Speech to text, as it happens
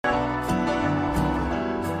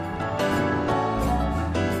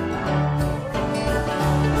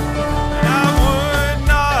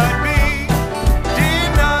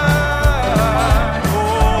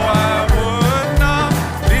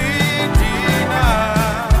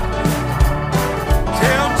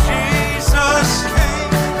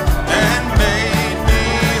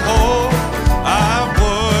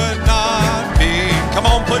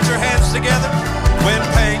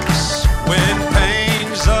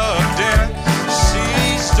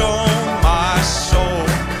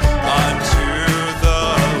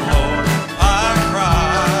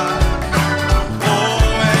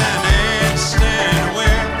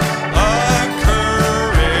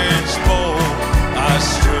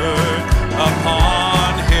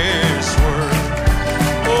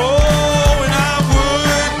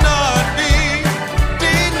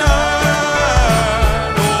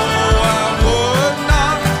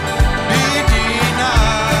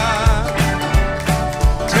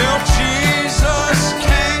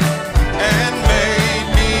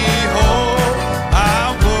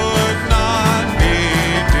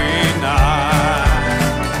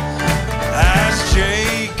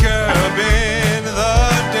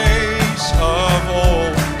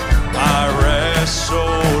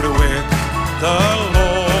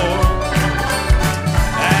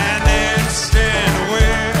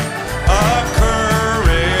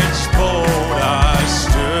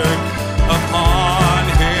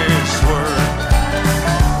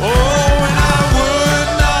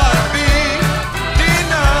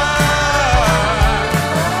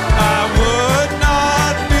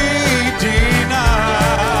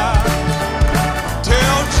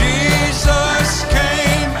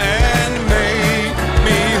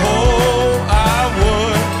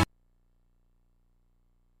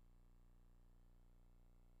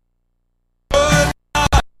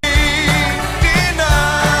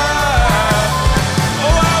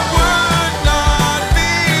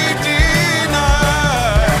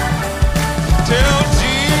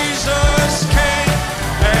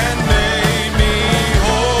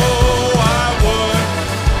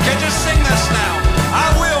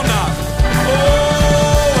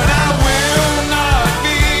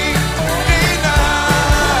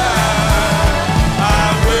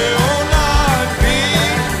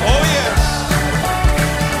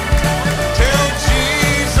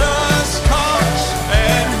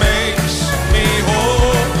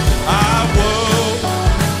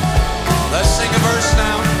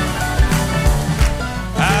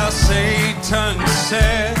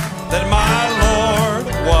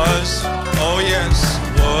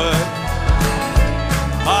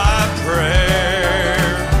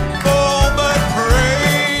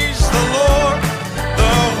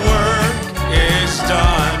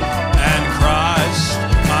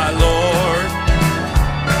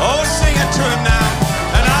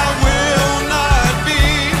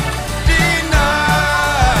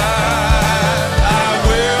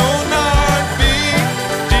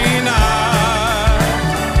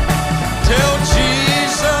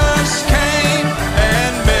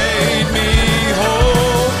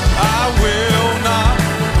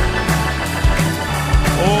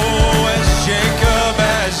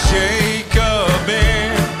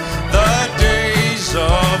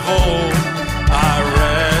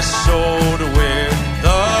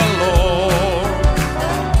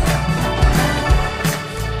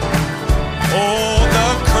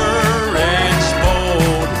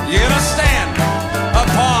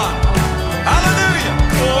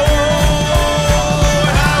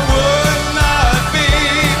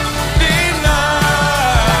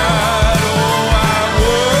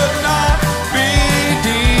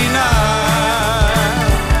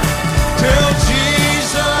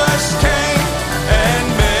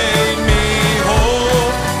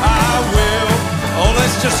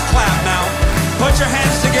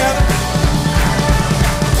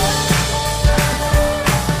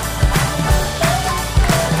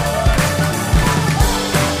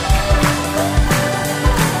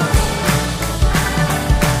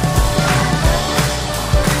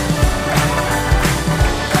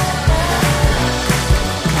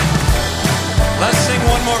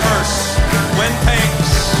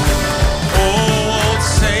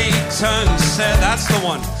curtain said, that's the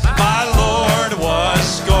one. My Lord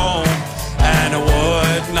was gone and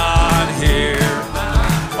would not hear.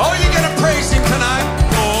 Oh, you gotta praise him tonight.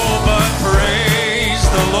 Oh, but praise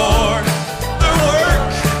the Lord. The work,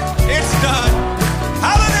 it's done.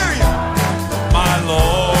 Hallelujah. My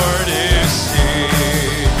Lord is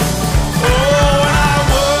here. Oh, and I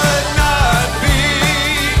would not be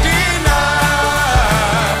denied.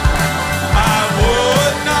 I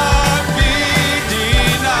would not be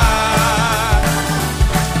denied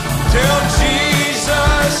till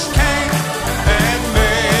Jesus came and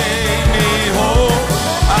made me whole.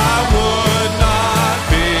 I would not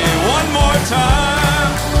be. One more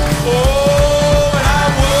time. Oh, and I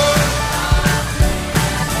would.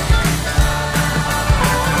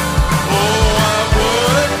 Oh, I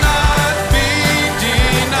would not be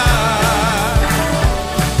denied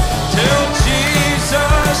till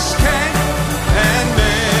Jesus came and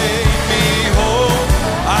made me whole.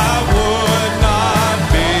 I would not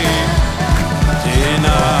be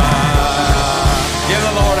denied. Give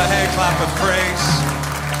the Lord a hand clap of praise.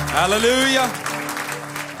 Hallelujah.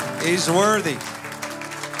 He's worthy.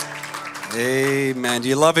 Amen. Do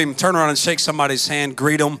you love him? Turn around and shake somebody's hand.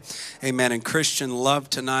 Greet them. Amen. And Christian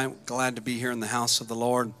love tonight. Glad to be here in the house of the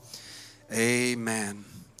Lord. Amen.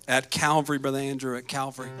 At Calvary, Brother Andrew, at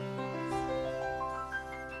Calvary.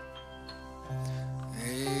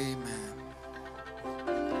 Amen.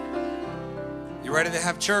 You ready to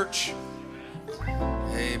have church?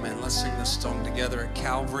 Amen. Let's sing this song together at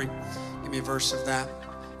Calvary. Give me a verse of that.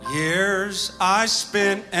 Years I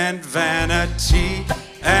spent in vanity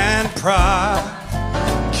and pride,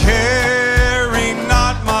 caring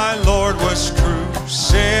not my Lord was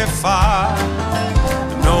crucified,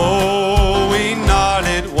 knowing not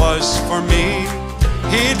it was for me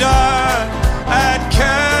he died at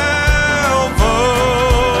Calvary.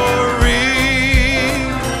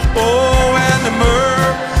 Oh, and the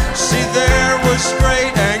mercy there was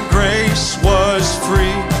great and grace was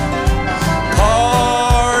free.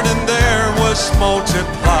 Pardon there was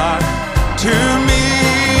multiplied to me,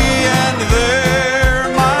 and there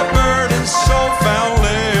my burden so found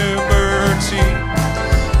liberty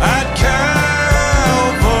at Calvary.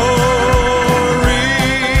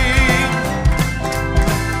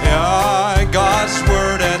 Yeah, God's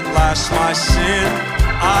word at last my sin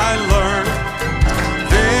I learned.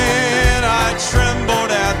 Then I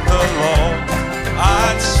trembled at the law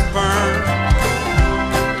I'd spurned,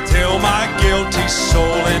 till my guilty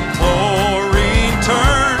soul imploring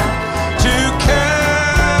turned to Calvary.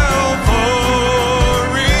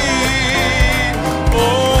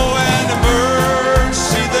 Oh, and the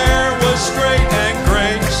mercy there was great and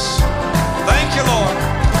grace. Thank you, Lord.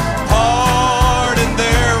 Pardon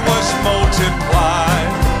there was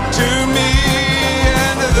multiplied to me,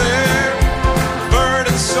 and there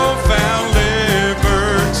burden so found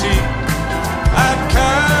liberty at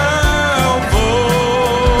Calvary.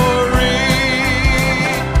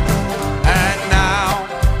 And now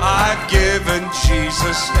I've given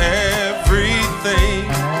Jesus everything.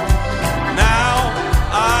 Now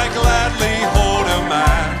I gladly hold him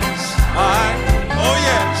as mine. Oh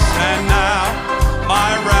yes, and now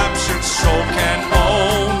my raptured soul can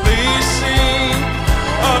only sing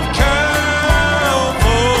of Calvary.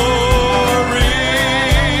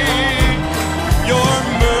 Your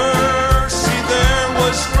mercy there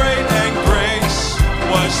was great and grace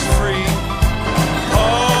was free.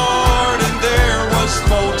 Pardon there was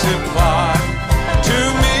multiplied to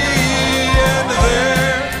me, and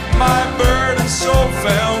there my burden so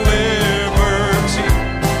found liberty.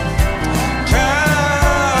 Calvary,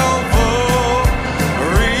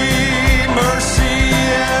 mercy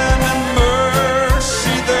and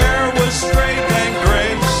mercy there was great and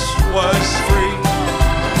grace was free.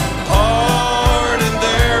 Pardon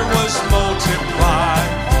there was multiplied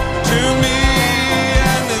to me,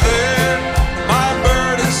 and there my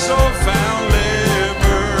burden so found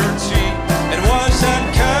liberty. It was at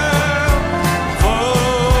Calvary.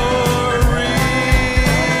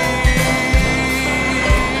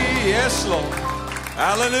 Yes, Lord.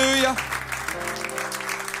 Hallelujah.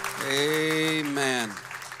 Amen. Amen.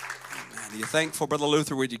 Are you thankful, Brother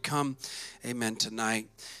Luther? Would you come? Amen. Tonight,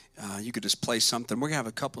 you could just play something. We're going to have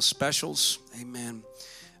a couple specials. Amen.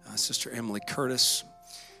 Sister Emily Curtis.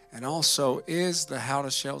 And also, is the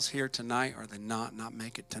Howdishells here tonight, or they not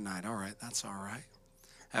make it tonight? All right, that's all right.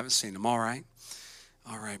 Haven't seen them. All right.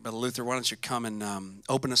 All right, Brother Luther, why don't you come and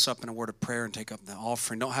open us up in a word of prayer and take up the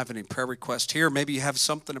offering. Don't have any prayer requests here. Maybe you have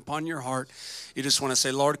something upon your heart. You just want to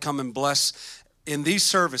say, Lord, come and bless in these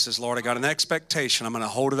services, Lord. I got an expectation. I'm going to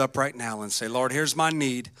hold it up right now and say, Lord, here's my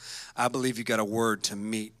need. I believe you got a word to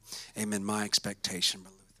meet, amen, my expectation,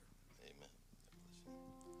 Brother Luther.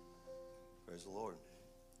 Praise the Lord.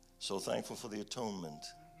 So thankful for the atonement.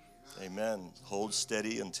 Amen. Hold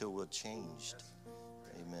steady until we're changed.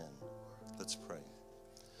 Amen. Let's pray.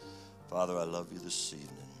 Father, I love you this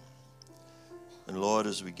evening. And Lord,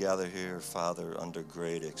 as we gather here, Father, under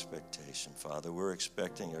great expectation, Father, we're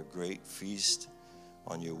expecting a great feast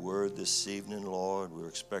on your word this evening, Lord. We're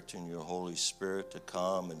expecting your Holy Spirit to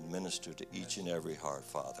come and minister to each and every heart,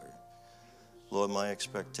 Father. Lord, my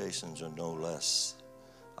expectations are no less.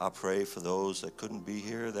 I pray for those that couldn't be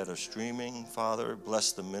here, that are streaming, Father.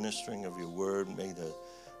 Bless the ministering of your word. May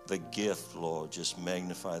the gift, Lord, just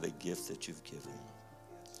magnify the gift that you've given.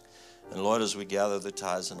 And Lord, as we gather the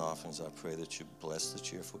tithes and offerings, I pray that you bless the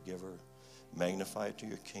cheerful giver. Magnify it to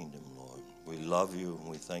your kingdom, Lord. We love you and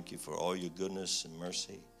we thank you for all your goodness and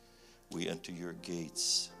mercy. We enter your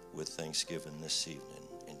gates with thanksgiving this evening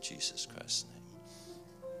in Jesus Christ's name.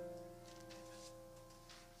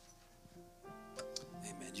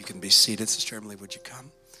 Amen. You can be seated. Sister Emily, would you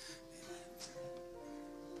come?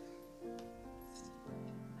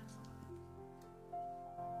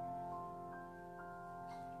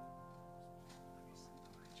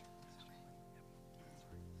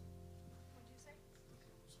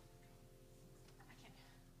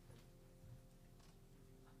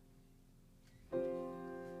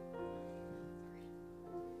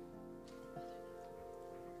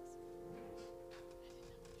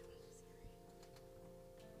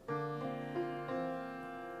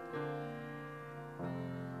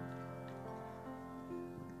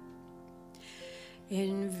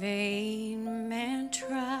 In vain man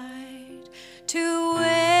tried to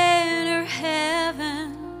enter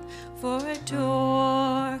heaven, for a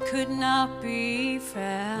door could not be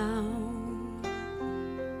found.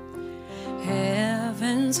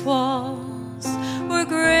 Heaven's walls were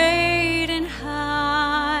great and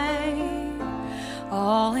high,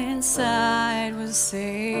 all inside was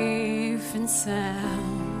safe and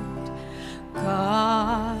sound.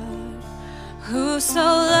 God, who so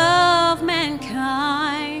loved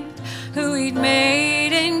mankind, who he'd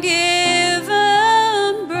made and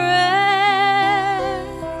given breath,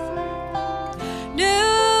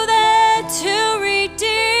 knew that to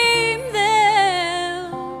redeem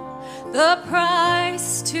them, the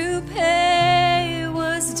price to pay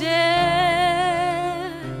was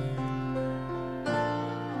death.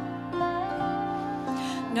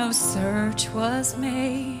 No search was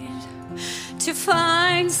made to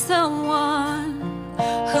find someone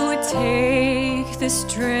who would take this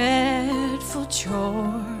dreadful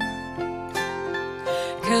chore,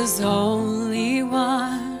 'cause only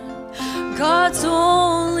one, God's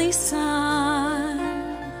only Son,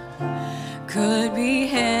 could be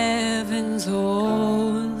heaven's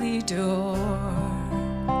only door.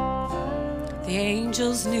 The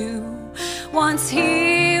angels knew once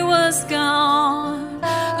he was gone,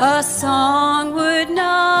 a song would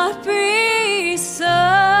not be sung,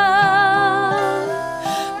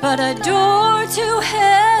 but a door to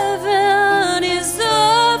heaven is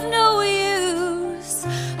of no use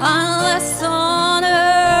unless on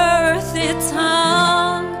earth it's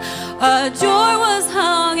hung. A door was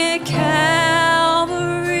hung at Calvary,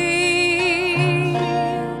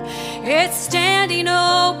 it's standing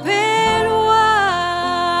open wide.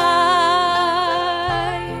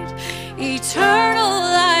 Eternal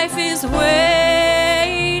life is waiting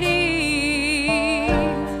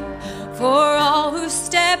for all who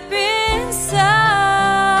step inside.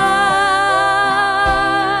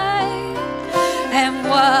 And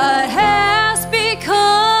what has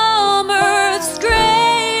become earth's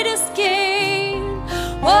greatest gain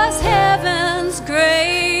was heaven's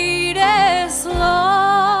greatest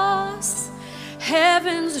loss.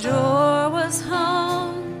 Heaven's door was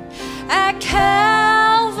hung at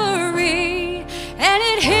Calvary, and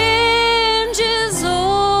it hinges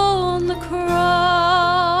on the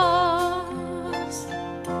cross.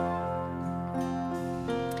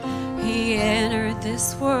 He entered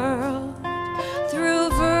this world through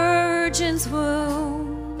virgin's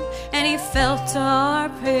womb, and he felt our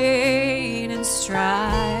pain and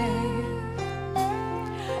strife.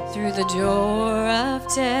 Through the door of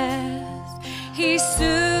death he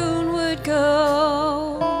soon would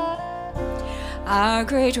go, our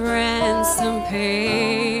great ransom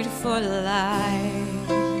paid for life.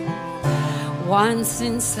 Once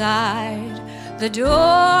inside, the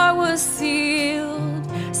door was sealed.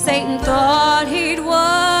 Satan thought he'd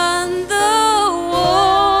won the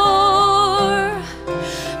war,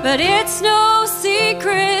 but it's no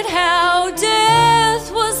secret how death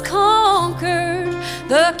was conquered.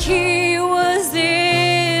 The key was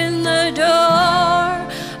in the door.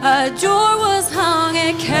 A door was hung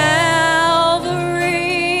at Calvary,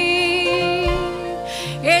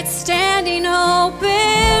 it's standing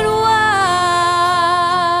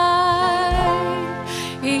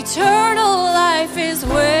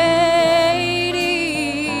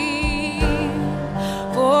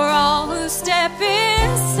step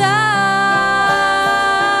inside,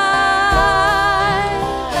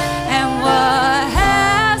 and what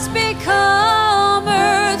has become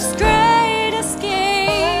earth's greatest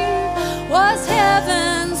gain was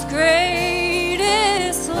heaven's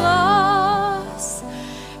greatest loss.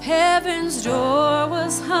 Heaven's door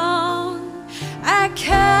was hung at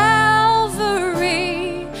Calvary,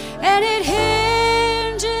 and it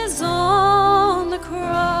hinges on the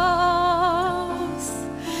cross.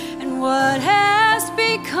 And what has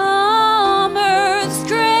become earth's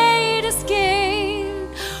greatest gain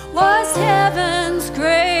was heaven's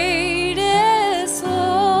greatest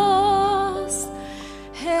loss.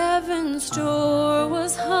 Heaven's door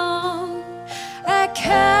was hung at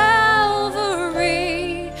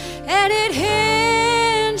Calvary, and it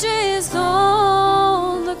hinges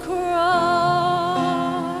on the cross.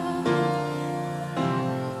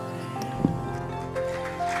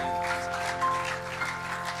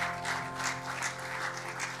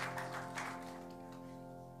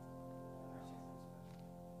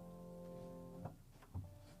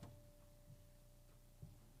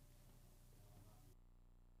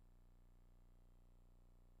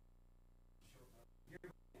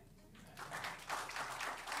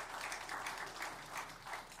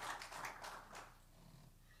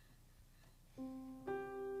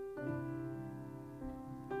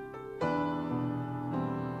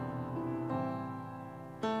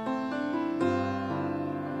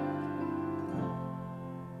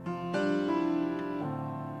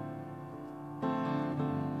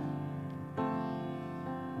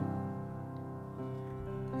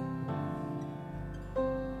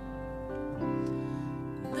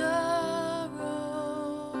 The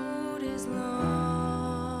road is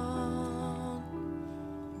long,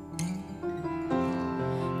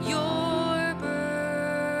 your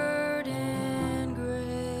burden great.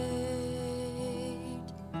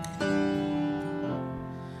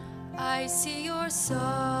 I see your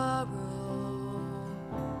sorrow,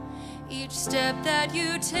 each step that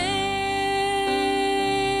you take.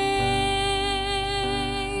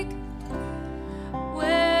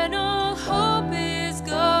 When all hope is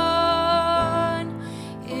gone,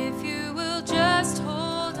 if you will just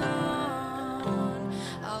hold on,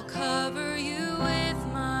 I'll cover you with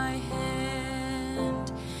my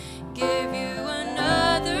hand, give you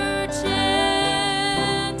another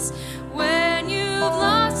chance. When you've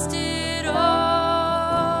lost it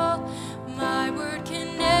all, my word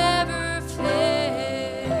can never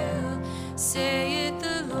fail. Say it,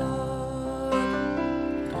 the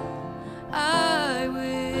Lord, I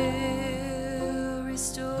will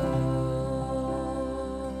restore.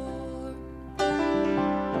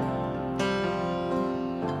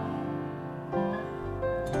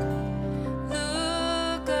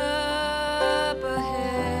 Look up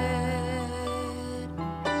ahead.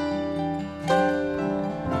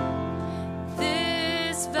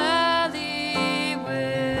 This valley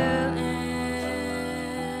will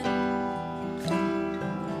end.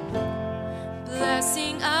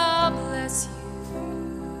 Blessing, I'll bless you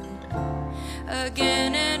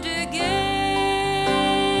again and again.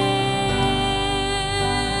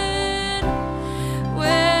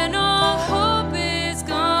 When all hope is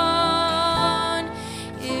gone,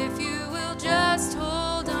 if you will just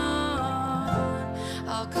hold on,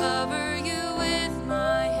 I'll cover you with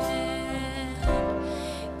my hand,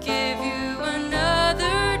 give you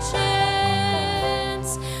another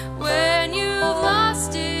chance. When you've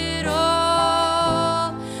lost it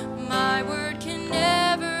all, my word can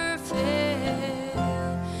never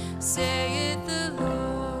fail. Say it, the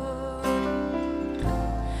Lord,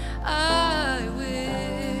 I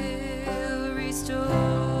will restore.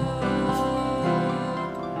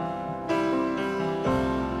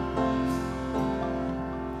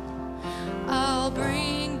 I'll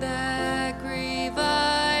bring back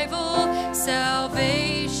revival,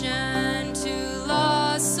 salvation to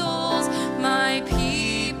lost souls. My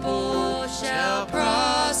people shall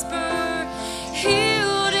prosper,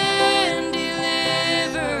 healed and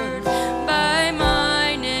delivered by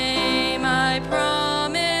my name, I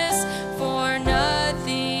promise, for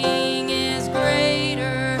nothing is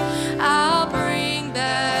greater. I'll bring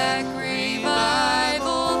back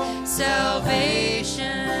revival,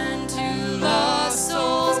 salvation to lost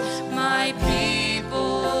souls.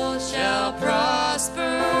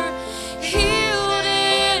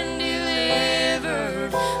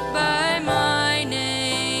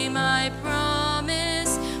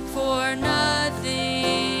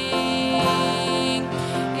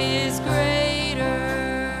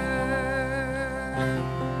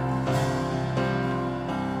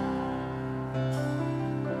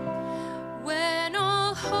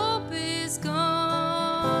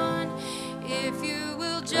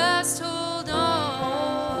 just hold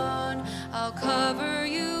on. I'll cover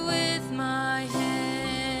you with my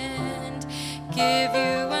hand, give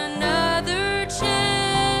you another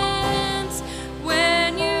chance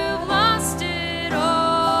when you've lost it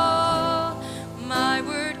all. My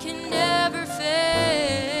word can never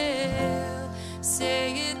fail,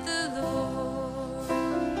 saith the Lord.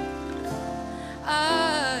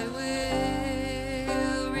 I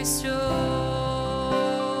will restore.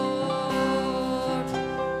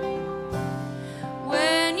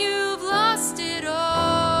 When you've lost it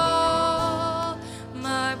all,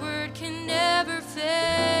 my word can never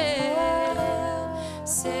fail,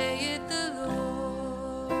 saith the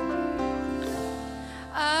Lord.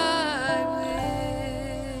 I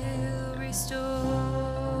will restore.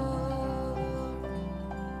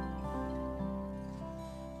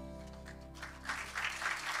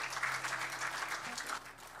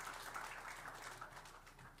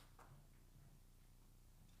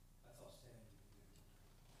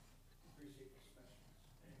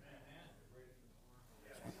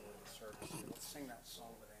 Let's sing that song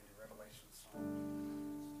with Andy, Revelation song.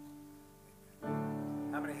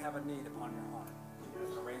 How many have a need upon your heart?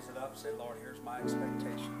 So raise it up, say, Lord, here's my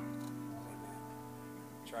expectation. Amen.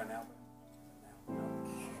 Try now. No.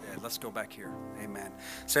 Yeah, let's go back here. Amen.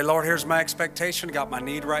 Say, Lord, here's my expectation. Got my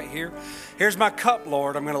need right here. Here's my cup,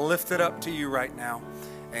 Lord. I'm going to lift it up to you right now.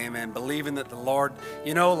 Amen. Believing that the Lord,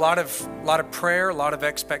 a lot of prayer, a lot of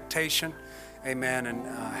expectation. Amen. And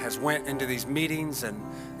has went into these meetings and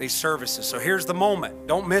these services. So here's the moment.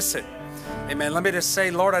 Don't miss it. Amen. Let me just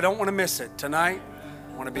say, Lord, I don't want to miss it. Tonight,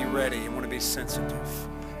 I want to be ready. I want to be sensitive.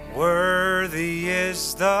 Worthy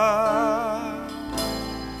is the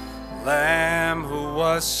Lamb who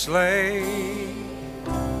was slain.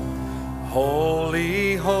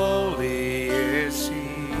 Holy, holy is he.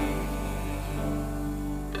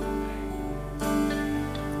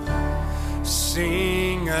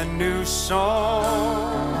 Sing a new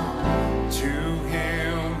song to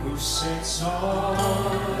him who sits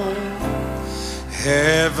on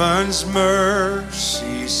heaven's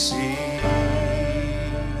mercy seat.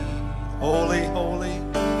 Holy, holy,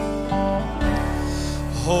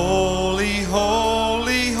 holy,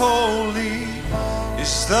 holy, holy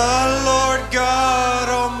is the Lord God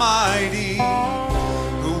Almighty,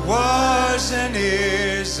 who was and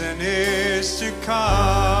is to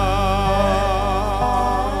come.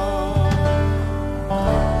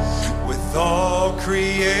 With all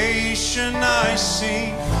creation I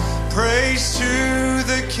sing praise to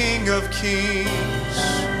the King of Kings.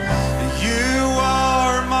 You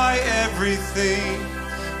are my everything,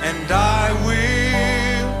 and I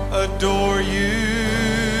will adore you.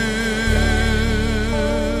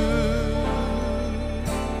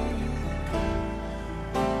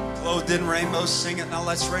 Clothed in rainbows, sing it. Now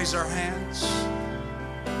let's raise our hands.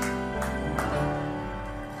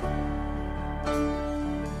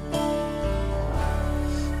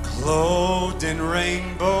 Clothed in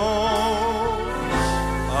rainbows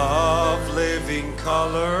of living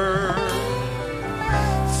color,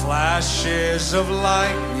 flashes of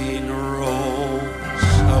lightning, rolls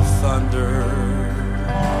of thunder,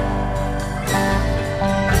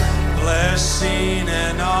 blessing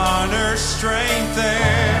and honor, strength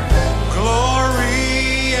and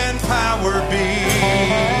glory and power be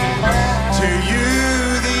to you,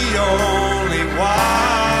 the only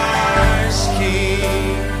wise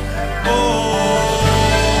King.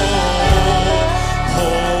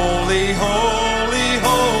 Holy, holy,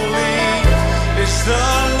 holy is the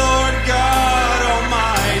Lord God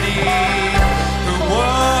Almighty, who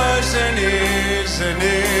was and is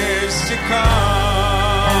to come.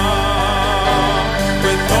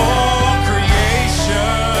 With all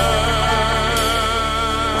creation,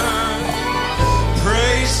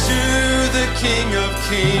 praise to the King of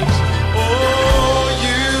Kings. Oh,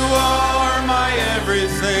 you are my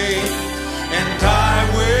everything, and I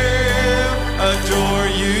will adore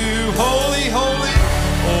you. Holy, holy,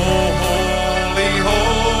 oh, holy,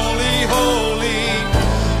 holy, holy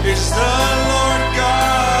is the Lord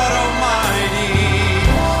God Almighty,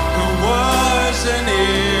 who was and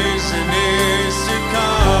is to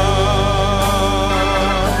come.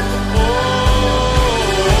 Oh,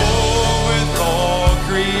 with all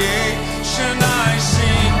creation I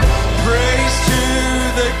sing praise to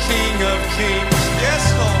the King of Kings. Yes,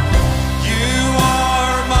 Lord. You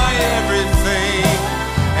are my everything,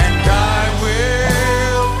 and I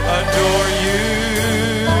will adore you.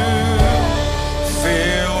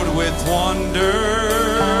 Filled with wonder,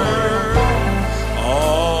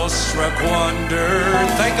 awestruck wonder.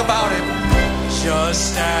 Think about it.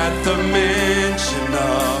 Just at the mention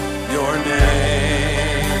of your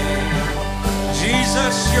name, Jesus.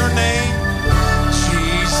 Jesus, your name.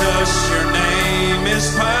 Jesus, your name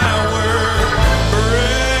is power,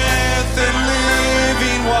 breath and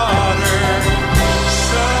living water.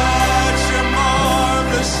 Such a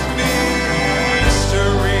marvelous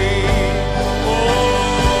mystery. Oh,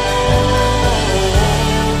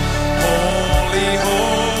 holy,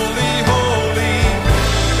 holy, holy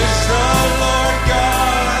is the Lord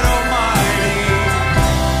God Almighty,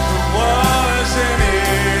 who was and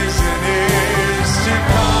is to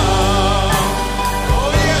come.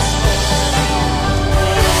 Oh, yes,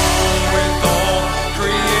 with all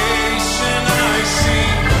creation I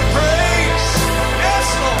sing praise. Yes,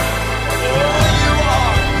 Lord. Oh, you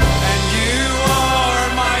are, and you are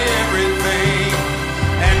my everything,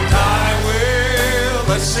 and I will.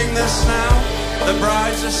 Let's sing this now. The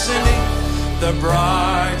bride's ascending, the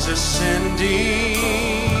bride's ascending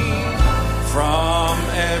from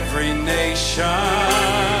every nation.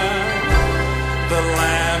 The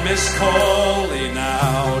Lamb is calling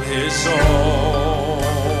out his own.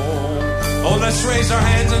 Oh, let's raise our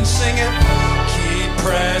hands and sing it. Keep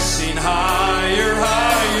pressing higher,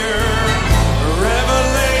 higher.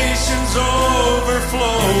 Revelations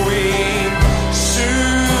overflowing.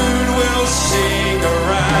 Soon we'll sing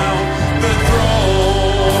around the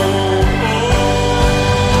throne. Oh,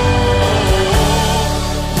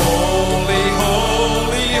 holy,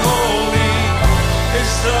 holy, holy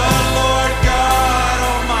is the Lord God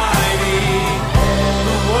Almighty,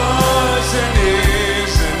 who was and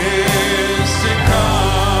is to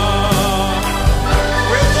come.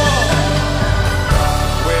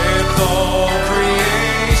 With all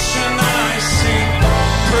creation I sing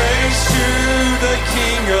praise to the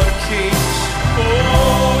King of Kings.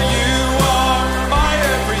 Oh, you are my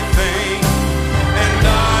everything, and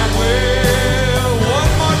I will.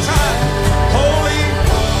 One more time. Holy,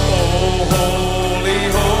 oh, holy,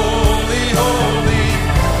 holy, holy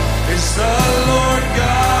is the Lord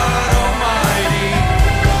God Almighty,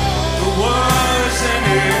 who was and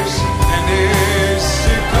is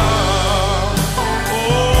to come.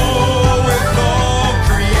 Oh, with all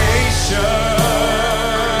creation,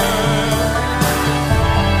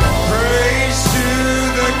 praise to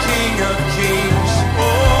the King of Kings.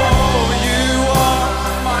 Oh, you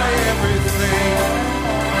are my everything,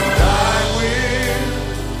 and I will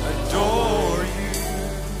adore you.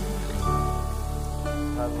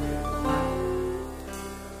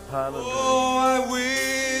 Hallelujah. Oh, I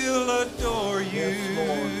will adore you. Yes,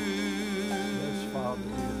 Lord. Yes, Father,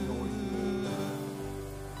 we adore you.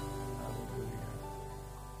 Hallelujah.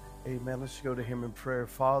 Amen. Let's go to him in prayer.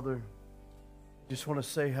 Father, just want to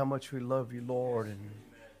say how much we love you, Lord, and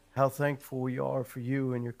how thankful we are for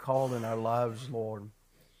you and your call in our lives, Lord.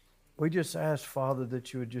 We just ask, Father,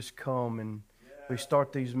 that you would just come and we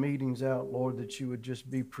start these meetings out, Lord, that you would just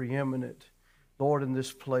be preeminent, Lord, in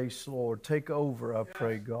this place, Lord. Take over, I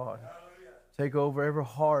pray, God. Take over every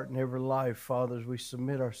heart and every life, Father, as we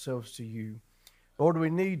submit ourselves to you. Lord, we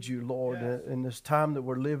need you, Lord, in this time that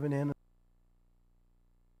we're living in.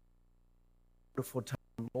 Wonderful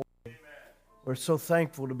time, Lord. We're so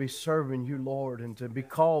thankful to be serving you, Lord, and to be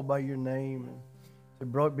called by your name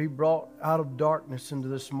and to be brought out of darkness into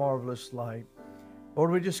this marvelous light.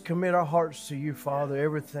 Lord, we just commit our hearts to you, Father.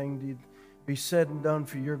 Everything to be said and done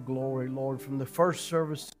for your glory, Lord, from the first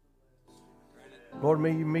service. Lord,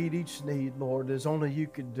 may you meet each need, Lord, as only you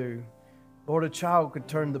could do. Lord, a child could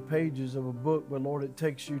turn the pages of a book, but Lord, it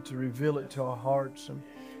takes you to reveal it to our hearts. And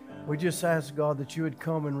we just ask, God, that you would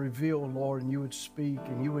come and reveal, Lord, and you would speak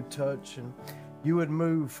and you would touch and you would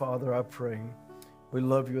move, Father, I pray. We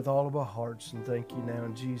love you with all of our hearts and thank you now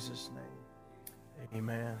in Jesus' name.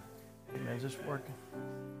 Amen. Amen. Is this working?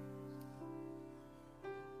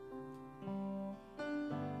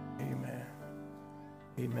 Amen.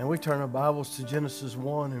 Amen. We turn our Bibles to Genesis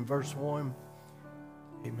 1 and verse 1.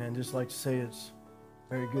 Amen. Just like to say it's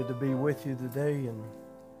very good to be with you today, and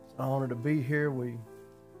it's an honor to be here. We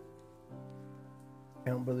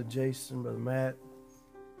count Brother Jason, Brother Matt,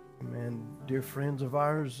 amen, dear friends of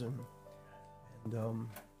ours, and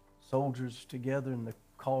soldiers together in the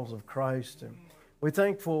cause of Christ. And we're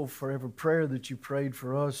thankful for every prayer that you prayed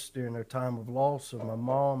for us during our time of loss of my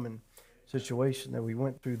mom and situation that we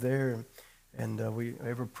went through there. And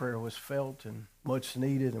every prayer was felt and much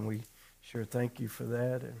needed, and we sure thank you for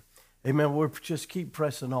that. And amen. We'll just keep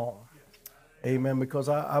pressing on. Amen. Because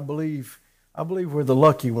I believe we're the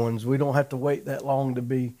lucky ones. We don't have to wait that long to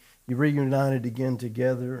be reunited again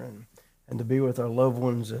together and to be with our loved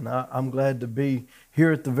ones. And I'm glad to be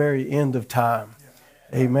here at the very end of time.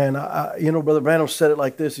 Amen. Brother Branham said it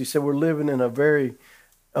like this. He said, we're living in a very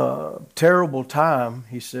terrible time,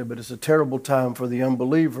 he said, but it's a terrible time for the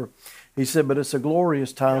unbeliever. He said, but it's a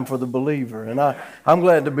glorious time for the believer. And I'm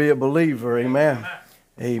glad to be a believer. Amen.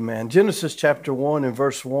 Amen. Genesis chapter 1 and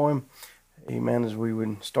verse 1. Amen. As we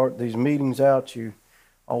would start these meetings out, you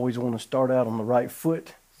always want to start out on the right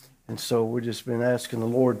foot. And so we've just been asking the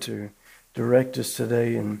Lord to direct us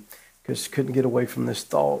today, and because couldn't get away from this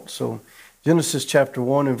thought. So Genesis chapter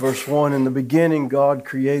 1 and verse 1, in the beginning God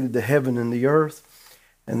created the heaven and the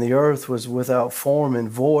earth was without form and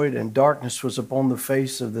void, and darkness was upon the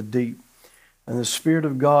face of the deep. And the Spirit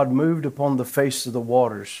of God moved upon the face of the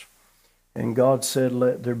waters. And God said,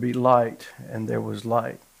 let there be light, and there was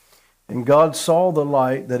light. And God saw the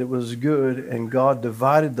light, that it was good, and God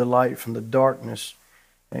divided the light from the darkness.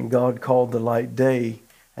 And God called the light day,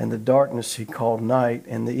 and the darkness he called night,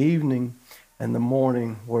 and the evening and the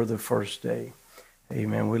morning were the first day.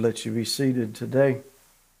 Amen. We let you be seated today.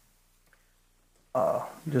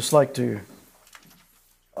 Just like to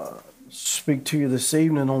speak to you this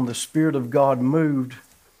evening on the Spirit of God moved,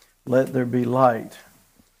 let there be light.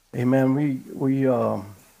 Amen. We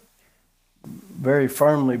very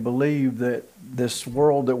firmly believe that this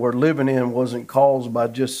world that we're living in wasn't caused by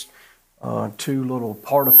just two little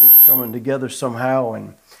particles coming together somehow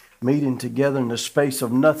and meeting together in the space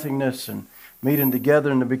of nothingness and meeting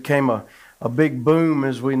together, and it became a big boom,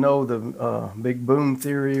 as we know, the big boom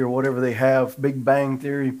theory or whatever they have, Big Bang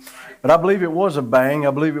theory. But I believe it was a bang.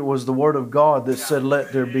 I believe it was the Word of God that said,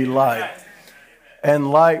 let there be light.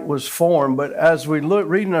 And light was formed. But as we look,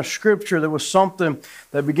 reading our scripture, there was something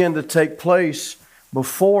that began to take place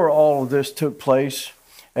before all of this took place.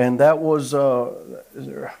 And that was, let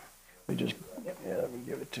me give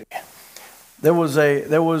it to you. There was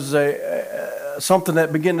something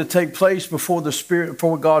that began to take place before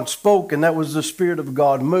before God spoke, and that was the Spirit of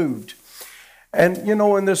God moved. And you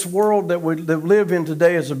know, in this world that we live in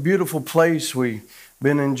today is a beautiful place. We've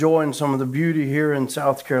been enjoying some of the beauty here in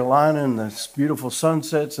South Carolina and the beautiful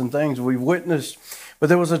sunsets and things we've witnessed. But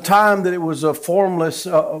there was a time that it was a formless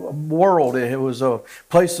world. It was a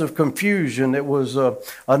place of confusion. It was a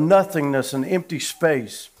nothingness, an empty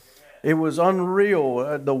space. It was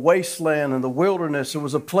unreal, the wasteland and the wilderness. It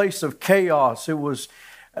was a place of chaos. It was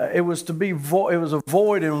to be it was a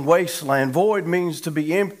void and wasteland. Void means to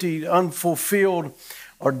be empty, unfulfilled,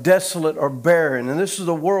 or desolate or barren. And this is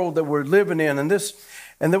the world that we're living in. And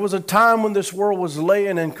there was a time when this world was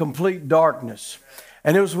laying in complete darkness.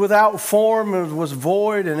 And it was without form, it was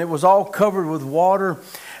void, and it was all covered with water.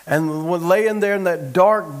 And when laying there in that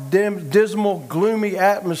dark, dim, dismal, gloomy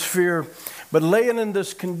atmosphere, but laying in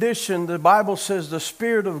this condition, the Bible says the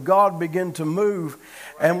Spirit of God began to move.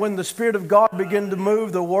 And when the Spirit of God began to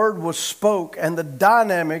move, the Word was spoke, and the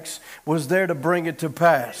dynamics was there to bring it to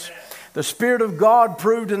pass. The Spirit of God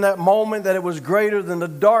proved in that moment that it was greater than the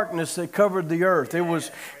darkness that covered the earth. It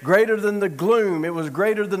was greater than the gloom. It was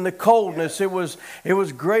greater than the coldness. It was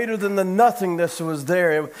greater than the nothingness that was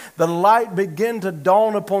there. The light began to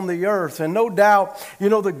dawn upon the earth. And no doubt, you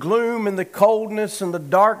know, the gloom and the coldness and the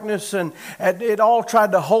darkness, and it all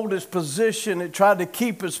tried to hold its position. It tried to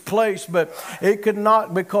keep its place, but it could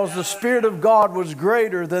not, because the Spirit of God was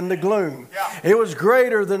greater than the gloom. It was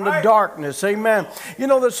greater than the darkness. Amen. You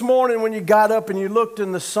know, this morning, when you got up and you looked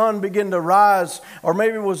and the sun began to rise, or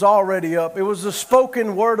maybe it was already up, it was the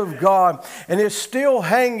spoken word of God, and it's still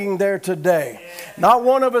hanging there today. Not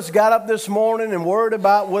one of us got up this morning and worried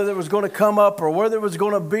about whether it was going to come up or whether it was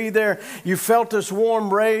going to be there. You felt this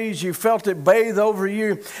warm rays, you felt it bathe over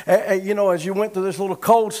you. You know, as you went through this little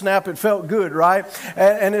cold snap, it felt good, right?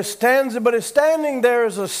 And it's standing there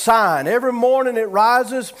as a sign. Every morning it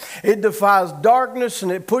rises, it defies darkness,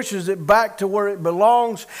 and it pushes it back to where it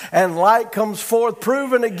belongs, and light comes forth,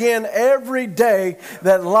 proving again every day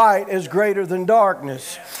that light is greater than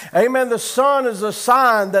darkness. Amen. The sun is a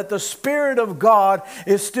sign that the Spirit of God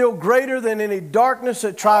is still greater than any darkness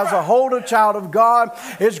that tries to hold a child of God.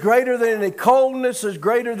 It's greater than any coldness. It's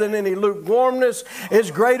greater than any lukewarmness. It's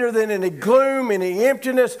greater than any gloom, any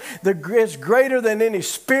emptiness. It's greater than any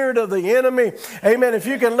spirit of the enemy. Amen. If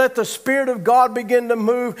you can let the Spirit of God begin to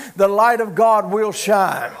move, the light of God will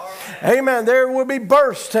shine. Amen. There will be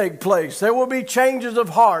births take place. There will be changes of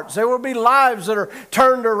hearts. There will be lives that are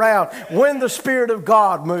turned around when the Spirit of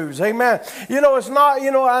God moves. Amen. You know, it's not,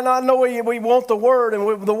 you know, I know we want the Word,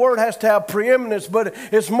 and the Word has to have preeminence, but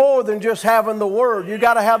it's more than just having the Word. You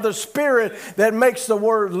got to have the Spirit that makes the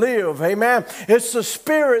Word live. Amen. It's the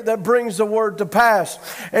Spirit that brings the Word to pass.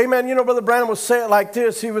 Amen. You know, Brother Brandon would say it like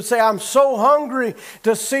this. He would say, I'm so hungry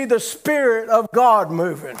to see the Spirit of God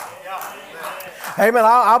moving. Amen.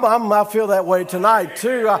 I feel that way tonight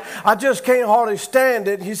too. I just can't hardly stand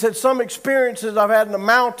it. He said, some experiences I've had in the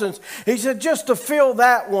mountains. He said, just to feel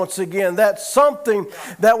that once again. That's something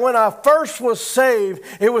that when I first was saved,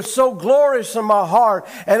 it was so glorious in my heart.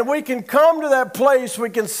 And we can come to that place, we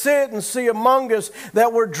can sit and see among us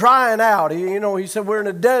that we're drying out. He said, we're in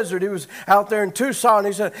a desert. He was out there in Tucson.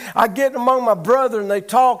 He said, I get among my brethren, they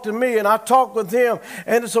talk to me, and I talk with them.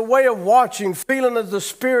 And it's a way of watching, feeling as the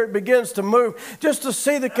Spirit begins to move, just to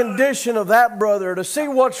see the condition of that brother, to see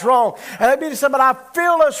what's wrong. And he said, but I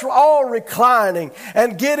feel us all reclining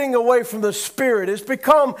and getting away from the Spirit. It's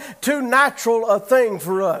become too natural a thing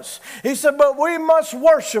for us. He said, but we must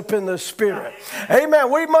worship in the Spirit.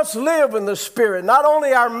 Amen. We must live in the Spirit. Not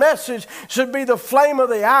only our message should be the flame of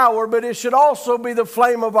the hour, but it should also be the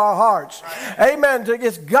flame of our hearts. Amen.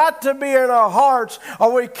 It's got to be in our hearts,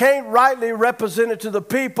 or we can't rightly represent it to the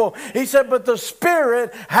people. He said, but the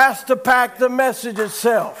Spirit has to pack the message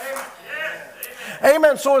itself.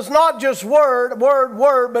 Amen. So it's not just word,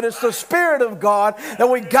 but it's the Spirit of God that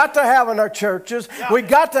we got to have in our churches. We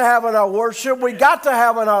got to have in our worship. We got to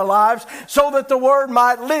have in our lives so that the Word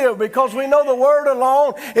might live, because we know the Word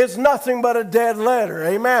alone is nothing but a dead letter.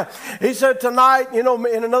 Amen. He said tonight, in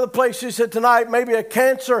another place, he said tonight, maybe a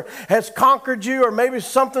cancer has conquered you, or maybe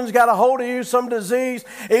something's got a hold of you, some disease,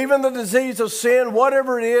 even the disease of sin,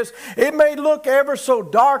 whatever it is. It may look ever so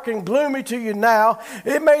dark and gloomy to you now.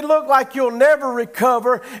 It may look like you'll never recover.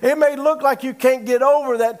 It may look like you can't get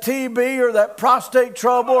over that TB or that prostate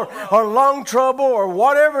trouble or lung trouble or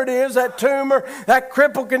whatever it is, that tumor, that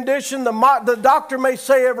crippled condition. The doctor may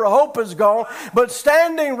say every hope is gone, but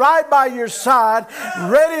standing right by your side,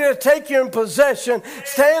 ready to take you in possession,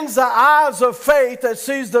 stands the eyes of faith that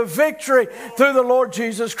sees the victory through the Lord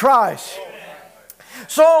Jesus Christ.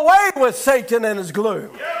 So away with Satan and his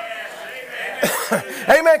gloom.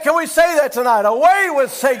 Amen. Can we say that tonight? Away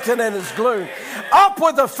with Satan and his gloom. Up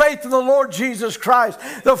with the faith of the Lord Jesus Christ,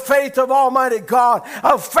 the faith of Almighty God,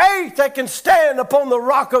 a faith that can stand upon the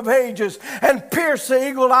rock of ages and pierce the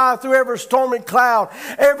eagle eye through every stormy cloud,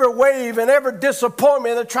 every wave, and every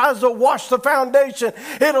disappointment that tries to wash the foundation.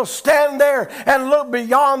 It'll stand there and look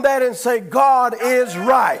beyond that and say, God is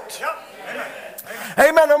right.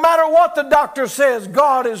 Amen. No matter what the doctor says,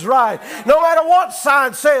 God is right. No matter what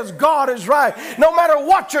science says, God is right. No matter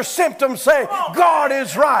what your symptoms say, God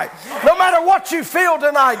is right. No matter what you feel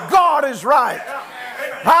tonight, God is right.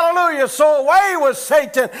 Hallelujah. So away with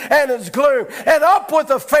Satan and his gloom, and up with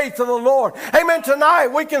the faith of the Lord. Amen. Tonight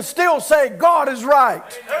we can still say God is right.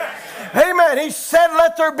 Amen. He said,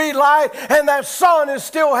 let there be light, and that sun is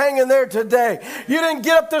still hanging there today. You didn't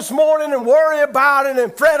get up this morning and worry about it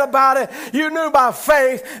and fret about it. You knew by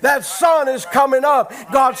faith that sun is coming up.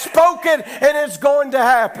 God spoke it, and it's going to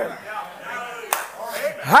happen.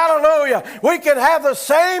 Hallelujah. We can have the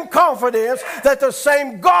same confidence that the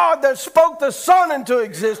same God that spoke the sun into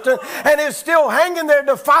existence and is still hanging there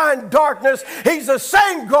defying darkness, he's the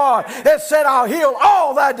same God that said, I'll heal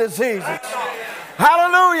all thy diseases.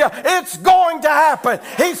 Hallelujah. It's going to happen.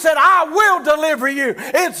 He said, I will deliver you.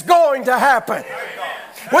 It's going to happen.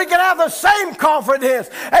 We can have the same confidence,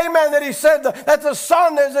 amen, that he said that the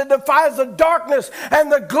sun as it defies the darkness and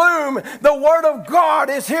the gloom, the Word of God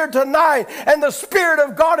is here tonight, and the Spirit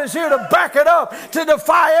of God is here to back it up, to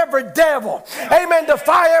defy every devil, amen,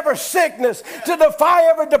 defy every sickness, to defy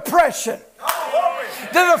every depression,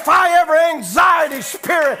 to defy every anxiety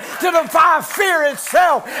spirit, to defy fear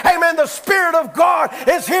itself. Amen. The Spirit of God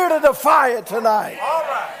is here to defy it tonight.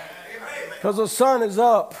 Because the sun is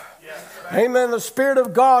up. Amen. The Spirit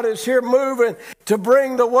of God is here moving to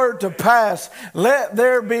bring the word to pass. Let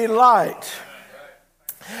there be light.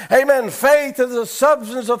 Amen. Faith is the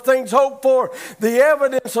substance of things hoped for, the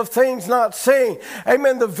evidence of things not seen.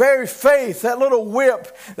 Amen. The very faith, that little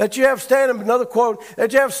whip that you have standing, another quote,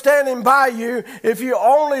 that you have standing by you, if you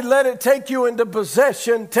only let it take you into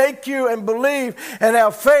possession, take you and believe and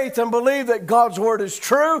have faith and believe that God's word is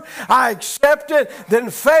true, I accept it, then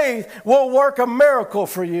faith will work a miracle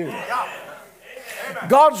for you.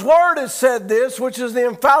 God's word has said this, which is the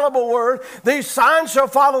infallible word. These signs shall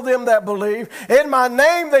follow them that believe. In my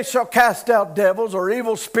name they shall cast out devils or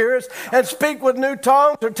evil spirits and speak with new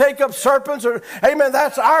tongues or take up serpents. Or, amen,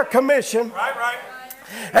 that's our commission. Right.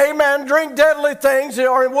 Amen. Drink deadly things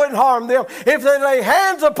or it wouldn't harm them. If they lay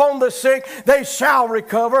hands upon the sick, they shall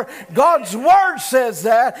recover. God's word says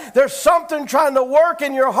that. There's something trying to work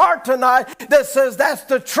in your heart tonight that says that's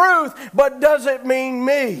the truth, but does it mean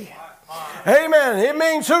me? Amen. It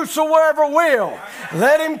means whosoever will,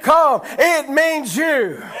 let him come. It means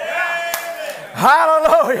you.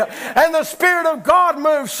 Hallelujah. And the Spirit of God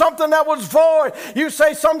moves something that was void. You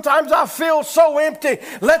say, sometimes I feel so empty.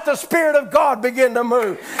 Let the Spirit of God begin to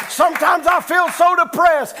move. Sometimes I feel so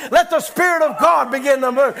depressed. Let the Spirit of God begin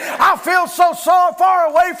to move. I feel so far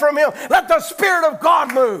away from Him. Let the Spirit of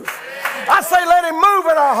God move. I say, let Him move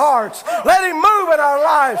in our hearts. Let Him move in our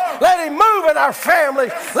lives. Let Him move in our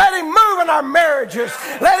families. Let Him move in our marriages.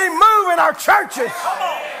 Let Him move in our churches.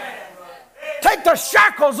 Take the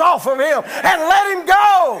shackles off of him and let him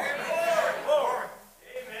go.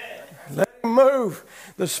 Let him move.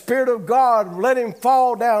 The Spirit of God, let him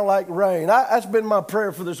fall down like rain. That's been my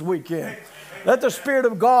prayer for this weekend. Let the Spirit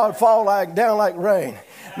of God fall down like rain.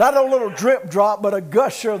 Not a little drip drop, but a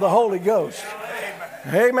gusher of the Holy Ghost.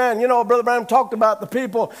 Amen. You know, Brother Branham talked about the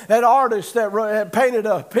people, that artist that had painted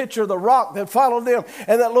a picture of the rock that followed them,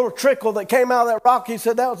 and that little trickle that came out of that rock. He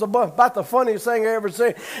said that was about the funniest thing I ever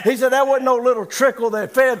seen. He said that wasn't no little trickle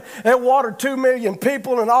that watered 2 million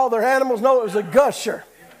people and all their animals. No, it was a gusher.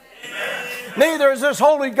 Neither is this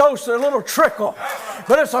Holy Ghost a little trickle,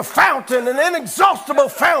 but it's a fountain, an inexhaustible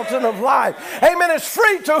fountain of life. Amen. It's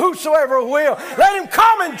free to whosoever will. Let him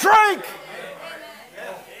come and drink.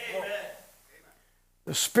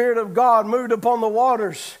 The Spirit of God moved upon the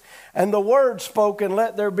waters, and the Word spoke, and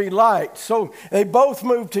let there be light. So they both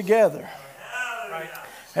moved together.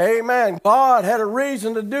 Amen. God had a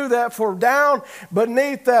reason to do that, for down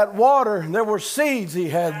beneath that water, there were seeds He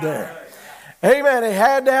had there. Amen. He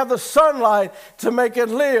had to have the sunlight to make it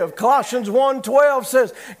live. Colossians 1:12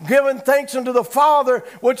 says, giving thanks unto the Father,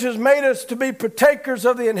 which has made us to be partakers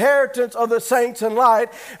of the inheritance of the saints in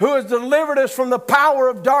light, who has delivered us from the power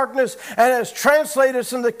of darkness and has translated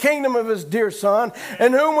us in the kingdom of His dear Son,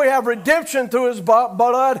 in whom we have redemption through His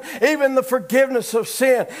blood, even the forgiveness of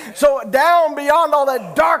sin. So down beyond all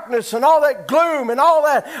that darkness and all that gloom and all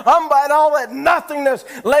that nothingness,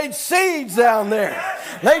 laid seeds down there.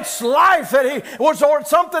 Laid life that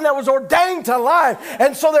something that was ordained to life.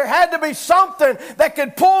 And so there had to be something that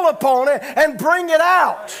could pull upon it and bring it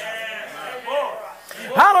out.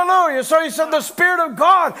 Hallelujah. So he said the Spirit of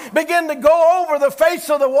God began to go over the face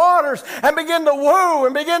of the waters and begin to woo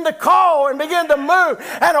and begin to call and begin to move.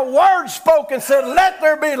 And a word spoke and said, let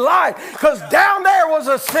there be light. Because down there was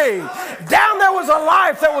a seed. Down there was a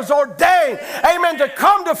life that was ordained, amen, to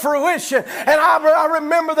come to fruition. And I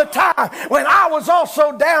remember the time when I was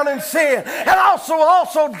also down in sin. And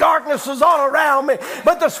also darkness was all around me.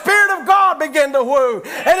 But the Spirit of God began to woo.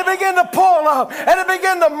 And it began to pull up. And it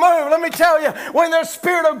began to move. Let me tell you, when there's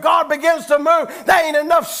Spirit of God begins to move, there ain't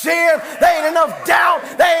enough sin, there ain't enough doubt,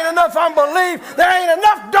 there ain't enough unbelief, there ain't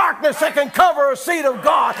enough darkness that can cover a seed of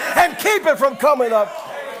God and keep it from coming up.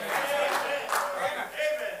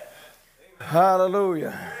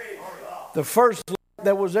 Hallelujah. The first light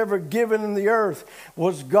that was ever given in the earth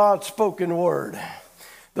was God's spoken word.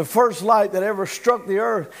 The first light that ever struck the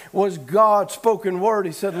earth was God's spoken word.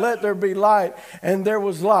 He said, let there be light, and there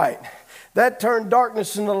was light. That turned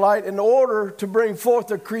darkness into light in order to bring forth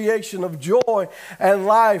the creation of joy and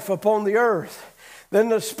life upon the earth. Then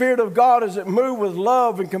the Spirit of God, as it moved with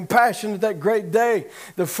love and compassion at that great day,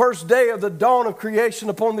 the first day of the dawn of creation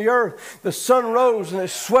upon the earth, the sun rose and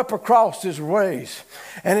it swept across His ways.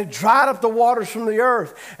 And it dried up the waters from the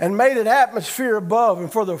earth and made an atmosphere above. And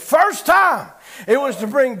for the first time, it was to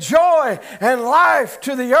bring joy and life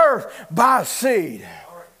to the earth by seed.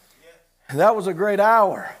 And that was a great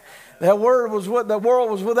hour. That word was what the world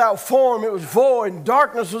was without form. It was void. And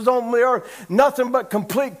darkness was on the earth. Nothing but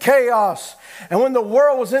complete chaos. And when the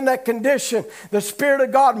world was in that condition, the Spirit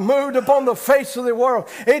of God moved upon the face of the world.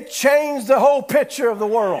 It changed the whole picture of the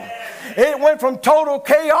world. It went from total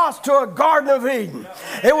chaos to a Garden of Eden.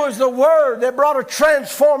 It was the Word that brought a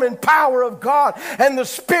transforming power of God. And the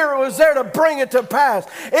Spirit was there to bring it to pass.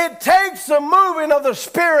 It takes the moving of the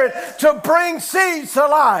Spirit to bring seeds to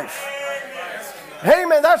life.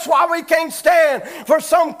 Amen. That's why we can't stand for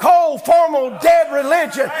some cold, formal, dead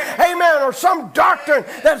religion. Amen. Or some doctrine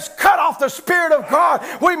that's cut off the Spirit of God.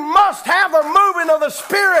 We must have the moving of the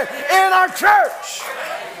Spirit in our church.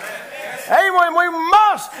 Amen. We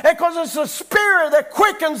must, because it's the Spirit that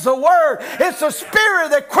quickens the Word. It's the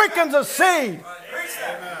Spirit that quickens the seed.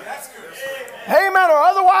 Amen. Or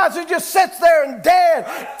otherwise it just sits there in dead,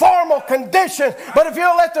 formal condition. But if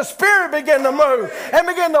you'll let the Spirit begin to move and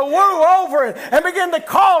begin to woo over it and begin to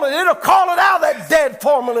call it, it'll call it out of that dead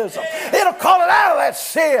formalism. It'll call it out of that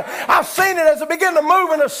sin. I've seen it as it began to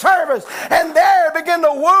move in the service, and there it began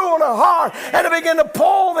to woo in the heart, and it began to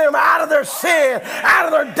pull them out of their sin, out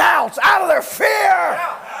of their doubts, out of their fear.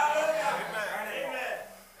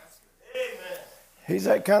 He's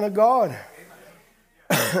that kind of God.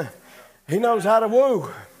 He knows how to woo.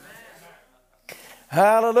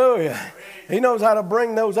 Hallelujah. He knows how to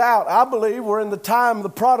bring those out. I believe we're in the time of the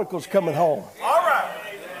prodigals coming home. All right.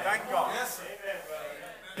 Thank God.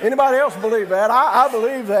 Anybody else believe that? I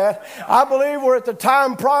believe that. I believe we're at the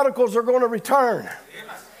time prodigals are going to return.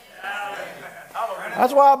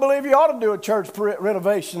 That's why I believe you ought to do a church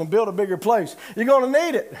renovation and build a bigger place. You're going to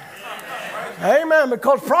need it. Amen.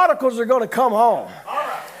 Because prodigals are going to come home.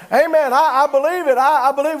 Amen. I believe it.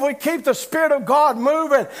 I believe we keep the Spirit of God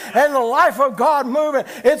moving and the life of God moving.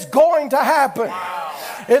 It's going to happen.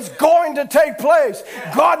 It's going to take place.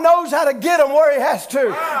 God knows how to get them where He has to.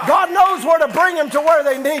 God knows where to bring them to where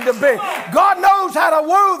they need to be. God knows how to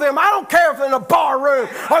woo them. I don't care if they're in a bar room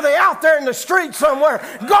or they're out there in the street somewhere.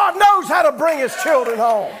 God knows how to bring His children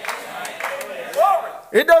home.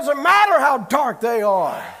 It doesn't matter how dark they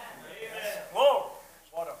are.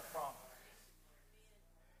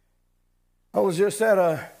 I was just at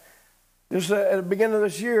the beginning of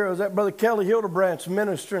this year, I was at Brother Kelly Hildebrandt's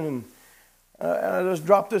ministering, and I just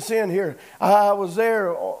dropped this in here. I was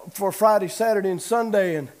there for Friday, Saturday, and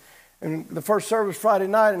Sunday, and the first service Friday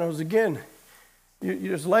night, and it was again, you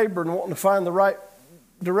just labored and wanting to find the right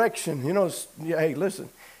direction. You know, hey, listen,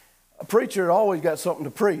 a preacher always got something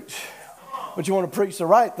to preach, but you want to preach the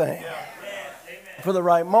right thing for the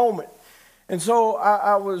right moment. And so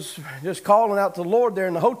I was just calling out to the Lord there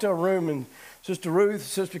in the hotel room, and Sister Ruth,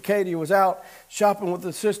 Sister Katie was out shopping with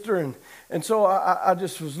the sister, and so I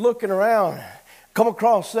just was looking around, come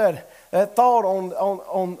across that thought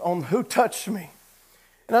on who touched me.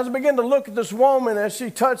 And as I began to look at this woman as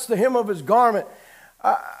she touched the hem of His garment,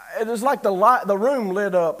 it was like the room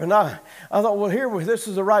lit up, and I thought, well, this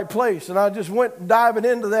is the right place, and I just went diving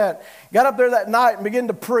into that, got up there that night and began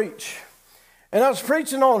to preach. And I was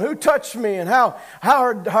preaching on who touched me and how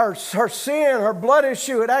her sin, her blood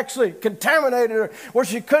issue had actually contaminated her where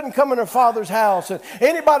she couldn't come in her father's house and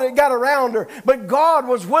anybody that got around her. But God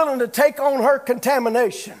was willing to take on her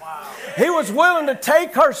contamination. Wow. He was willing to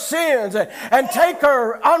take her sins and take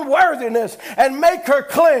her unworthiness and make her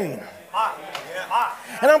clean.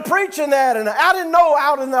 And I'm preaching that, and I didn't know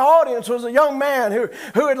out in the audience was a young man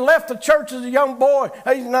who had left the church as a young boy.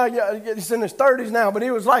 He's in his 30s now, but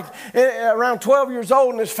he was like around 12 years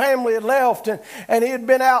old, and his family had left, and he had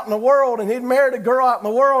been out in the world, and he'd married a girl out in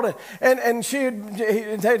the world, and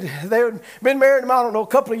they had been married, I don't know, a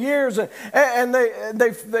couple of years, and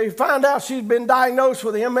they find out she's been diagnosed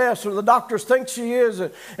with MS, or the doctors think she is.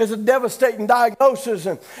 It's a devastating diagnosis,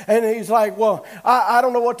 and he's like, well, I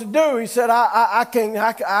don't know what to do. He said, I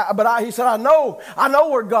can't. He said, I know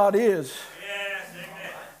where God is. Yes,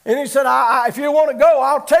 amen. And he said, if you want to go,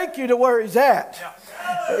 I'll take you to where He's at. Yeah.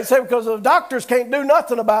 He said, because the doctors can't do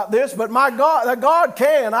nothing about this, but my God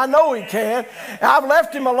can. I know He can. I've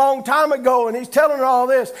left Him a long time ago, and he's telling her all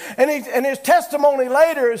this. And his testimony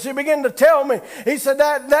later, as he began to tell me, he said,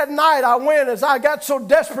 that night I went as I got so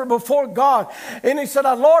desperate before God. And he said,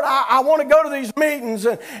 Lord, I want to go to these meetings.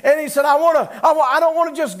 And he said, I don't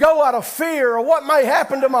want to just go out of fear or what may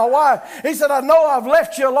happen to my wife. He said, I know I've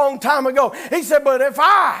left you a long time ago. He said, but if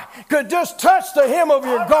I could just touch the hem of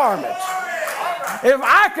your garment, if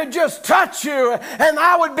I could just touch you, and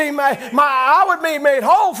I would be made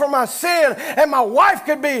whole from my sin, and my wife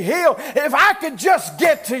could be healed, if I could just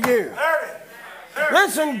get to you.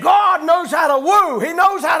 Listen, God knows how to woo. He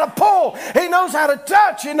knows how to pull. He knows how to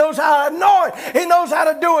touch. He knows how to anoint. He knows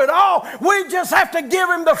how to do it all. We just have to give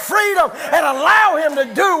Him the freedom and allow Him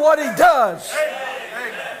to do what He does.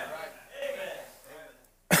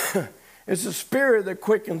 It's the Spirit that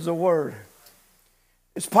quickens the Word.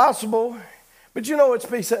 It's possible. But you know,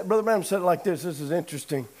 Brother Branham said it like this. This is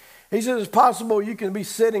interesting. He says it's possible you can be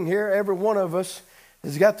sitting here. Every one of us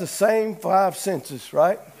has got the same 5 senses,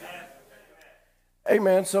 right?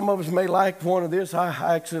 Amen. Some of us may like one of this.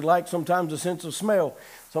 I actually like sometimes the sense of smell.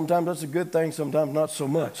 Sometimes that's a good thing, sometimes not so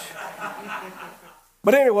much.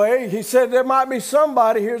 But anyway, he said there might be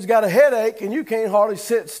somebody here who's got a headache and you can't hardly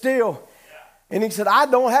sit still. And he said, I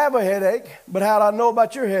don't have a headache, but how do I know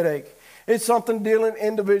about your headache? It's something dealing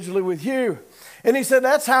individually with you. And he said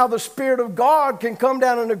that's how the Spirit of God can come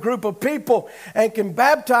down in a group of people and can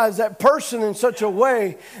baptize that person in such a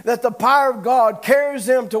way that the power of God carries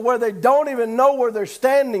them to where they don't even know where they're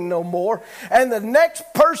standing no more. And the next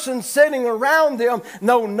person sitting around them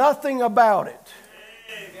know nothing about it.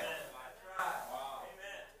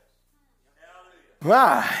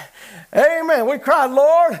 Ah, amen. We cried,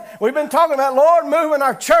 Lord. We've been talking about, Lord, moving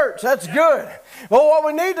our church. That's good. Well, what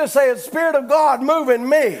we need to say is, Spirit of God, move in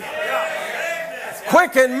me.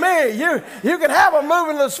 Quicken me. You can have a move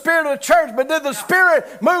in the Spirit of the church, but did the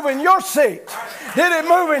Spirit move in your seat? Did it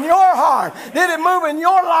move in your heart? Did it move in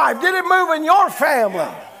your life? Did it move in your family?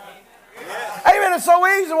 Amen. It's so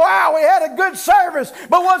easy. Wow, we had a good service,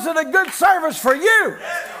 but was it a good service for you?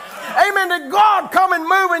 Amen. Did God come and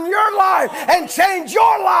move in your life and change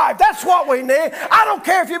your life? That's what we need. I don't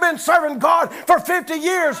care if you've been serving God for 50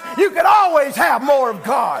 years. You can always have more of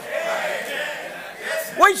God.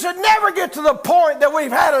 We should never get to the point that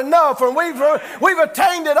we've had enough and we've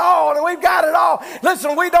attained it all and we've got it all.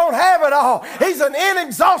 Listen, we don't have it all. He's an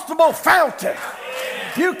inexhaustible fountain.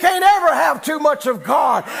 You can't ever have too much of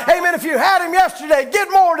God. Amen. If you had him yesterday,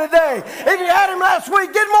 get more today. If you had him last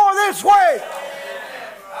week, get more this week.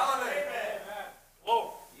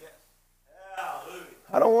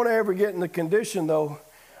 I don't want to ever get in the condition, though,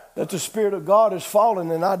 that the Spirit of God is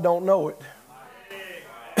falling and I don't know it.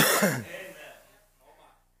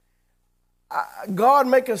 God,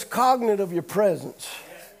 make us cognizant of your presence.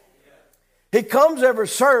 He comes every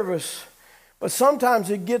service, but sometimes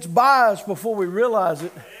he gets by us before we realize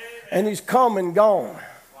it, and he's come and gone.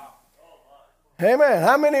 Amen.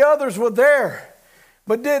 How many others were there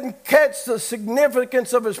but didn't catch the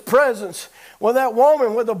significance of his presence when that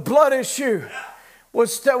woman with a blood issue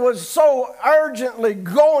was so urgently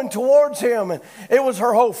going towards him, and it was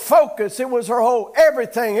her whole focus, it was her whole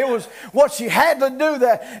everything, it was what she had to do.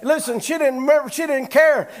 That listen, she didn't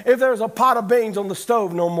care if there was a pot of beans on the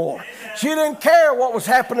stove no more. She didn't care what was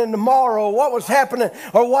happening tomorrow, what was happening,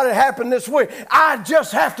 or what had happened this week. I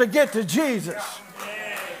just have to get to Jesus.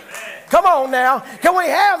 Come on now. Can we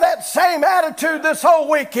have that same attitude this whole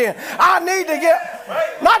weekend? I need to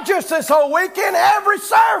get, not just this whole weekend, every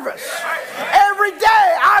service. Every day,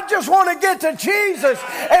 I just want to get to Jesus.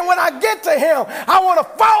 And when I get to him, I want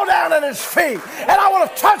to fall down at his feet. And I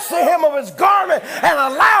want to touch the hem of his garment and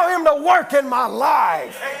allow him to work in my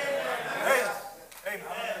life.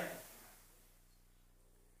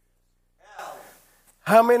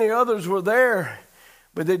 How many others were there,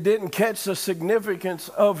 but they didn't catch the significance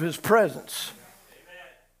of his presence?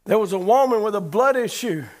 There was a woman with a blood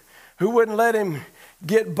issue who wouldn't let him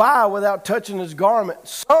get by without touching his garment.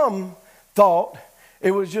 Some thought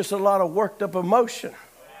it was just a lot of worked up emotion.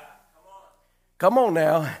 Come on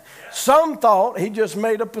now. Some thought he just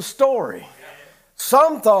made up a story.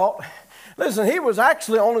 Some thought, listen, he was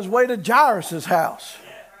actually on his way to Jairus' house.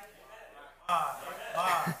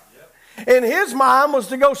 In his mind was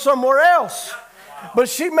to go somewhere else. But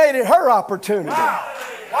she made it her opportunity.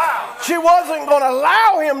 She wasn't going to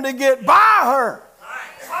allow him to get by her.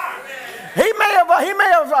 He may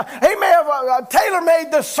have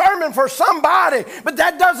tailor-made this sermon for somebody, but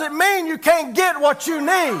that doesn't mean you can't get what you need.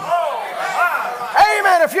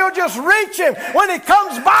 Amen. If you'll just reach him when he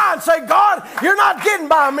comes by and say, God, you're not getting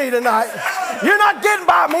by me tonight. You're not getting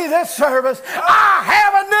by me this service. I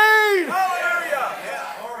have a need.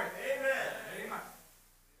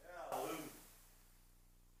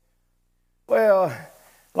 Well,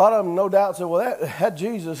 a lot of them no doubt say, well, that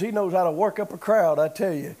Jesus, he knows how to work up a crowd, I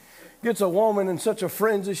tell you. Gets a woman in such a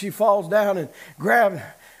frenzy, she falls down and grabs.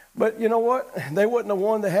 But you know what? They wasn't the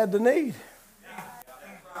one that had the need.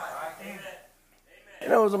 You know,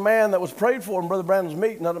 there was a man that was prayed for in Brother Brandon's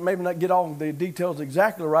meeting. Maybe not get all the details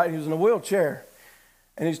exactly right. He was in a wheelchair,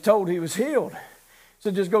 and he's told he was healed. He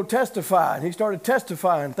said, just go testify. And he started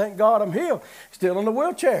testifying. Thank God I'm healed. Still in the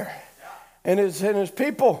wheelchair. And his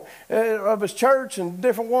people of his church and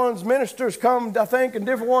different ones, ministers come, I think, and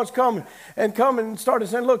different ones come and started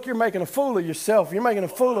saying, look, you're making a fool of yourself. You're making a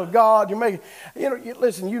fool of God.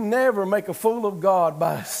 Listen, you never make a fool of God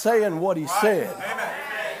by saying what he said.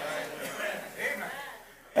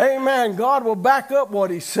 Amen. God will back up what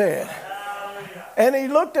he said. And he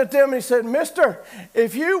looked at them and he said, mister,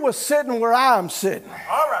 if you was sitting where I'm sitting.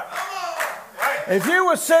 All right. If you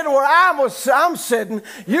were sitting where I'm sitting,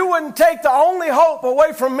 you wouldn't take the only hope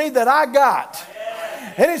away from me that I got.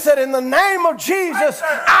 And he said, in the name of Jesus,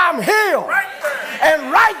 I'm healed.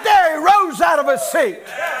 And right there, he rose out of his seat.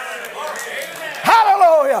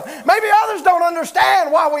 Hallelujah. Maybe others don't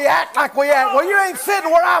understand why we act like we act. Well, you ain't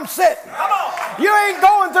sitting where I'm sitting. You ain't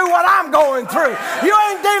going through what I'm going through. You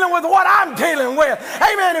ain't dealing with what I'm dealing with.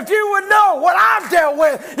 Amen. If you would know what I've dealt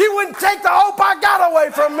with, you wouldn't take the hope I got away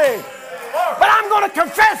from me. But I'm going to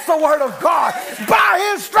confess the word of God.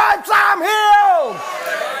 By his stripes I'm healed.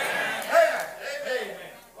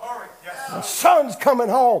 My son's coming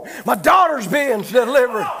home. My daughter's being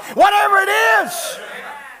delivered. Whatever it is.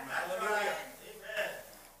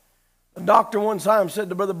 The doctor one time said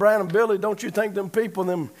to Brother Brown and Billy, don't you think them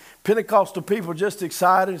Pentecostal people just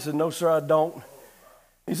excited? He said, no, sir, I don't.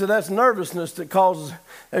 He said, that's nervousness that causes,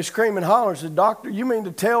 they scream and holler. He said, doctor, you mean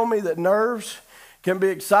to tell me that nerves can be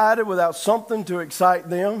excited without something to excite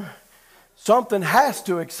them? Something has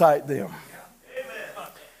to excite them.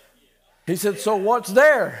 He said, so what's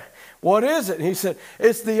there? What is it? He said,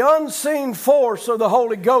 it's the unseen force of the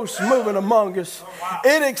Holy Ghost moving among us.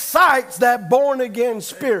 It excites that born-again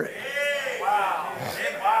spirit.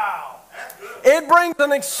 It brings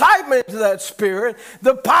an excitement to that spirit.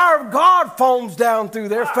 The power of God foams down through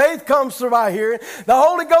there. Faith comes through by hearing. The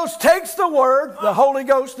Holy Ghost takes the word, the Holy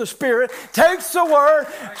Ghost, the Spirit, takes the word,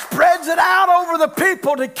 spreads it out over the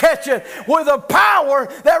people to catch it with a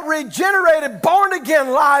power that regenerated,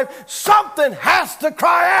 born-again life. Something has to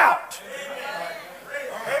cry out.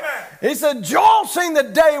 Amen. He said, Joel seen the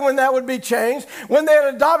day when that would be changed, when they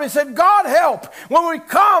had adopted. He said, God help when we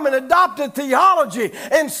come and adopted theology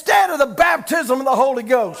instead of the baptism of the Holy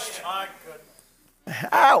Ghost.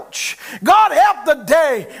 Ouch. God help the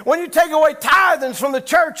day when you take away tithings from the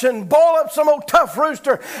church and boil up some old tough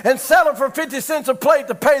rooster and sell it for 50 cents a plate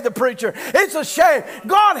to pay the preacher. It's a shame.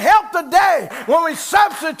 God help the day when we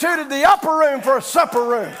substituted the upper room for a supper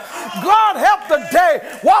room. God help the day.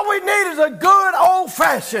 What we need is a good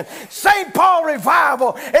old-fashioned St. Paul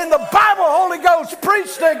revival in the Bible. Holy Ghost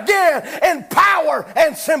preached again in power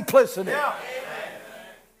and simplicity.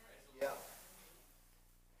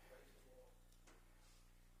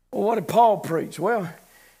 Well, what did Paul preach? Well,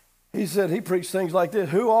 he said he preached things like this.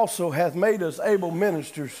 Who also hath made us able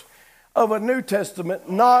ministers of a New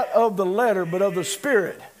Testament, not of the letter, but of the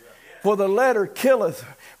Spirit. For the letter killeth,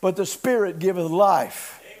 but the Spirit giveth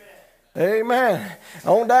life. Amen.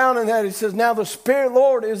 On down in that, he says, now the Spirit,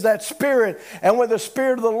 Lord, is that Spirit. And where the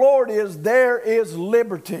Spirit of the Lord is, there is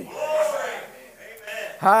liberty.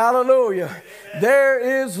 Hallelujah.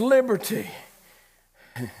 There is liberty.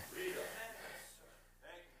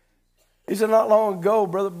 He said not long ago,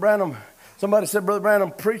 Brother Branham, somebody said, Brother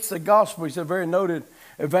Branham preached the gospel. He said, very noted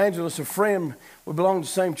evangelist, a friend, we belong to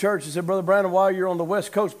the same church. He said, Brother Branham, while you're on the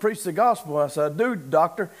West Coast, preach the gospel. I said, I do,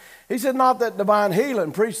 doctor. He said, not that divine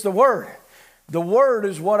healing, preach the word. The word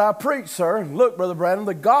is what I preach, sir. Look, Brother Branham,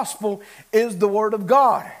 the gospel is the word of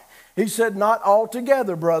God. He said, not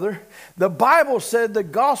altogether, brother. The Bible said the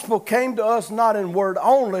gospel came to us not in word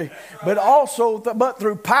only, but also but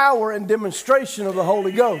through power and demonstration of the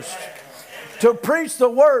Holy Ghost. To preach the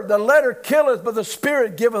word, the letter killeth, but the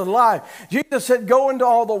Spirit giveth life. Jesus said, go into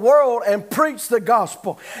all the world and preach the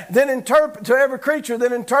gospel. Then interpret to every creature,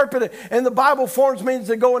 then interpret it. In the Bible forms means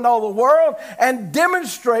to go into all the world and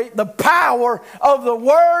demonstrate the power of the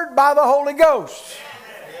word by the Holy Ghost.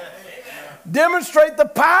 Demonstrate the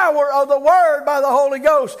power of the word by the Holy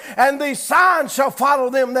Ghost. And these signs shall follow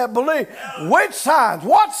them that believe. Which signs?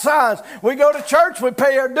 What signs? We go to church, we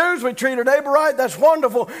pay our dues, we treat our neighbor right. That's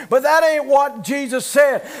wonderful. But that ain't what Jesus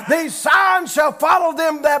said. These signs shall follow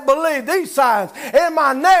them that believe. These signs in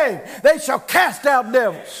my name, they shall cast out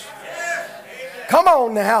devils. Come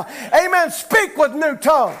on now. Amen. Speak with new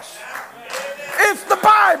tongues. It's the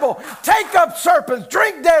Bible. Take up serpents,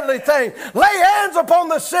 drink deadly things, lay hands upon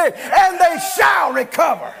the sick, and they shall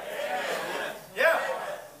recover. Yeah.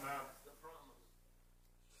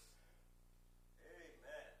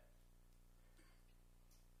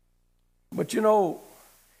 But you know,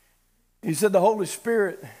 he said the Holy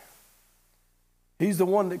Spirit, he's the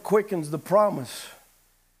one that quickens the promise.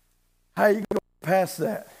 How are you going to get past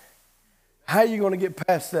that? How are you going to get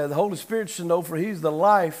past that? The Holy Spirit should know, for he's the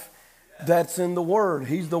life that's in the word.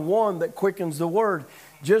 He's the one that quickens the word.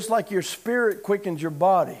 Just like your spirit quickens your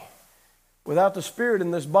body. Without the Spirit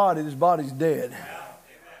in this body's dead.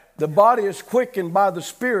 The body is quickened by the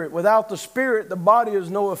Spirit. Without the Spirit, the body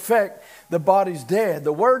has no effect. The body's dead.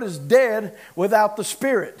 The word is dead without the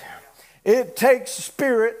Spirit. It takes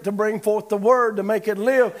Spirit to bring forth the word, to make it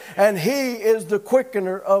live. And he is the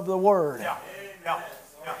quickener of the word.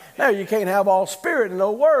 Now, you can't have all Spirit and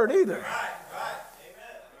no word either.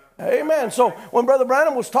 Amen. So when Brother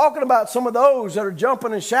Branham was talking about some of those that are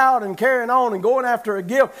jumping and shouting and carrying on and going after a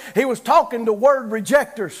gift, he was talking to word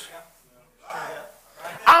rejectors.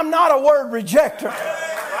 I'm not a word rejector.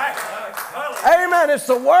 Amen. It's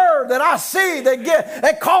the word that I see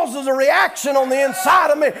that causes a reaction on the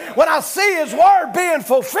inside of me when I see his word being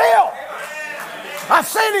fulfilled. I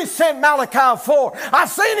seen he sent Malachi 4. I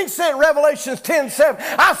seen he sent Revelations 10:7.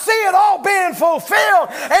 I see it all being fulfilled,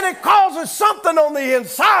 and it causes something on the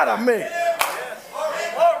inside of me.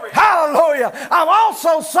 Hallelujah. I've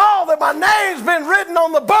also saw that my name's been written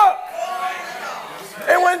on the book.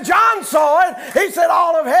 And when John saw it, he said,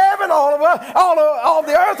 all of heaven, all of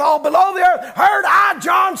the earth, all below the earth, heard I,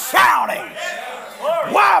 John, shouting.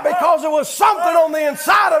 Why? Because there was something on the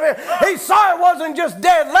inside of it. He saw it wasn't just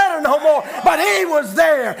dead letter no more, but he was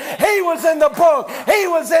there. He was in the book. He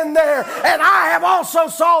was in there. And I have also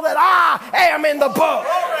saw that I am in the book.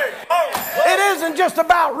 It isn't just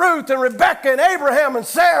about Ruth and Rebecca and Abraham and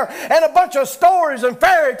Sarah and a bunch of stories and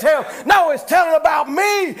fairy tales. No, it's telling about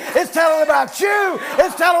me. It's telling about you.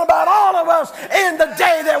 It's telling about all of us in the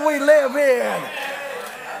day that we live in.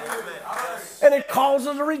 And it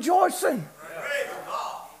causes a rejoicing.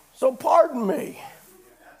 So pardon me.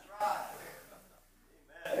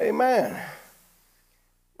 Amen.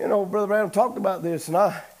 You know, Brother Branham talked about this, and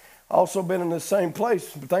I also been in the same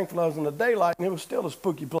place. But thankfully, I was in the daylight, and it was still a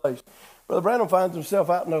spooky place. Brother Branham finds himself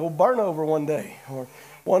out in the old burnover one day, or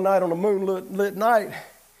one night on a moonlit night.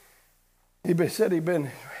 Said he'd been,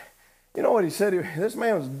 you know what he said? This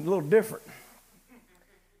man was a little different.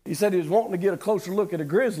 He said he was wanting to get a closer look at a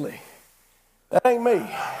grizzly. That ain't me.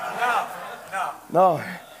 No,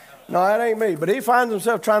 that ain't me. But he finds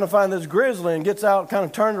himself trying to find this grizzly and gets out, kind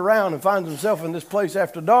of turned around, and finds himself in this place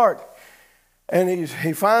after dark. And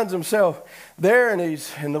he finds himself there,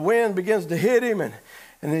 and the wind begins to hit him,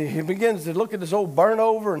 and he begins to look at this old burnt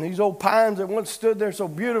over and these old pines that once stood there so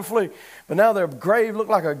beautifully, but now their grave looked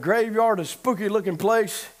like a graveyard, a spooky looking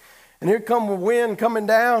place. And here come the wind coming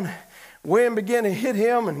down. Wind began to hit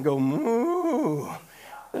him and go, moo.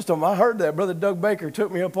 This time I heard that. Brother Doug Baker took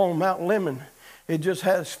me up on Mount Lemon. He just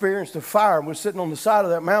had experienced a fire and was sitting on the side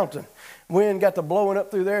of that mountain. Wind got to blowing up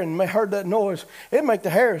through there and heard that noise. It'd make the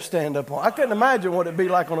hair stand up on. I couldn't imagine what it'd be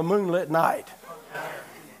like on a moonlit night.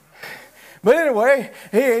 But anyway,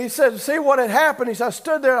 he said, see what had happened? He said, I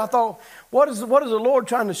stood there and I thought, what is the Lord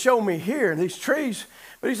trying to show me here? These trees.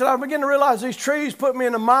 But he said, I began to realize these trees put me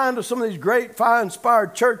in the mind of some of these great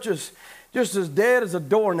fire-inspired churches just as dead as a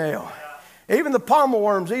doornail. Even the palmer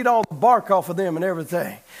worms eat all the bark off of them and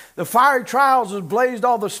everything. The fiery trials has blazed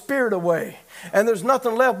all the spirit away. And there's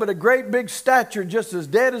nothing left but a great big stature just as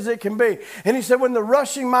dead as it can be. And he said when the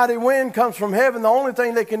rushing mighty wind comes from heaven, the only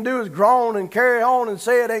thing they can do is groan and carry on and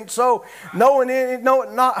say it ain't so,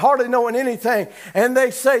 hardly knowing anything. And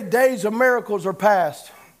they say days of miracles are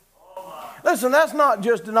past. Listen, that's not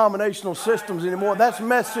just denominational systems anymore. That's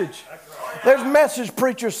message. There's message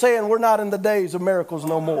preachers saying we're not in the days of miracles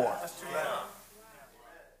no more.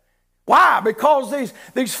 Why? Because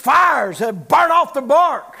these fires have burnt off the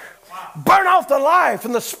bark, burnt off the life,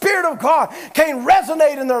 and the Spirit of God can't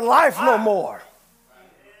resonate in their life no more.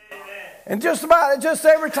 And just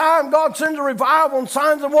every time God sends a revival and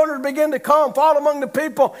signs and wonders begin to come, fall among the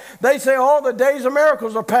people, they say, oh, the days of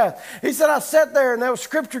miracles are past. He said, I sat there and that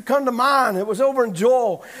scripture come to mind. It was over in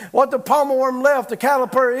Joel. What the palmer worm left, the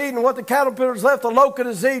caterpillar eating. What the caterpillars left, the locust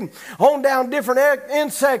is eating. On down, different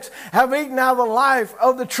insects have eaten out of the life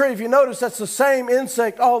of the tree. If you notice, that's the same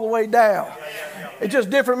insect all the way down. It's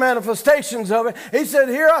just different manifestations of it. He said,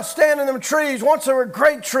 here I stand in them trees. Once they were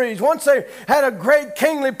great trees. Once they had a great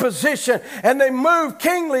kingly position. And they moved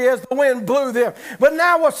kingly as the wind blew them. But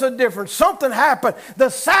now what's the difference? Something happened. The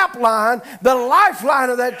sap line, the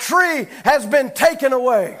lifeline of that tree has been taken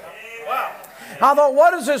away. Wow. I thought, what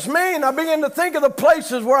does this mean? I began to think of the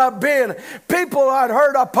places where I've been. People I'd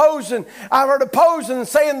heard opposing and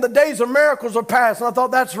saying the days of miracles are past. And I thought,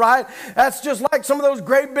 that's right. That's just like some of those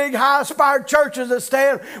great big high-aspired churches that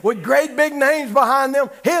stand with great big names behind them,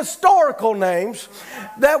 historical names,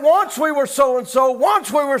 that once we were so-and-so, once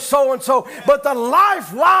we were so-and-so, but the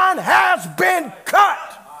lifeline has been cut.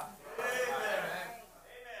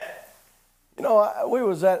 You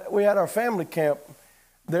know, we had our family camp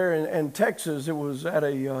there in Texas. It was at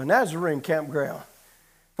a Nazarene campground.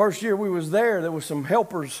 First year we was there was some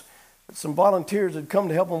helpers, some volunteers had come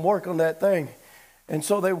to help them work on that thing. And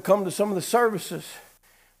so they would come to some of the services.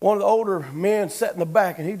 One of the older men sat in the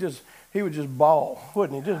back and he would just bawl,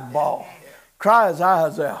 wouldn't he? Just bawl. Cry his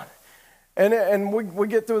eyes out. And we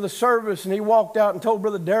get through the service and he walked out and told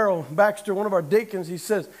Brother Darrell Baxter, one of our deacons, he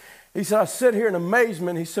said, I sit here in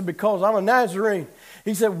amazement. He said, because I'm a Nazarene.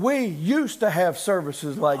 He said, we used to have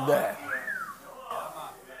services like that.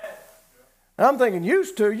 And I'm thinking,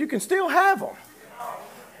 used to, you can still have them.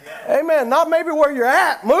 Amen. Not maybe where you're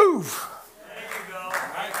at. Move.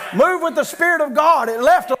 Move with the Spirit of God. It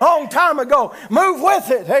left a long time ago. Move with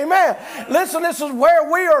it. Amen. Listen, this is where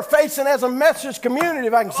we are facing as a message community,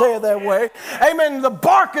 if I can say it that way. Amen. The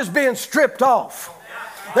bark is being stripped off.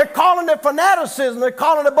 They're calling it fanaticism. They're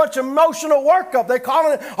calling it a bunch of emotional workup. They're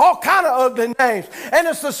calling it all kind of ugly names. And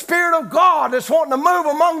it's the Spirit of God that's wanting to move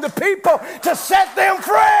among the people to set them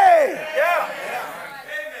free. Yeah.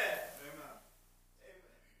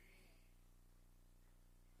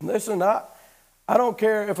 Listen, I don't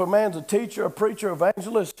care if a man's a teacher, a preacher,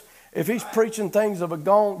 evangelist. If he's preaching things of a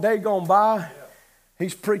day gone by,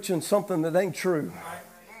 he's preaching something that ain't true.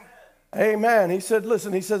 Amen. He said,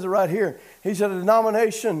 listen, he says it right here. He said a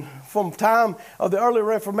denomination from time of the early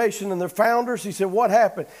Reformation and their founders, he said, what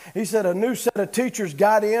happened? He said a new set of teachers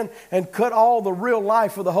got in and cut all the real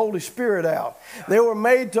life of the Holy Spirit out. They were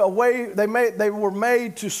made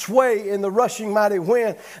to sway in the rushing mighty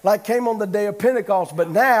wind like came on the day of Pentecost. But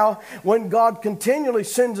now, when God continually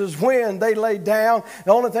sends his wind, they lay down.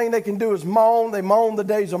 The only thing they can do is moan. They moan the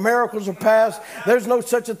days of miracles are past. There's no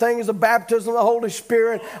such a thing as a baptism of the Holy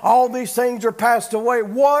Spirit. All these things are passed away.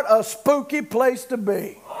 What a spooky place to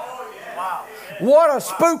be. What a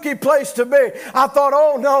spooky place to be. I thought,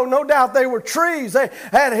 oh no doubt they were trees. They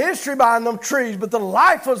had history behind them trees, but the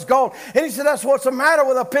life was gone. And he said, that's what's the matter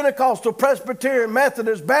with a Pentecostal, Presbyterian,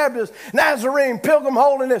 Methodist, Baptist, Nazarene, Pilgrim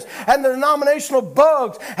Holiness, and the denominational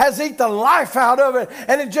bugs has eaten the life out of it,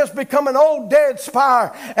 and it just become an old dead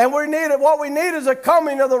spire. And what we need is a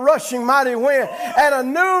coming of the rushing mighty wind and a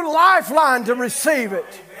new lifeline to receive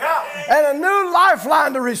it. And a new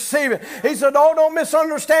lifeline to receive it. He said, oh, don't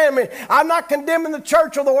misunderstand me. I'm not condemning the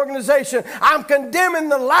church or the organization. I'm condemning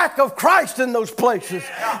the lack of Christ in those places.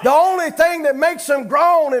 The only thing that makes them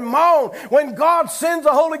groan and moan when God sends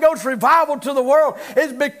the Holy Ghost revival to the world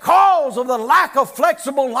is because of the lack of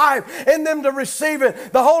flexible life in them to receive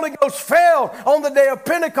it. The Holy Ghost fell on the day of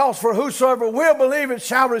Pentecost, for whosoever will believe it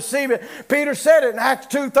shall receive it. Peter said it in Acts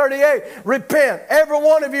 2:38. Repent, every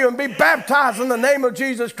one of you, and be baptized in the name of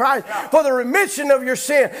Jesus Christ for the remission of your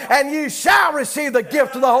sin, and you shall receive the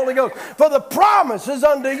gift of the Holy Ghost. For the promise is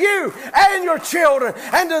unto you and your children,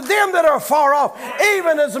 and to them that are far off,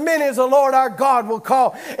 even as many as the Lord our God will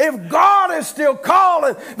call. If God is still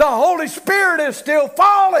calling, the Holy Spirit is still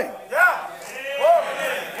falling.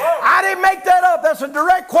 I didn't make that up. That's a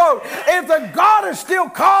direct quote. If the God is still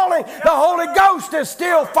calling, the Holy Ghost is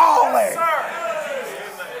still falling.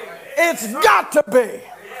 It's got to be.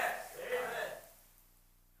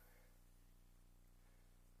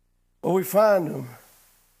 Well, we find them.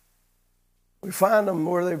 We find them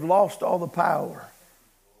where they've lost all the power.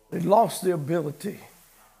 They've lost the ability.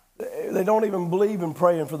 They don't even believe in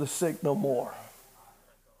praying for the sick no more.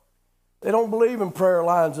 They don't believe in prayer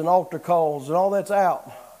lines and altar calls, and all that's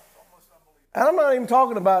out. And I'm not even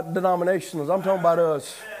talking about denominationals. I'm talking about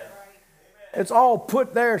us. It's all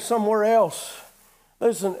put there somewhere else.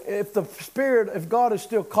 Listen, if God is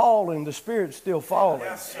still calling, the Spirit's still falling.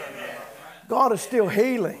 God is still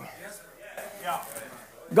healing.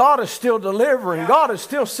 God is still delivering. God is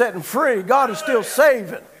still setting free. God is still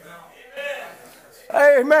saving.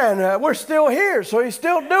 Amen. We're still here, so he's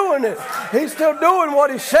still doing it. He's still doing what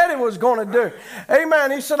he said he was going to do.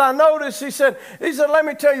 Amen. He said, I noticed, he said, let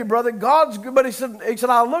me tell you, brother, God's good. But he said,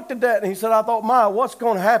 I looked at that and he said, I thought, what's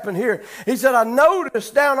going to happen here? He said, I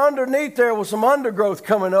noticed down underneath there was some undergrowth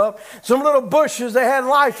coming up, some little bushes that had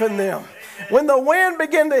life in them. When the wind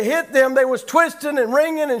began to hit them, they was twisting and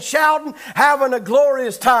ringing and shouting, having a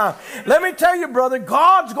glorious time. Let me tell you, brother,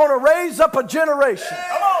 God's going to raise up a generation.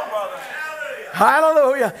 Come on, brother.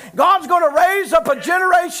 Hallelujah. God's going to raise up a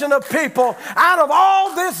generation of people out of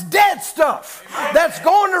all this dead stuff that's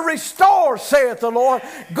going to restore, saith the Lord.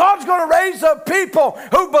 God's going to raise up people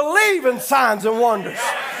who believe in signs and wonders.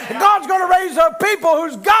 God's going to raise up people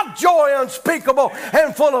who's got joy unspeakable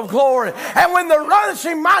and full of glory. And when the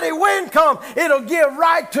rushing mighty wind comes, it'll give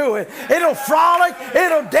right to it. It'll frolic,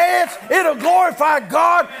 it'll dance, it'll glorify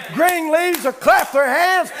God. Green leaves will clap their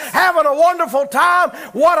hands, having a wonderful time.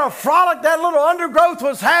 What a frolic that little undergrowth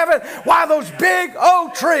was having, while those big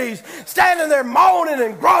oak trees standing there moaning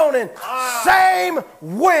and groaning. Same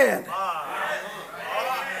wind.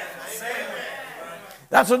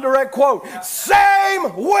 That's a direct quote.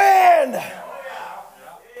 Same wind.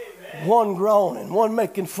 One groaning, one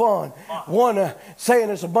making fun, one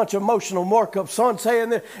saying it's a bunch of emotional markups, one saying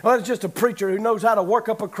that, well, it's just a preacher who knows how to work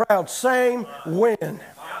up a crowd. Same wind.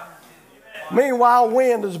 Meanwhile,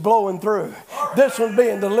 wind is blowing through. This one's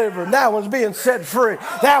being delivered. That one's being set free.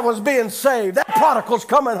 That one's being saved. That prodigal's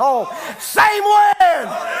coming home. Same wind.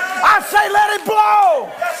 I say let it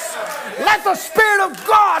blow. Let the Spirit of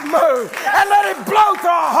God move. And let it blow through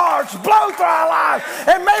our hearts, blow through our lives.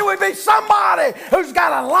 And may we be somebody who's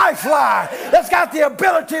got a lifeline, that's got the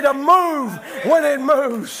ability to move when it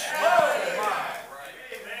moves.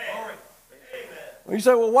 You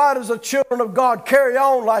say, well, why does the children of God carry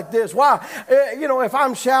on like this? Why? If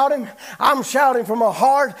I'm shouting from a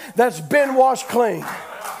heart that's been washed clean.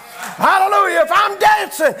 Hallelujah. If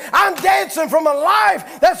I'm dancing from a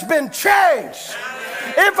life that's been changed.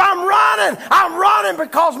 If I'm running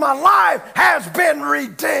because my life has been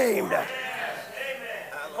redeemed.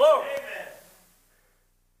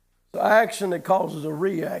 So action that causes a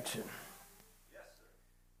reaction.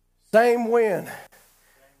 Same wind.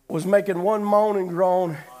 was making one moan and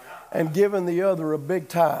groan and giving the other a big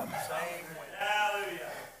time.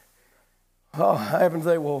 Oh, I happen to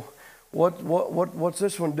think, well, what's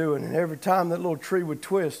this one doing? And every time that little tree would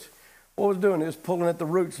twist, what it was doing? It was pulling at the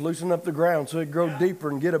roots, loosening up the ground so it'd grow deeper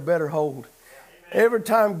and get a better hold. Every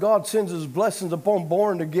time God sends his blessings upon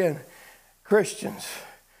born-again Christians,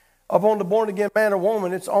 upon the born-again man or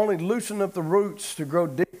woman, it's only loosening up the roots to grow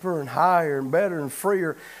deeper and higher and better and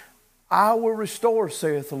freer. I will restore,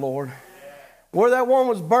 saith the Lord. Where that one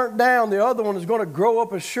was burnt down, the other one is going to grow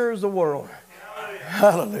up as sure as the world.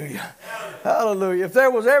 Hallelujah. Hallelujah. If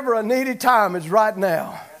there was ever a needy time, it's right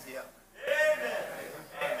now.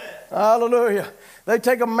 Hallelujah. They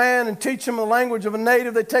take a man and teach him the language of a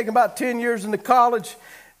native. They take him about 10 years into college,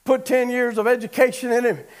 put 10 years of education in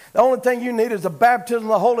him. The only thing you need is the baptism of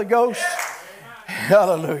the Holy Ghost.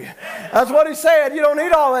 Hallelujah. That's what he said. You don't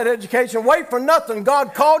need all that education. Wait for nothing.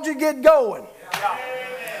 God called you, get going.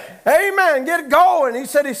 Amen. Get going. He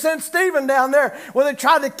said he sent Stephen down there where they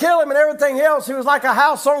tried to kill him and everything else. He was like a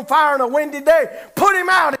house on fire on a windy day. Put him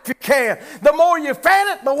out if you can. The more you fan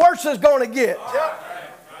it, the worse it's going to get.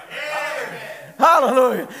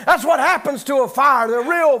 Hallelujah. That's what happens to a fire, the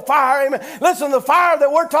real fire. Amen. Listen, the fire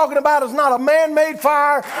that we're talking about is not a man-made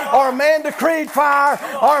fire or a man-decreed fire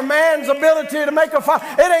or a man's ability to make a fire.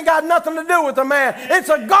 It ain't got nothing to do with the man. It's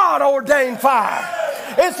a God-ordained fire.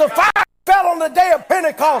 It's a fire that fell on the day of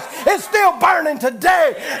Pentecost. It's still burning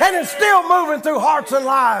today, and it's still moving through hearts and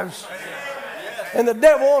lives. And the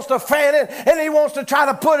devil wants to fan it, and he wants to try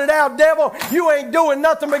to put it out. Devil, you ain't doing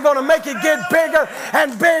nothing. We're going to make it get bigger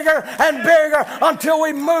and bigger and bigger until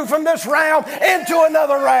we move from this realm into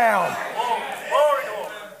another realm.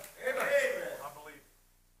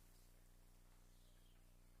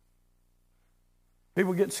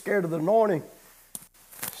 People get scared of the anointing,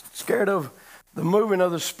 scared of the moving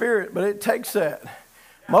of the Spirit, but it takes that.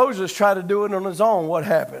 Moses tried to do it on his own. What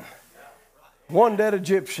happened? One dead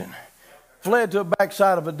Egyptian. Fled to a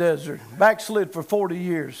backside of a desert, backslid for 40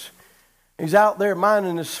 years. He's out there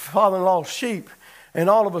minding his father-in-law's sheep, and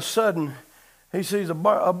all of a sudden, he sees a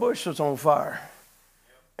bush that's on fire,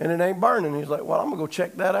 and it ain't burning. He's like, well, I'm going to go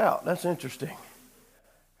check that out. That's interesting.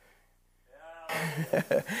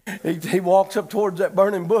 He walks up towards that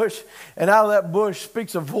burning bush, and out of that bush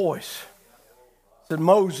speaks a voice. It said,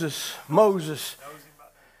 Moses, Moses.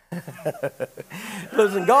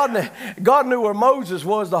 Listen, God knew where Moses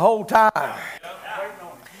was the whole time.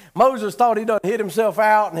 Moses thought he done hid himself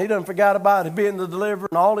out and he done forgot about it being the deliverer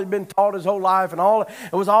and all he'd been taught his whole life and all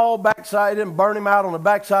it was all backside. He didn't burn him out on the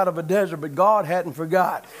backside of a desert, but God hadn't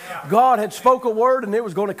forgot. God had spoke a word and it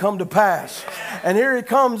was going to come to pass. And here he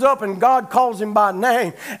comes up and God calls him by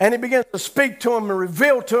name and he begins to speak to him and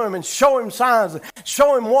reveal to him and show him signs, and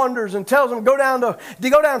show him wonders, and tells him go down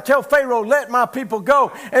and tell Pharaoh, let my people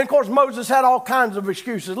go. And of course Moses had all kinds of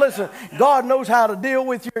excuses. Listen, God knows how to deal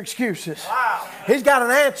with your excuses. He's got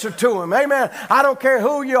an answer to him. Amen. I don't care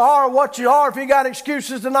who you are or what you are. If you got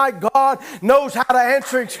excuses tonight, God knows how to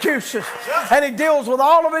answer excuses. And he deals with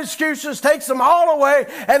all of his excuses, takes them all away.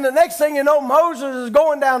 And the next thing you know, Moses is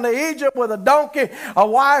going down to Egypt with a donkey, a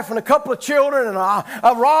wife, and a couple of children, and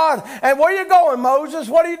a rod. And where you going, Moses?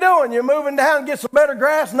 What are you doing? You're moving down to get some better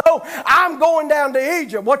grass? No, I'm going down to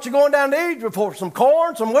Egypt. What you going down to Egypt for? Some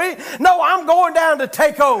corn, some wheat? No, I'm going down to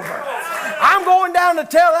take over. I'm going down to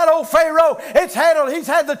tell that old Pharaoh he's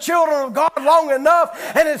had the children of God long enough,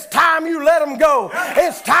 and it's time you let them go.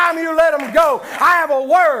 It's time you let them go. I have a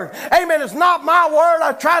word. Amen. It's not my word.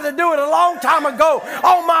 I tried to do it a long time ago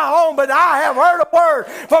on my own, but I have heard a word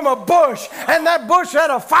from a bush, and that bush had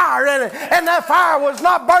a fire in it, and that fire was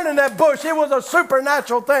not burning that bush. It was a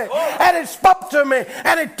supernatural thing, and it spoke to me,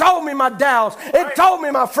 and it told me my doubts. It told me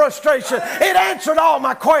my frustration. It answered all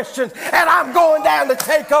my questions, and I'm going down to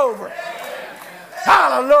take over.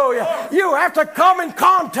 Hallelujah. You have to come in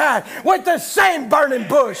contact with the same burning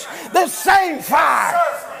bush, the same fire.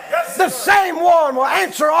 The same one will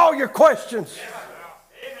answer all your questions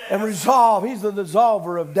and resolve. He's the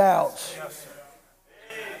dissolver of doubts.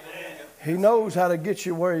 He knows how to get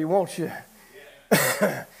you where he wants you,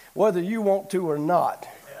 whether you want to or not.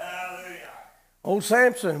 Old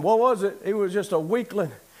Samson, what was it? He was just a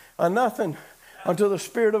weakling, a nothing, until the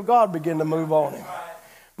Spirit of God began to move on him.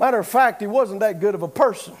 Matter of fact, he wasn't that good of a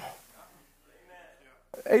person.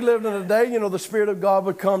 He lived in a day, the Spirit of God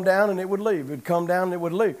would come down and it would leave. It would come down and it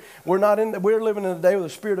would leave. We're living in a day where the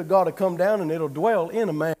Spirit of God will come down and it'll dwell in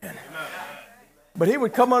a man. But he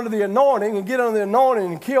would come under the anointing and get under the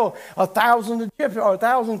anointing and kill 1,000 Egyptians or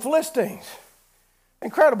 1,000 Philistines.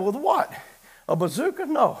 Incredible. With what? A bazooka?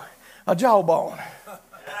 No. A jawbone.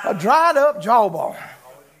 A dried up jawbone.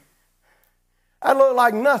 That looked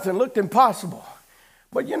like nothing, looked impossible.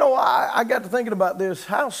 But you know, I got to thinking about this.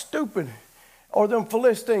 How stupid are them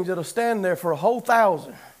Philistines that'll stand there for a whole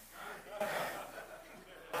 1,000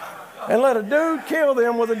 and let a dude kill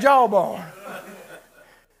them with a jawbone?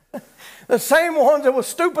 The same ones that were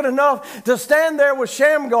stupid enough to stand there with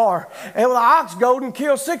Shamgar and with an ox goad and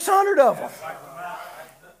kill 600 of them.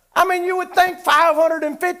 I mean, you would think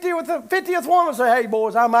 550 with the 50th one would say, hey,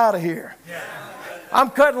 boys, I'm out of here. I'm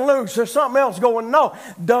cutting loose. There's something else going. No,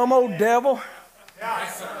 dumb old devil.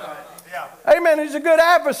 Amen. He's a good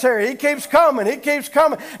adversary. He keeps coming. He keeps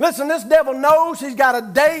coming. Listen, this devil knows he's got a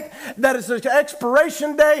date that is an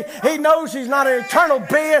expiration date. He knows he's not an eternal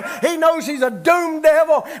being. He knows he's a doomed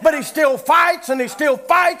devil, but he still fights and he still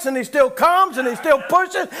fights and he still comes and he still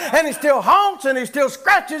pushes and he still haunts and he still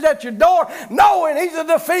scratches at your door, knowing he's a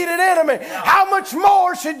defeated enemy. How much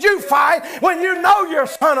more should you fight when you know you're a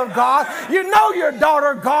son of God? You know you're a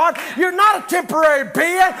daughter of God. You're not a temporary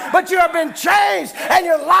being, but you have been changed and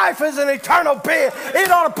your life is an eternal being. It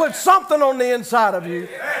ought to put something on the inside of you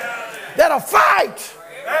that'll fight.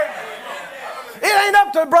 It ain't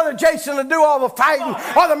up to Brother Jason to do all the fighting,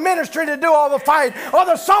 or the ministry to do all the fighting, or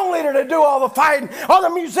the song leader to do all the fighting, or the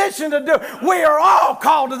musician to do. We are all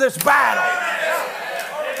called to this battle.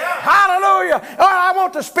 Hallelujah. All right, I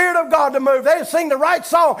want the Spirit of God to move. They sing the right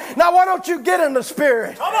song. Now, why don't you get in the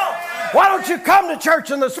Spirit? Why don't you come to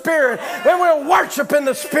church in the Spirit? Then we'll worship in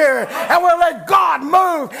the Spirit, and we'll let God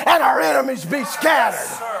move, and our enemies be scattered.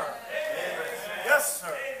 Yes, sir. Yes,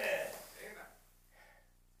 sir.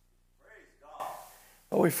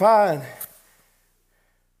 But we find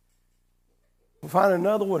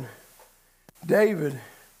another one. David,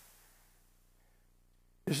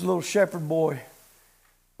 this little shepherd boy.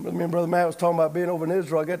 Me and Brother Matt was talking about being over in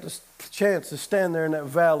Israel. I got the chance to stand there in that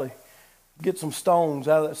valley, get some stones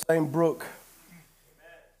out of that same brook.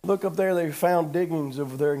 Look up there, they found diggings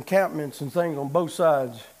of their encampments and things on both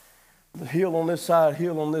sides. The hill on this side,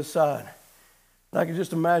 hill on this side. And I could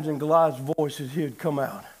just imagine Goliath's voice as he had come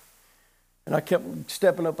out. And I kept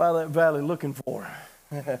stepping up out of that valley looking for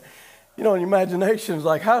him. You know, in your imagination is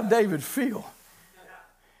like, how did David feel?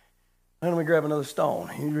 Let me grab another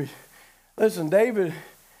stone. Listen, David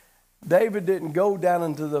didn't go down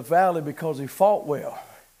into the valley because he fought well.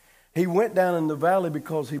 He went down in the valley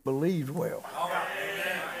because he believed well.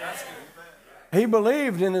 He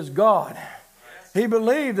believed in his God. He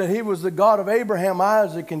believed that he was the God of Abraham,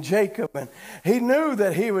 Isaac, and Jacob. And he knew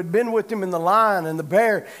that he had been with him in the lion and the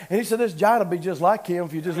bear. And he said, this giant will be just like him.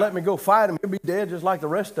 If you just let me go fight him, he'll be dead just like the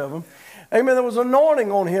rest of them. Amen. There was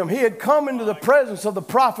anointing on him. He had come into the presence of the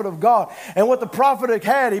prophet of God. And what the prophet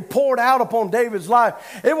had, he poured out upon David's life.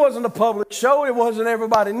 It wasn't a public show. It wasn't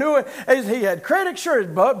everybody knew it. He had critics. Sure,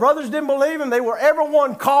 his brothers didn't believe him. They were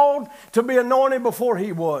everyone called to be anointed before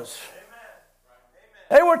he was.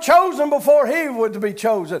 They were chosen before he would be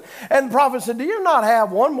chosen. And the prophet said, do you not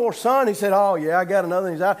have one more son? He said, oh, yeah, I got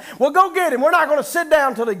another. He's out. Well, go get him. We're not going to sit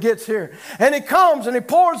down till he gets here. And he comes and he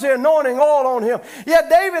pours the anointing oil on him. Yet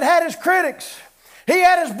David had his critics. He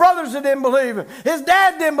had his brothers that didn't believe him. His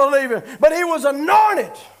dad didn't believe him. But he was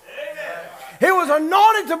anointed. He was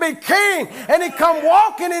anointed to be king, and he come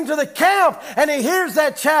walking into the camp, and he hears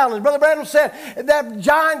that challenge. Brother Branham said that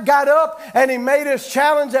giant got up, and he made his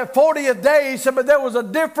challenge that 40th day. He said, but there was a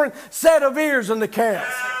different set of ears in the camp.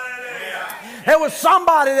 There was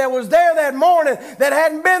somebody that was there that morning that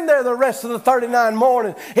hadn't been there the rest of the 39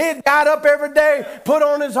 mornings. He had got up every day, put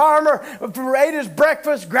on his armor, ate his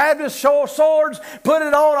breakfast, grabbed his swords, put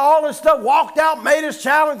it on, all his stuff, walked out, made his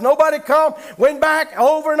challenge. Nobody come, went back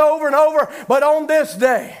over and over and over. But on this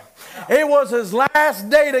day, it was his last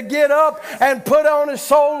day to get up and put on his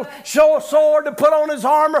sword, show a sword, to put on his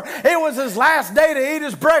armor. It was his last day to eat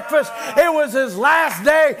his breakfast. It was his last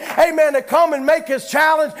day, amen, to come and make his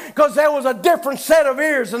challenge, because there was a different set of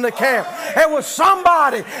ears in the camp. There was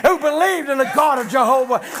somebody who believed in the God of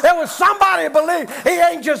Jehovah. There was somebody who believed he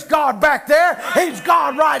ain't just God back there. He's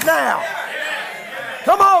God right now.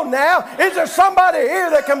 Come on now. Is there somebody here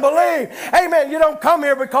that can believe? Amen. You don't come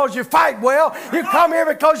here because you fight well. You come here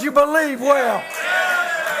because you believe well.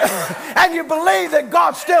 And you believe that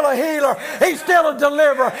God's still a healer. He's still a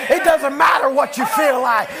deliverer. It doesn't matter what you feel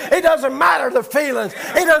like. It doesn't matter the feelings.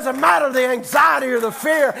 It doesn't matter the anxiety or the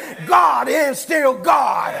fear. God is still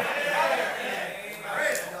God.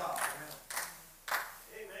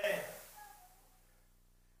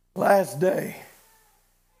 Last day.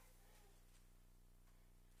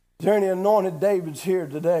 Is there any anointed Davids here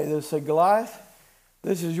today that say, Goliath,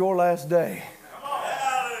 this is your last day?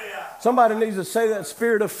 Somebody needs to say that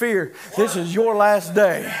spirit of fear, this is your last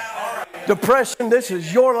day. Depression, this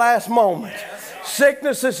is your last moment.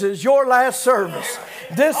 Sickness, this is your last service.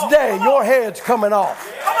 This day, your head's coming off.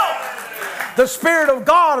 The Spirit of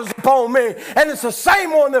God is upon me, and it's the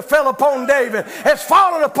same one that fell upon David. It's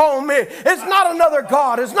fallen upon me. It's not another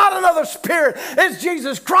God. It's not another spirit. It's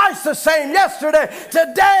Jesus Christ, the same yesterday,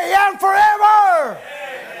 today, and forever.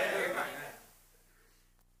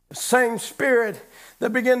 The same Spirit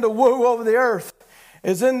that began to woo over the earth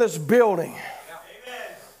is in this building.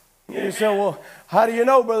 You say, well, how do you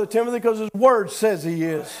know, Brother Timothy? Because His Word says He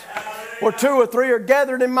is. Where 2 or 3 are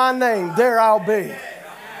gathered in my name, there I'll be.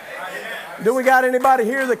 Do we got anybody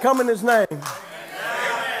here that come in His name?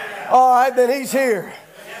 All right, then He's here.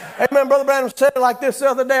 Amen. Brother Branham said it like this the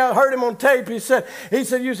other day. I heard him on tape. He said,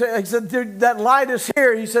 dude, that light is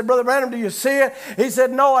here. He said, Brother Branham, do you see it? He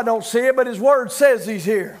said, no, I don't see it, but His Word says He's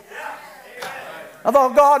here. I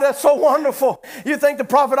thought, God, that's so wonderful. You think the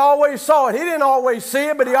prophet always saw it. He didn't always see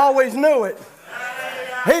it, but he always knew it.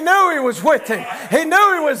 He knew He was with him. He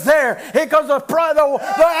knew He was there. Because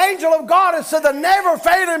the angel of God has said the never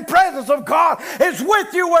failing presence of God is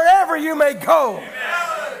with you wherever you may go.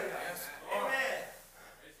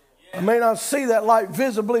 I may not see that light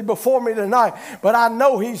visibly before me tonight, but I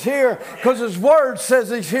know He's here because His Word says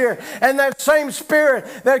He's here. And that same Spirit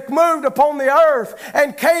that moved upon the earth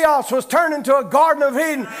and chaos was turned into a Garden of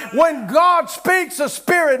Eden. When God speaks, the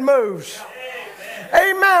Spirit moves.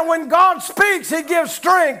 Amen. When God speaks, He gives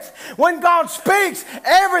strength. When God speaks,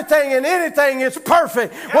 everything and anything is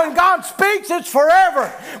perfect. When God speaks, it's forever.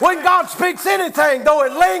 When God speaks anything, though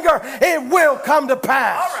it linger, it will come to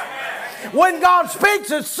pass. When God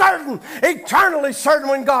speaks, it's certain, eternally certain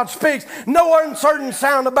when God speaks. No uncertain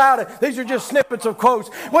sound about it. These are just snippets of quotes.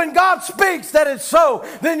 When God speaks that it's so,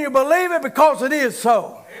 then you believe it because it is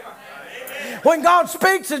so. When God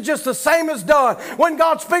speaks, it's just the same as done. When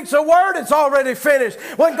God speaks a word, it's already finished.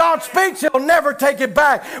 When God speaks, He'll never take it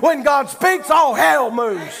back. When God speaks, all hell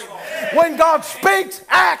moves. When God speaks,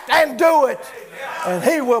 act and do it, and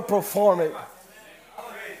He will perform it.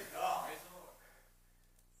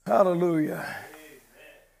 Hallelujah.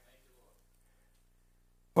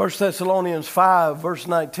 1 Thessalonians 5, verse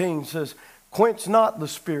 19 says, quench not the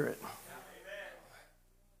Spirit.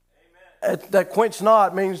 That quench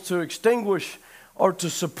not means to extinguish or to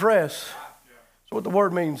suppress. That's what the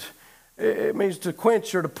word means. It means to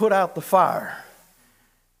quench or to put out the fire.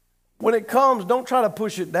 When it comes, don't try to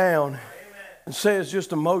push it down and say it's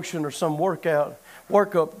just emotion or some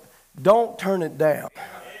workup. Don't turn it down.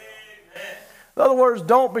 In other words,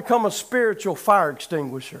 don't become a spiritual fire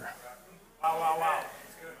extinguisher. A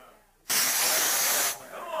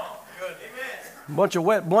bunch of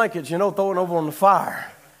wet blankets, throwing over on the fire.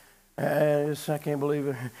 I can't believe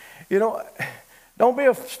it. Don't be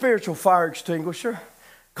a spiritual fire extinguisher.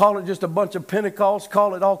 Call it just a bunch of Pentecost.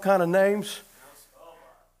 Call it all kind of names.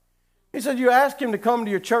 He said you ask Him to come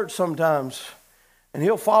to your church sometimes, and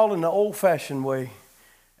He'll fall in the old-fashioned way,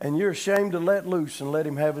 and you're ashamed to let loose and let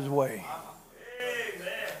Him have His way.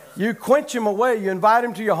 You quench Him away. You invite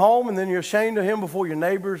Him to your home, and then you're ashamed of Him before your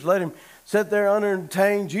neighbors. Let Him sit there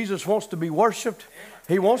unentertained. Jesus wants to be worshiped.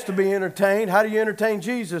 He wants to be entertained. How do you entertain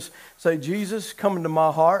Jesus? Say, Jesus, come into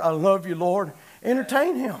my heart. I love you, Lord.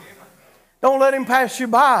 Entertain Him. Don't let Him pass you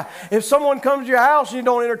by. If someone comes to your house and you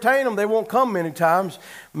don't entertain them, they won't come many times.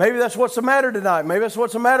 Maybe that's what's the matter tonight. Maybe that's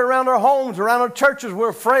what's the matter around our homes, around our churches. We're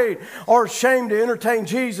afraid or ashamed to entertain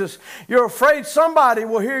Jesus. You're afraid somebody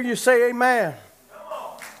will hear you say amen.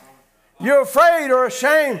 You're afraid or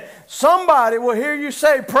ashamed somebody will hear you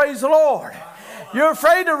say praise the Lord. You're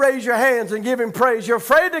afraid to raise your hands and give Him praise. You're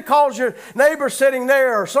afraid to cause your neighbor sitting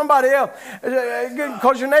there or somebody else.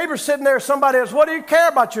 Because your neighbor's sitting there or somebody else. What do you care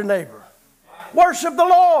about your neighbor? Worship the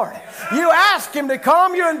Lord. You ask Him to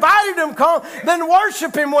come. You invited Him to come. Then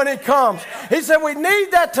worship Him when He comes. He said we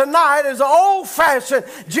need that tonight as an old-fashioned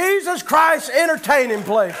Jesus Christ entertaining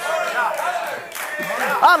place.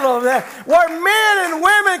 I love that. Where men and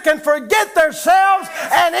women can forget themselves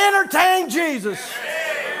and entertain Jesus.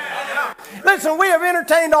 Listen, we have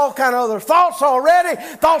entertained all kind of other thoughts already.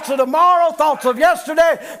 Thoughts of tomorrow, thoughts of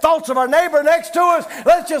yesterday, thoughts of our neighbor next to us.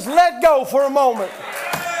 Let's just let go for a moment.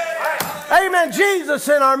 Amen. Jesus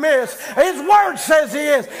in our midst. His word says He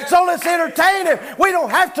is. So let's entertain Him. We don't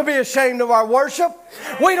have to be ashamed of our worship.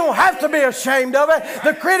 We don't have to be ashamed of it.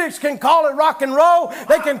 The critics can call it rock and roll.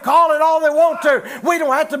 They can call it all they want to. We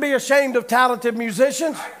don't have to be ashamed of talented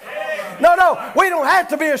musicians. No, we don't have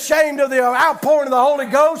to be ashamed of the outpouring of the Holy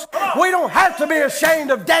Ghost. We don't have to be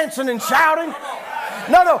ashamed of dancing and shouting.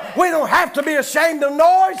 No, we don't have to be ashamed of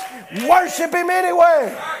noise. Worship Him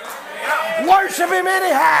anyway. Worship Him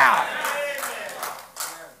anyhow.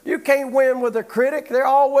 You can't win with a critic.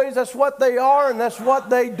 That's what they are and that's what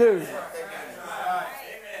they do.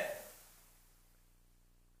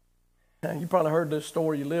 You probably heard this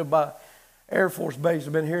story. You live by Air Force Base.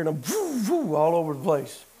 I've been hearing them all over the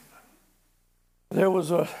place. There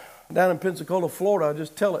was down in Pensacola, Florida. I'll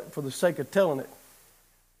just tell it for the sake of telling it.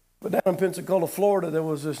 But down in Pensacola, Florida, there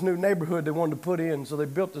was this new neighborhood they wanted to put in. So they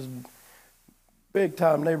built this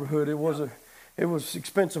big-time neighborhood. It was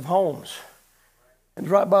expensive homes. And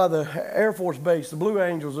right by the Air Force Base, the Blue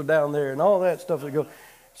Angels are down there and all that stuff that goes.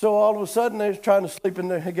 So all of a sudden, they're trying to sleep in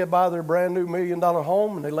there. They get by their brand new $1 million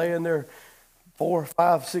home, and they lay in their $4,000,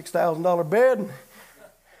 $5,000, $6,000 bed.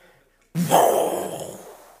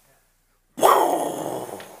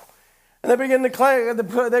 And they begin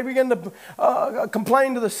to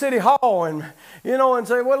complain to the city hall, and and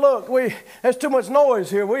say, well, look, there's too much noise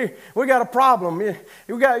here. We got a problem. We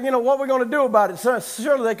got, what we're going to do about it? So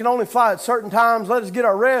surely they can only fly at certain times. Let us get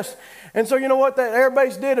our rest. And so you know what that air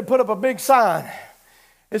base did? It put up a big sign.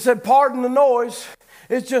 It said, "Pardon the noise.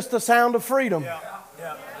 It's just the sound of freedom." Yeah.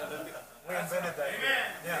 We invented that.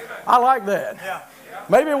 Yeah. I like that. Yeah.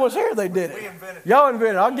 Maybe it was here they did it. We invented it. Y'all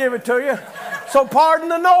invented it. I'll give it to you. So pardon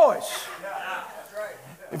the noise.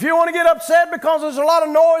 If you want to get upset because there's a lot of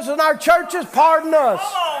noise in our churches, pardon us.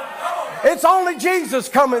 It's only Jesus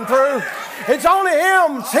coming through. It's only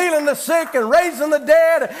Him healing the sick and raising the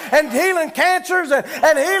dead and healing cancers and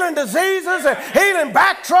healing diseases and healing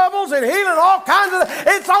back troubles and healing all kinds of things.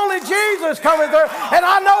 It's only Jesus coming through. And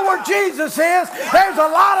I know where Jesus is. There's a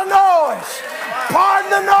lot of noise. Pardon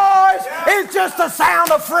the noise. It's just the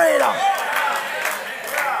sound of freedom.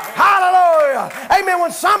 Hallelujah. Amen.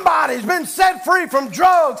 When somebody's been set free from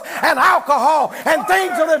drugs and alcohol and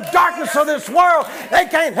things of the darkness of this world, they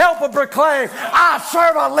can't help but proclaim, I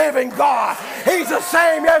serve a living God. He's the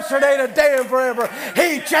same yesterday, today, and forever.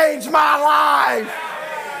 He changed my life.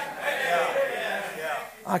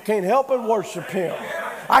 I can't help but worship Him.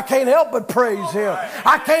 I can't help but praise Him.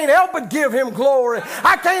 I can't help but give Him glory.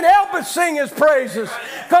 I can't help but sing His praises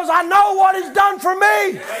because I know what He's done for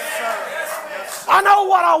me. I know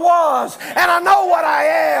what I was, and I know what I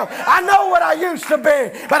am. I know what I used to be,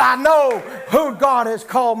 but I know who God has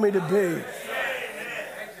called me to be.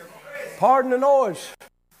 Pardon the noise.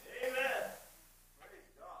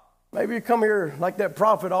 Maybe you come here like that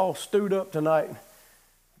prophet all stewed up tonight.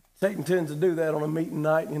 Satan tends to do that on a meeting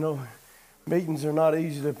night, Meetings are not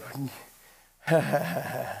easy to...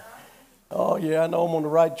 Oh, yeah, I know I'm on the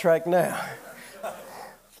right track now.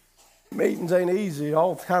 Meetings ain't easy.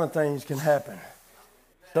 All kind of things can happen.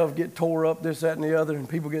 Stuff get tore up, this, that, and the other, and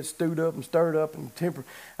people get stewed up and stirred up and tempered.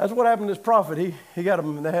 That's what happened to this prophet. They had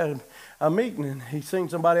a meeting, and he seen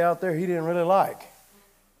somebody out there he didn't really like.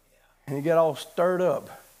 And he got all stirred up.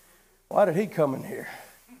 Why did he come in here?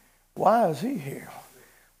 Why is he here?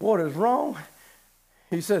 What is wrong?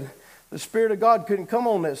 He said, the Spirit of God couldn't come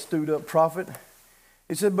on that stewed up prophet.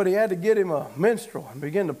 He said, but he had to get him a minstrel and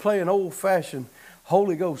begin to play an old-fashioned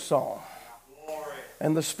Holy Ghost song.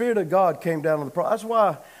 And the Spirit of God came down on the prophet. That's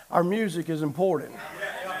why our music is important.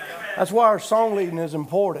 That's why our song leading is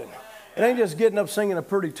important. It ain't just getting up singing a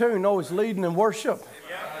pretty tune. No, it's leading in worship.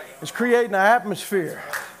 It's creating an atmosphere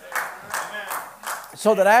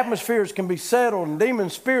so that atmospheres can be settled and demon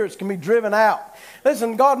spirits can be driven out.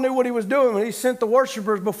 Listen, God knew what He was doing when He sent the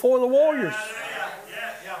worshipers before the warriors.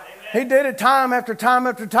 He did it time after time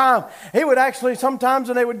after time. He would actually, sometimes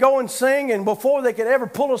when they would go and sing, and before they could ever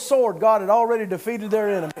pull a sword, God had already defeated their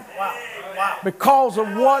enemy. Wow. Because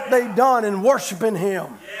of what they'd done in worshiping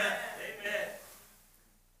Him.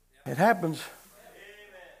 It happens.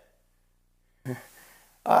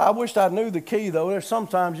 I wished I knew the key, though. There's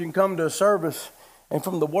sometimes you can come to a service, and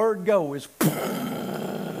from the word go, it's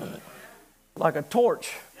like a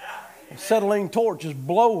torch. Acetylene torch is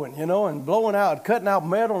blowing, and blowing out, cutting out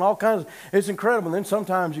metal and all kinds of, it's incredible. And then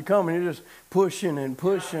sometimes you come and you're just pushing and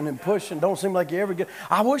pushing and pushing. Don't seem like you ever get.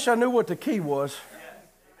 I wish I knew what the key was.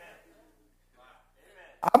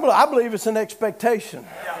 I believe it's an expectation.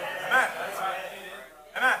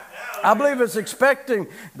 I believe it's expecting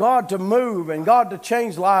God to move and God to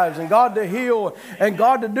change lives and God to heal and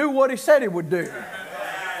God to do what He said He would do.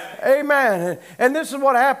 Amen. And this is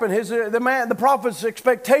what happened. The prophet's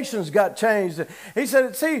expectations got changed. He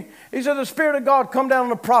said, the Spirit of God come down on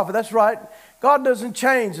the prophet. That's right. God doesn't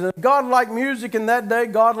change. God liked music in that day.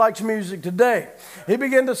 God likes music today. He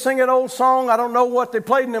began to sing an old song. I don't know what they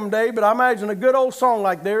played in them days, but I imagine a good old song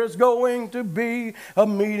like there is going to be a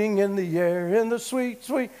meeting in the air in the sweet,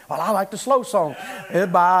 sweet. Well, I like the slow song.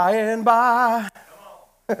 By and by.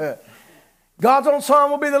 God's own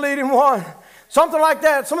son will be the leading one. Something like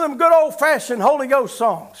that. Some of them good old-fashioned Holy Ghost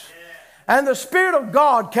songs. And the Spirit of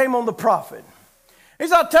God came on the prophet.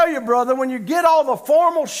 He's, I'll tell you, brother, when you get all the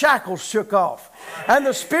formal shackles shook off and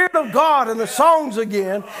the Spirit of God and the songs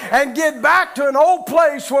again and get back to an old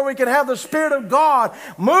place where we can have the Spirit of God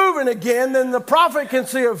moving again, then the prophet can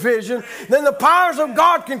see a vision, then the powers of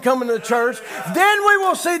God can come into the church, then we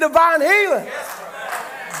will see divine healing.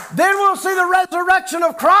 Then we'll see the resurrection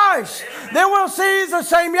of Christ. Then we'll see He's the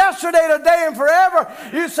same yesterday, today, and forever.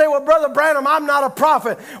 You say, well, Brother Branham, I'm not a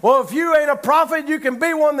prophet. Well, if you ain't a prophet, you can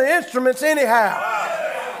be one of the instruments anyhow.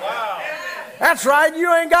 Wow. That's right.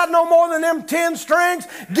 You ain't got no more than them 10 strings.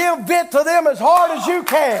 Give vent to them as hard as you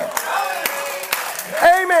can.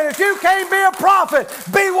 Amen. If you can't be a prophet,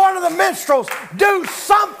 be one of the minstrels. Do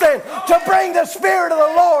something to bring the Spirit of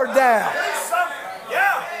the Lord down.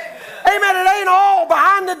 Yeah. Amen. It ain't all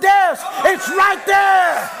behind the desk. It's right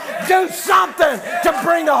there. Do something to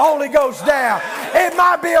bring the Holy Ghost down. It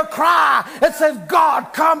might be a cry that says,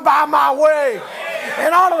 God, come by my way.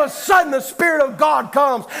 And all of a sudden the Spirit of God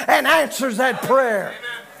comes and answers that prayer.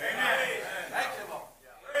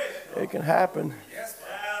 It can happen.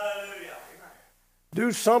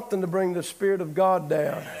 Do something to bring the Spirit of God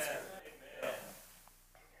down.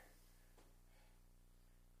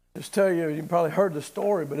 Just tell you, you probably heard the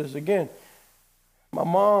story, but it's again, my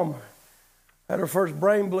mom had her first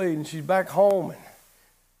brain bleed and she's back home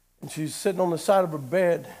and she's sitting on the side of her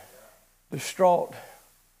bed, distraught,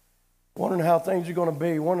 wondering how things are going to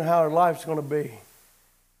be, wondering how her life's going to be,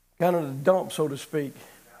 kind of the dump, so to speak.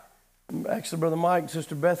 Actually, Brother Mike and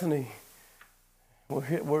Sister Bethany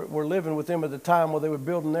were living with them at the time while they were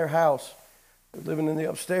building their house. They were living in the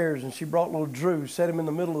upstairs, and she brought little Drew, set him in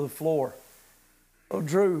the middle of the floor. Little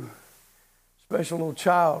Drew, special little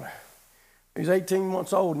child. He's 18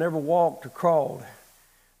 months old, never walked or crawled.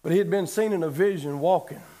 But he had been seen in a vision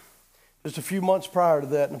walking just a few months prior to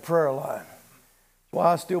that in the prayer line. That's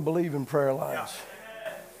why I still believe in prayer lines.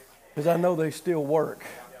 Because I know they still work.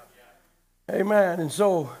 Amen. And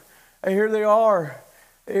so here they are.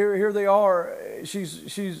 Here they are.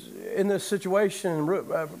 She's in this situation.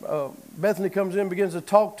 Bethany comes in, begins to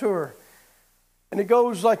talk to her. And it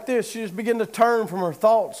goes like this. She just began to turn from her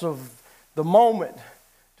thoughts of the moment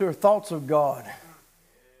to her thoughts of God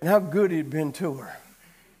and how good He had been to her.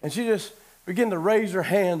 And she just began to raise her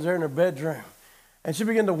hands there in her bedroom. And she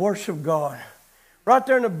began to worship God right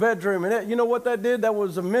there in the bedroom. And you know what that did? That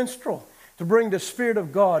was a minstrel to bring the Spirit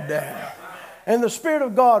of God down. And the Spirit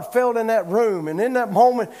of God fell in that room. And in that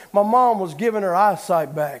moment, my mom was giving her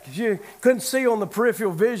eyesight back. She couldn't see on the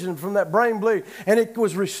peripheral vision from that brain bleed. And it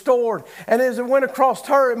was restored. And as it went across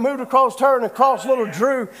her, it moved across her and across little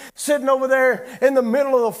Drew sitting over there in the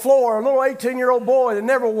middle of the floor. A little 18-year-old boy that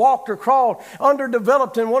never walked or crawled,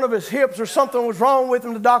 underdeveloped in one of his hips or something was wrong with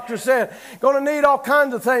him, the doctor said. Going to need all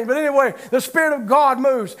kinds of things. But anyway, the Spirit of God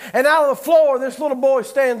moves. And out of the floor, this little boy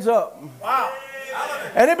stands up. Wow.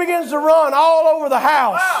 And it begins to run all over the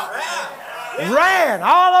house. Ran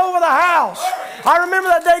all over the house. I remember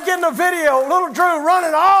that day getting a video, little Drew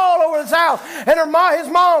running all over his house, and his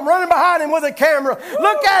mom running behind him with a camera.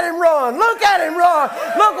 Look at him run. Look at him run.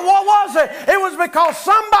 Look, what was it? It was because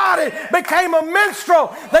somebody became a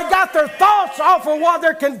minstrel. They got their thoughts off of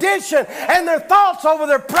their condition and their thoughts over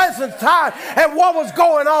their present time and what was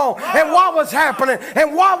going on and what was happening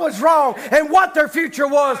and what was wrong and what their future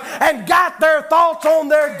was, and got their thoughts on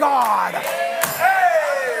their God.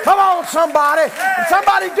 Come on, somebody.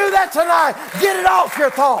 Somebody do that tonight. Get it off your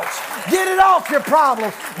thoughts. Get it off your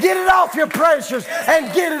problems. Get it off your pressures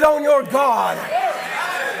and get it on your God.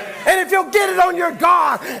 And if you'll get it on your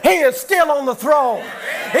God, He is still on the throne.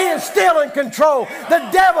 He is still in control. The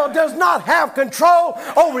devil does not have control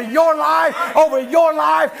over your life,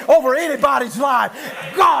 over anybody's life.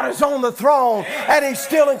 God is on the throne and He's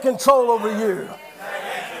still in control over you.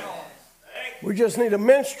 We just need a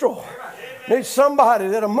minstrel. Need somebody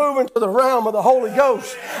that'll move into the realm of the Holy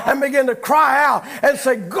Ghost and begin to cry out and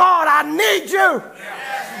say, God, I need you.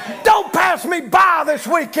 Don't pass me by this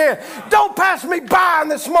weekend. Don't pass me by in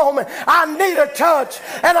this moment. I need a touch,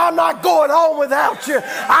 and I'm not going home without you.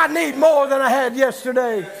 I need more than I had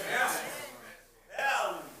yesterday.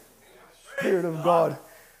 Spirit of God,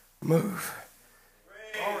 move.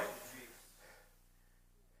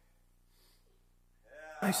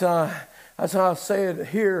 That's how I say it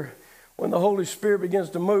here. When the Holy Spirit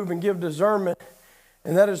begins to move and give discernment,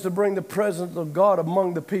 and that is to bring the presence of God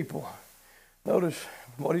among the people. Notice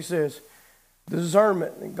what he says,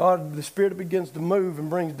 discernment. And God, the Spirit begins to move and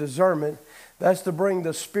brings discernment. That's to bring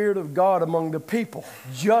the Spirit of God among the people,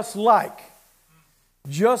 just like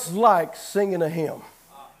singing a hymn,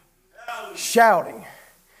 shouting,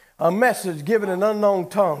 a message given in unknown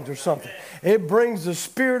tongues or something. It brings the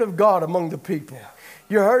Spirit of God among the people.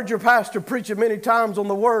 You heard your pastor preach it many times on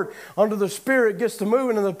the Word. Under the Spirit gets to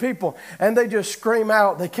moving in the people, and they just scream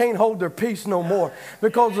out. They can't hold their peace no more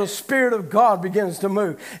because the Spirit of God begins to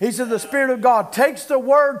move. He said the Spirit of God takes the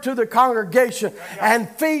Word to the congregation and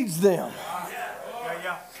feeds them.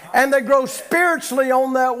 And they grow spiritually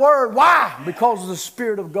on that Word. Why? Because of the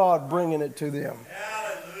Spirit of God bringing it to them.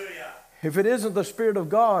 If it isn't the Spirit of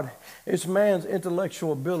God, it's man's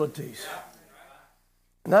intellectual abilities.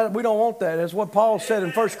 Now, we don't want that. That's what Paul said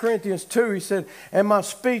in 1 Corinthians 2. He said, and my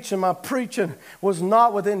speech and my preaching was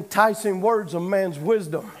not with enticing words of man's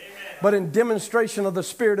wisdom, but in demonstration of the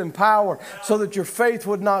Spirit and power, so that your faith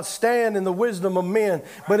would not stand in the wisdom of men,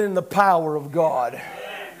 but in the power of God.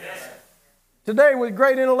 Today, with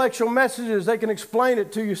great intellectual messages, they can explain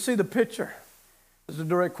it to you. See the picture. This is a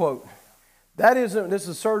direct quote. This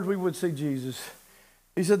is Serge, we would see Jesus.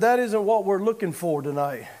 He said, that isn't what we're looking for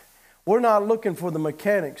tonight. We're not looking for the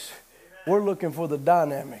mechanics. We're looking for the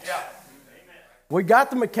dynamics. We got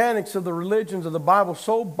the mechanics of the religions of the Bible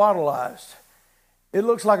so bottleized. It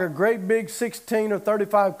looks like a great big 16 or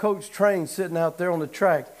 35 coach train sitting out there on the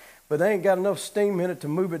track, but they ain't got enough steam in it to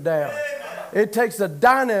move it down. It takes the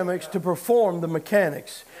dynamics to perform the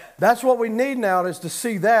mechanics. That's what we need now, is to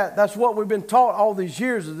see that. That's what we've been taught all these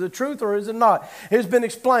years. Is it the truth or is it not? It's been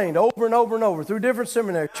explained over and over and over through different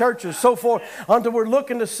seminaries, churches, so forth, until we're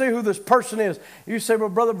looking to see who this person is. You say, well,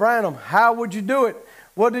 Brother Branham, how would you do it?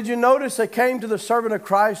 Well, did you notice they came to the servant of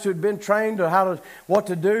Christ who had been trained on what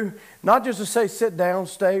to do? Not just to say, sit down,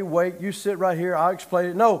 stay, wait, you sit right here, I'll explain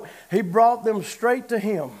it. No, he brought them straight to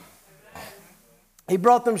him. He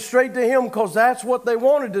brought them straight to him because that's what they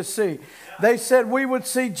wanted to see. They said we would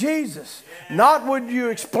see Jesus. Not would you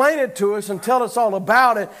explain it to us and tell us all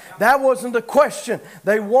about it. That wasn't the question.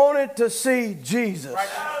 They wanted to see Jesus.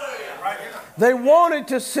 They wanted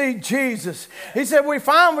to see Jesus. He said we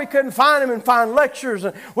couldn't find him and find lectures,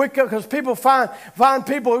 and because people find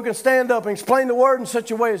people who can stand up and explain the word in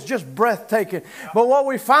such a way it's just breathtaking. But what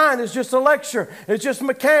we find is just a lecture. It's just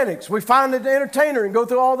mechanics. We find an entertainer and go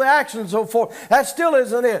through all the actions and so forth. That still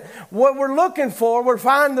isn't it. What we're looking for, we're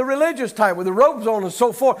finding the religious type with the robes on and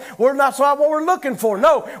so forth. That's not what we're looking for.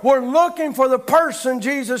 No, we're looking for the person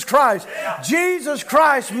Jesus Christ. Jesus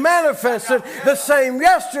Christ manifested the same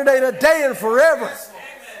yesterday, today, and forever.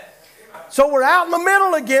 So we're out in the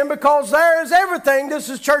middle again because there is everything.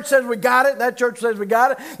 This church says we got it. That church says we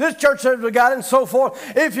got it. This church says we got it, and so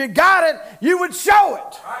forth. If you got it, you would show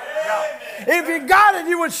it. If you got it,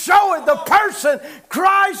 you would show it. The person,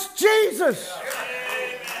 Christ Jesus.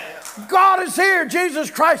 God is here. Jesus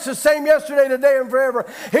Christ is the same yesterday, today, and forever.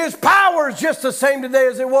 His power is just the same today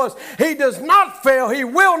as it was. He does not fail. He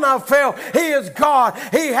will not fail. He is God.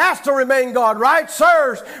 He has to remain God. Right,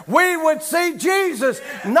 sirs? We would see Jesus,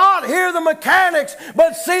 not hear the mechanics,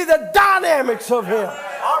 but see the dynamics of him.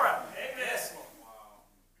 All right.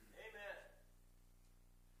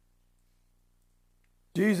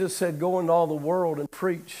 Jesus said, go into all the world and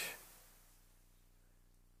preach.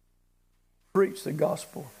 Preach the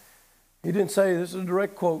gospel. He didn't say, this is a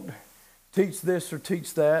direct quote, teach this or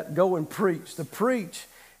teach that. Go and preach. The preach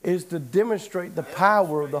is to demonstrate the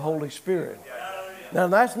power of the Holy Spirit. Now,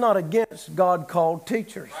 that's not against God-called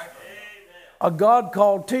teachers. A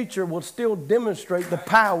God-called teacher will still demonstrate the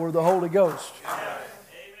power of the Holy Ghost.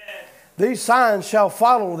 These signs shall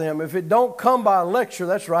follow them. If it don't come by a lecture,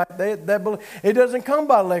 that's right. It doesn't come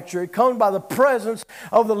by lecture. It comes by the presence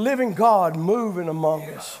of the living God moving among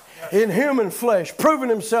us. In human flesh, proving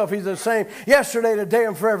himself he's the same yesterday, today,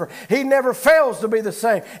 and forever. He never fails to be the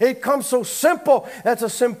same. It comes so simple. That's the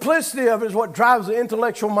simplicity of it is what drives the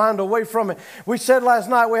intellectual mind away from it. We said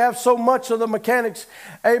last night we have so much of the mechanics.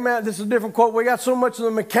 Amen. This is a different quote. We got so much of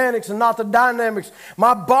the mechanics and not the dynamics.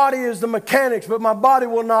 My body is the mechanics, but my body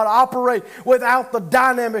will not operate without the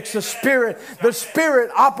dynamics, the Spirit. The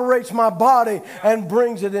Spirit operates my body and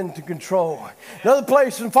brings it into control. Another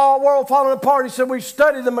place in World Falling Apart, he said we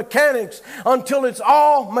study the mechanics until it's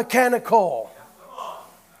all mechanical.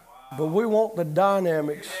 But we want the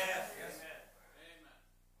dynamics.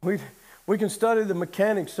 We can study the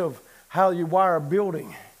mechanics of how you wire a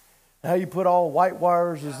building. How you put all white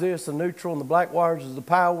wires is this, the neutral, and the black wires is the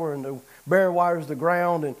power, and the bare wires the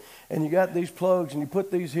ground, and you got these plugs, and you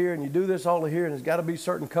put these here, and you do this all here, and there's got to be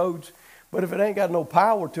certain codes. But if it ain't got no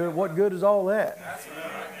power to it, what good is all that?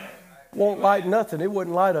 Won't light nothing. It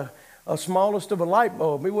wouldn't light a smallest of a light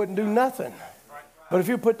bulb. It wouldn't do nothing. But if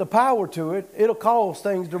you put the power to it, it'll cause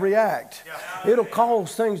things to react. It'll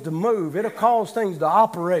cause things to move. It'll cause things to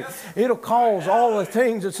operate. It'll cause all the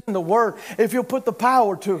things that's in the Word if you'll put the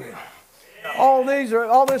power to it. All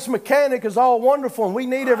this mechanic is all wonderful, and we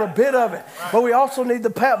need every bit of it. But we also need the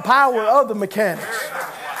power of the mechanics.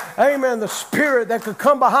 Amen. The Spirit that could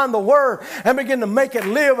come behind the Word and begin to make it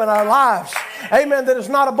live in our lives. Amen. That it's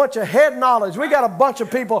not a bunch of head knowledge. We got a bunch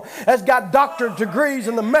of people that's got doctorate degrees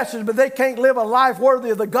in the message, but they can't live a life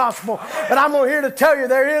worthy of the gospel. But I'm here to tell you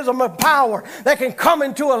there is a power that can come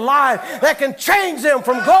into a life that can change them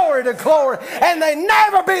from glory to glory, and they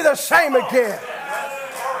never be the same again.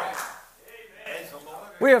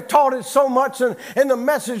 We have taught it so much in the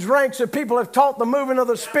message ranks that people have taught the moving of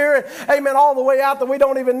the Spirit, amen, all the way out that we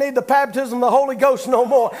don't even need the baptism of the Holy Ghost no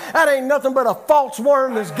more. That ain't nothing but a false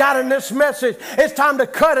worm that's got in this message. It's time to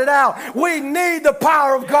cut it out. We need the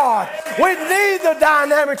power of God. We need the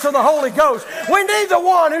dynamics of the Holy Ghost. We need the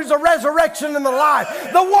one who's the resurrection and the life,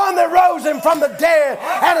 the one that rose him from the dead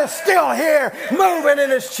and is still here moving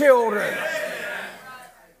in his children.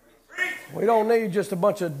 We don't need just a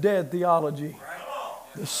bunch of dead theology.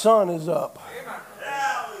 The sun is up.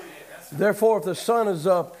 Therefore, if the sun is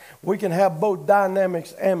up, we can have both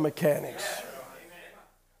dynamics and mechanics.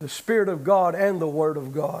 The Spirit of God and the Word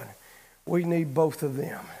of God. We need both of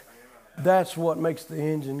them. That's what makes the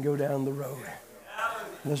engine go down the road.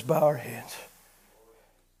 Let's bow our heads.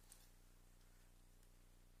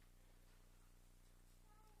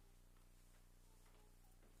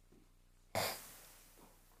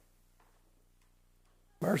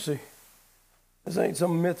 Mercy. This ain't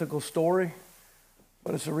some mythical story,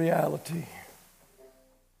 but it's a reality.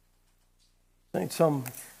 It ain't some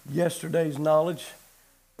yesterday's knowledge.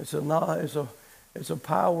 It's a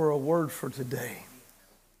power, a word for today.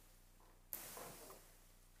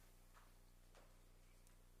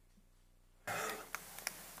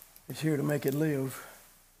 It's here to make it live.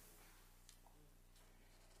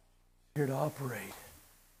 Here to operate,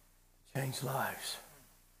 change lives.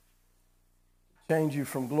 Change you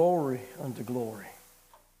from glory unto glory.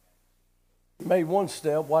 You made one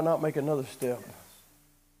step, why not make another step?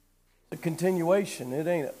 It's a continuation. It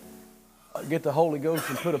ain't get the Holy Ghost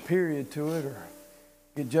and put a period to it, or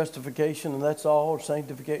get justification and that's all, or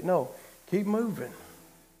sanctification. No, keep moving.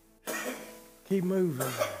 Keep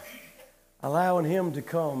moving. Allowing Him to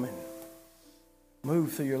come and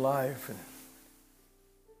move through your life and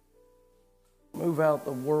move out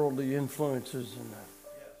the worldly influences and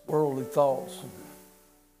the worldly thoughts.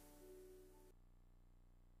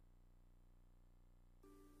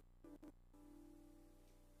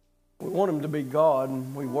 We want Him to be God,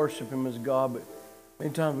 and we worship Him as God, but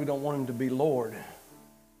many times we don't want Him to be Lord.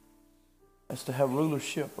 That's to have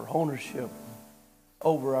rulership or ownership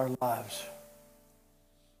over our lives.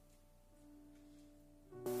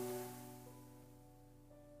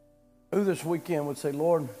 Who this weekend would say,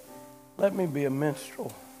 Lord, let me be a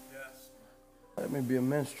minstrel. Let me be a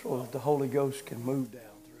minstrel that the Holy Ghost can move down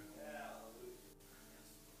through.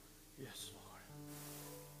 Yes,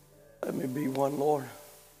 Lord. Let me be one, Lord.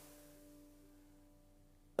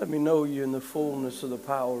 Let me know you in the fullness of the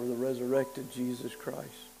power of the resurrected Jesus Christ.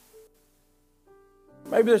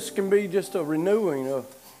 Maybe this can be just a renewing,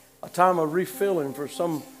 a time of refilling for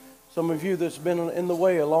some of you that's been in the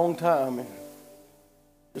way a long time and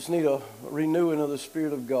just need a renewing of the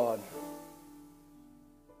Spirit of God.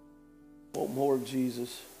 I want more of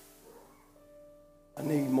Jesus. I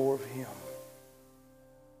need more of Him.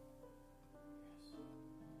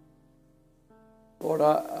 Lord,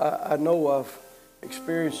 I know I've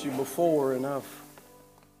experienced you before, and I've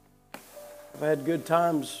had good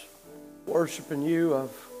times worshiping you.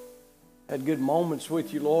 I've had good moments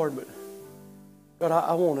with you, Lord, but God,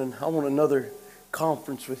 I want another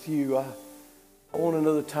conference with you. I want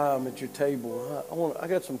another time at your table. I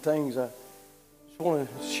got some things I just want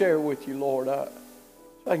to share with you, Lord.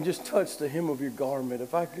 If I can just touch the hem of your garment,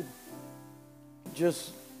 if I could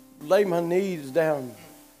just lay my knees down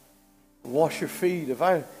and wash your feet, if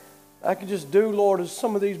I could just do, Lord, as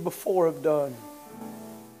some of these before have done,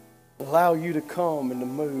 allow you to come and to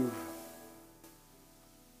move.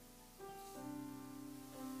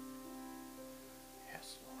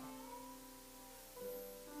 Yes, Lord.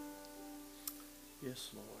 Yes,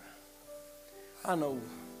 Lord.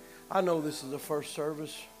 I know this is the first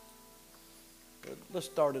service, but let's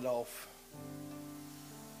start it off.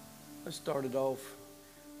 Let's start it off.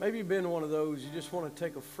 Maybe you've been one of those, you just want to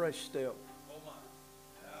take a fresh step.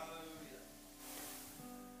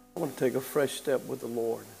 I want to take a fresh step with the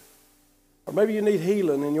Lord. Or maybe you need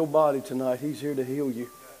healing in your body tonight. He's here to heal you.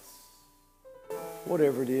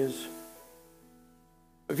 Whatever it is.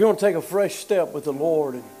 If you want to take a fresh step with the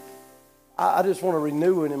Lord, and I just want to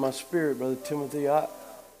renew it in my spirit, Brother Timothy. I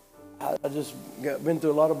just been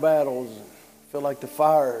through a lot of battles and feel like the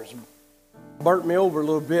fires burnt me over a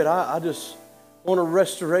little bit. I just want a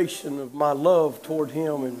restoration of my love toward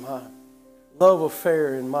Him and my love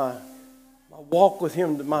affair and my walk with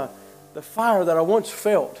Him, the fire that I once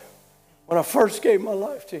felt when I first gave my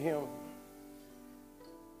life to Him.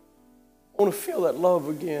 I want to feel that love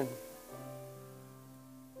again.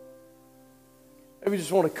 Maybe you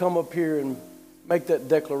just want to come up here and make that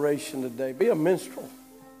declaration today. Be a minstrel.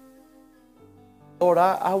 Lord,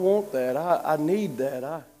 I want that. I need that.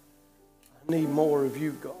 I need more of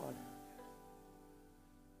you, God.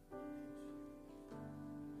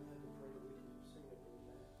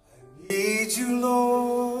 I need you,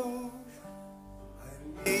 Lord.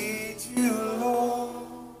 I need you, Lord.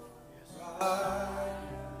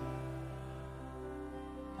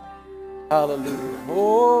 Hallelujah.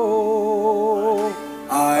 Oh,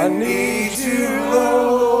 I need you,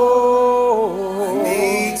 Lord. I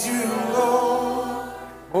need you, Lord.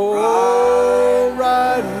 oh,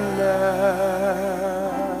 right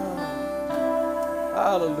now.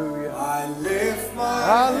 Hallelujah. I lift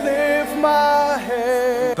my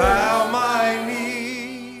head. bow my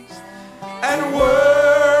knees and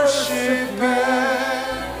worship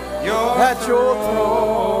at your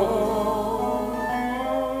throne.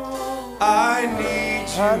 I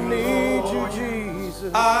need you,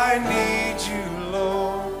 Jesus. I need you,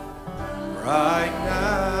 Lord, right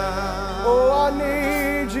now. Oh, I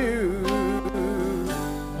need you.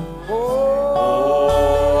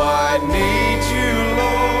 Oh, I need you,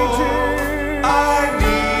 Lord. I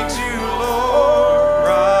need you, Lord,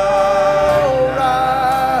 right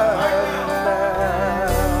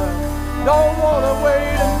now. Don't want to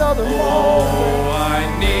wait another moment. Oh, I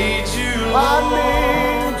need you, Lord. I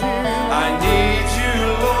need you. I need you,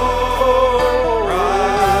 Lord,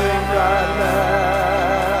 right now.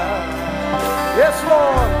 Yes,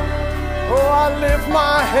 Lord. Oh, I lift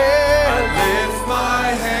my head. I lift my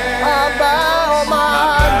hands. I bow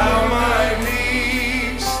my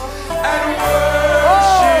knees and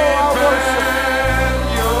worship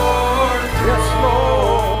at your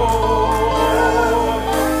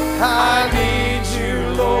throne. I need you,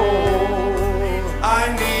 Lord. I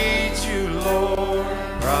need you, Lord,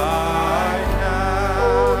 right now.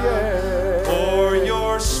 Oh, yeah. Pour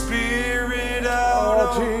your Spirit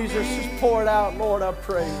out on Jesus, me. just pour it out, Lord, I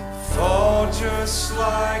pray. Fall just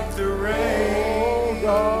like the rain. Oh,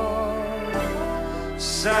 God.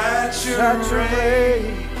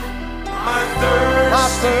 Saturate my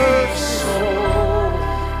thirsty soul.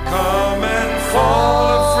 Come and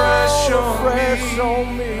fall afresh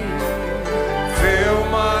on me. Fill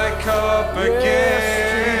my cup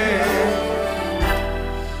again.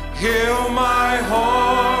 Heal my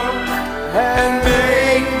heart and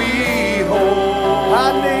make me whole. I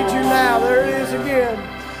need you now. There it is again.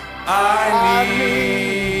 I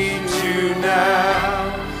need you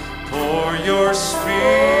now. Pour your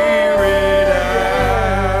Spirit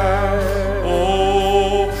out.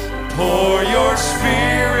 Oh, pour your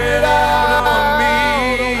Spirit out on me.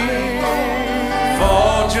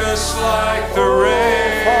 Fall just like the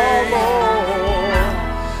rain.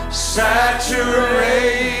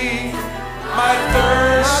 Saturate my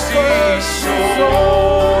thirsty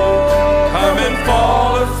soul. Come and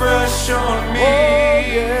fall afresh on me.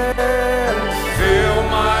 Fill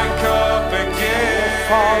my cup again.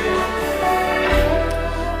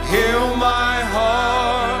 Heal my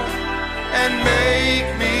heart and make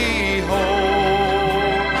me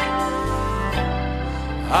whole.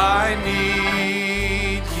 I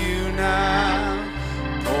need you now.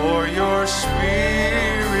 Pour your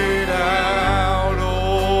Spirit out.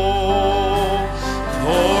 Oh,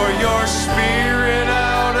 pour your Spirit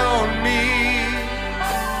out on me.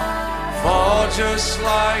 Fall just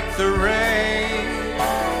like the rain.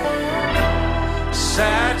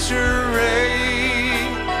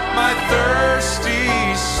 Saturate my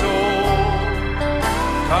thirsty soul.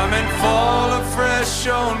 Come and fall afresh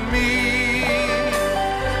on me.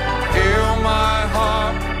 Heal my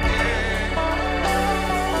heart.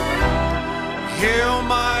 Heal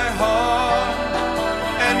my heart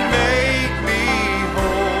and make me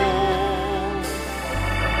whole.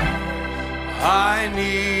 I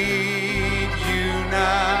need you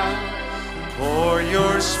now. Pour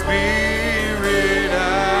your Spirit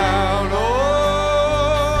out.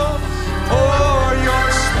 Oh, pour your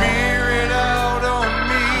Spirit out on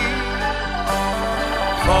me.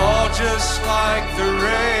 Fall just like the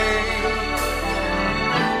rain.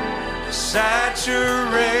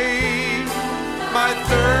 Saturate my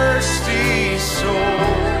thirsty soul.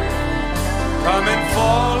 Come and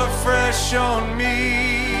fall afresh on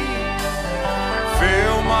me.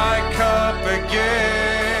 Fill my cup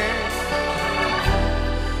again.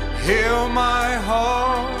 Heal my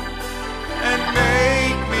heart and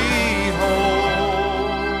make me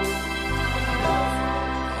whole.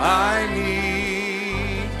 I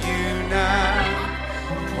need you now.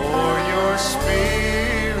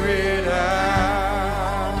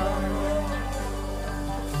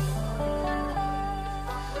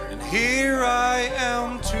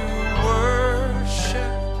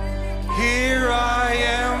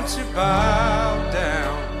 bow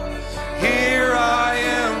down. Here I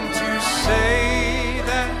am to say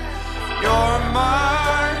that you're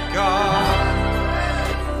my God.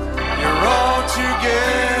 You're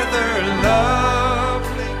altogether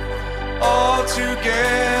lovely,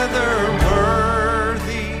 altogether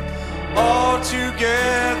worthy,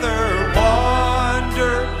 altogether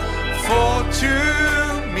wonderful to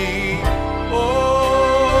me.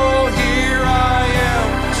 Oh, here I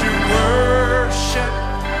am to worship.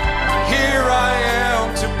 Here I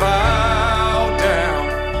am to bow down.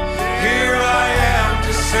 Here I am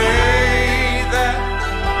to say that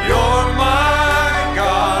you're my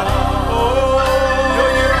God. Oh,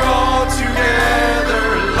 you're altogether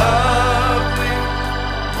lovely,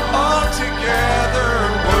 altogether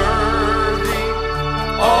worthy,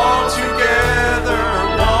 altogether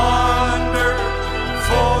wonderful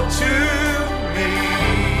to me.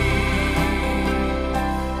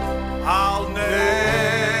 I'll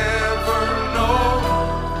never know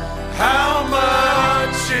how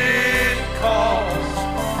much it costs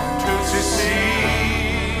to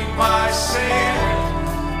see my sin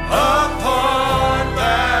upon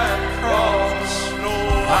that cross. No,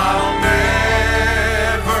 I'll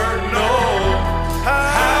never know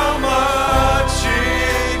how much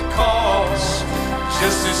it costs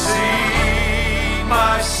just to see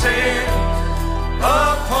my sin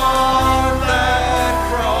upon that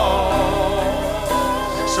cross.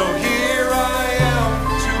 So here I am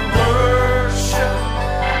to worship.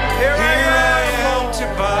 Here I am to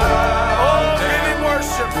bow down.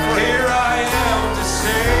 Here I am to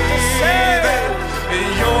say that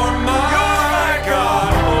you're my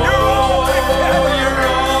God. Oh, you're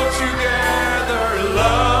altogether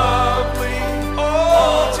lovely,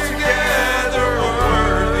 altogether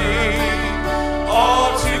worthy,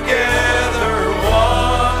 altogether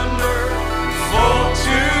wonderful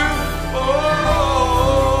to.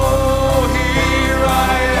 Oh, here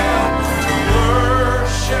I am to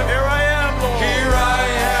worship. Here I am, Lord. Here I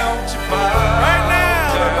am to bow right now.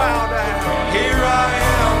 Here I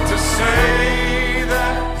am to say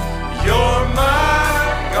that you're my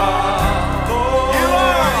God. Oh,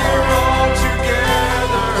 you're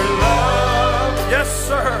altogether love. Yes,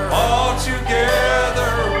 sir.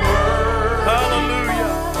 Altogether word.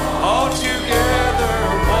 Hallelujah. Altogether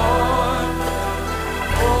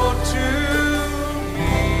wonderful to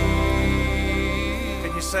me.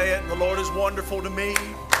 Can you say it? The Lord is wonderful to me.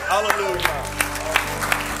 Hallelujah.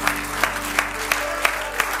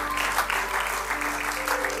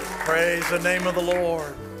 Praise the name of the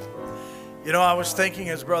Lord. You know, I was thinking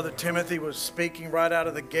as Brother Timothy was speaking right out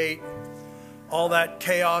of the gate, all that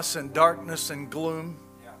chaos and darkness and gloom.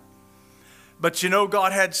 But you know,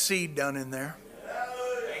 God had seed down in there.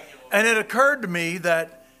 And it occurred to me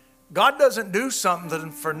that God doesn't do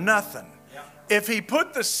something for nothing. If He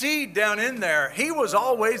put the seed down in there, He was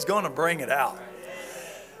always going to bring it out.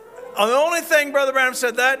 The only thing, Brother Branham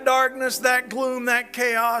said, that darkness, that gloom, that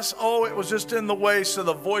chaos, oh, it was just in the way. So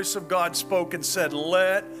the voice of God spoke and said,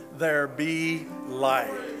 let there be light.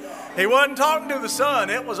 He wasn't talking to the sun.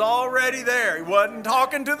 It was already there. He wasn't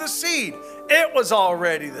talking to the seed. It was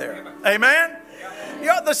already there. Amen?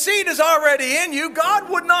 Yeah, the seed is already in you. God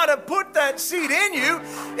would not have put that seed in you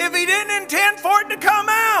if He didn't intend for it to come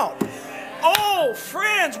out. Oh,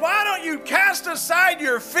 friends, why don't you cast aside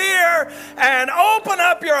your fear and open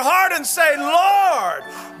up your heart and say, Lord,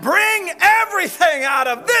 bring everything out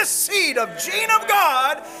of this seed of gene of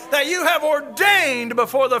God that you have ordained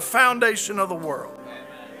before the foundation of the world.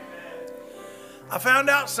 I found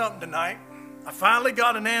out something tonight. I finally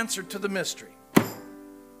got an answer to the mystery.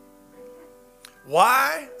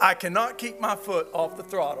 Why I cannot keep my foot off the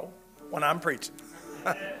throttle when I'm preaching.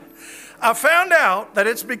 I found out that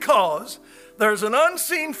it's because there's an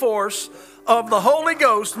unseen force of the Holy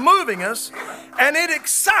Ghost moving us, and it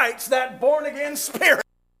excites that born-again spirit.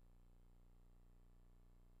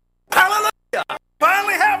 Hallelujah!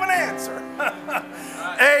 Finally have an answer.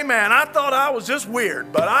 Amen. I thought I was just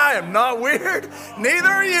weird, but I am not weird. Neither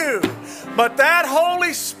are you. But that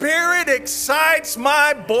Holy Spirit excites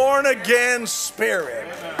my born-again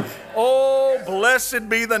spirit. Oh, blessed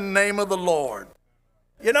be the name of the Lord.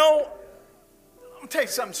 You know, I'm going to tell you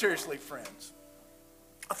something seriously, friends.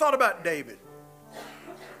 I thought about David.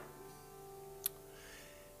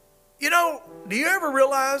 You know, do you ever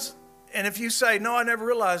realize, and if you say, no, I never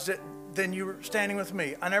realized it, then you were standing with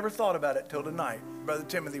me. I never thought about it till tonight. Brother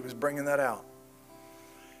Timothy was bringing that out.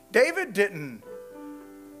 David didn't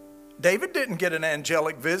get an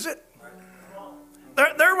angelic visit.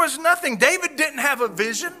 There was nothing. David didn't have a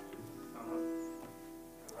vision.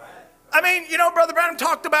 I mean, Brother Branham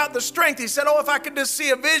talked about the strength. He said, if I could just see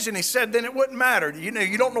a vision, he said, then it wouldn't matter.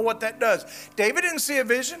 You don't know what that does. David didn't see a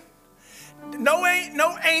vision. No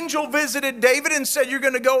angel visited David and said, you're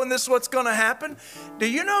going to go and this is what's going to happen. Do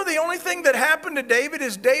you know the only thing that happened to David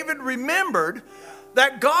is David remembered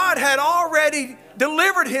that God had already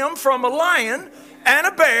delivered him from a lion and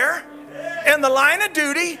a bear in the line of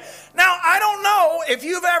duty. Now, I don't know if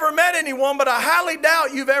you've ever met anyone, but I highly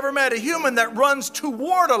doubt you've ever met a human that runs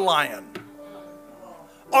toward a lion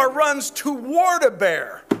or runs toward a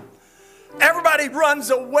bear. Everybody runs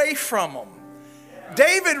away from them.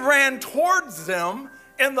 David ran towards them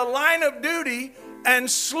in the line of duty and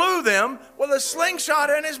slew them with a slingshot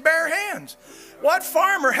in his bare hands. What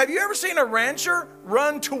farmer, have you ever seen a rancher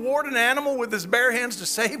run toward an animal with his bare hands to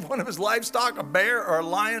save one of his livestock, a bear or a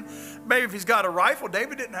lion? Maybe if he's got a rifle.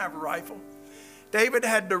 David didn't have a rifle. David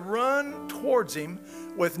had to run towards him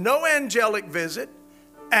with no angelic visit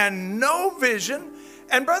and no vision.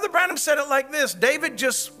 And Brother Branham said it like this. David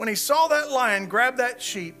just, when he saw that lion grab that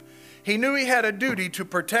sheep, he knew he had a duty to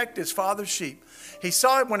protect his father's sheep. He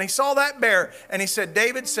saw it when he saw that bear, and he said,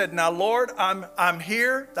 David said, now, Lord, I'm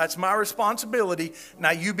here. That's my responsibility.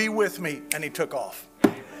 Now you be with me. And he took off.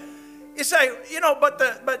 You say, but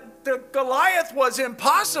the Goliath was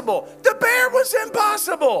impossible. The bear was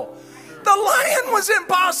impossible. The lion was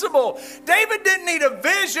impossible. David didn't need a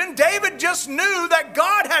vision. David just knew that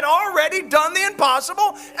God had already done the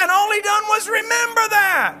impossible, and all he done was remember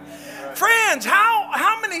that. Friends,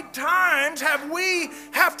 how many times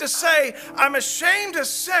have to say, I'm ashamed to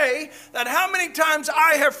say that how many times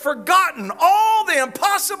I have forgotten all the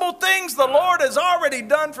impossible things the Lord has already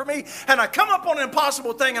done for me, and I come up on an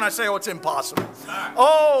impossible thing and I say, it's impossible.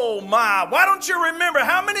 Oh my, why don't you remember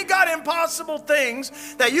how many got impossible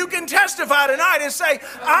things that you can testify tonight and say,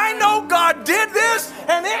 I know God did this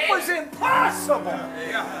and it was impossible.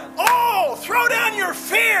 Oh, throw down your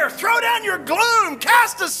fear, throw down your gloom,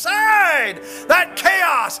 cast aside that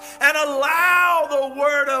chaos and allow the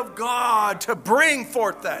Word of God to bring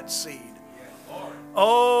forth that seed.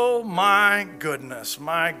 Oh my goodness,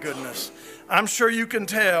 my goodness. I'm sure you can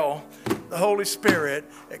tell the Holy Spirit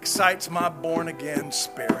excites my born again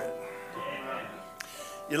spirit.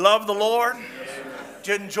 You love the Lord?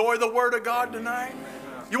 Did you enjoy the Word of God tonight?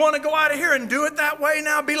 You want to go out of here and do it that way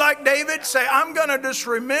now? Be like David. Say, I'm going to just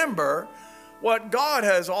remember what God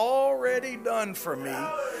has already done for me.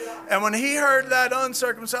 And when he heard that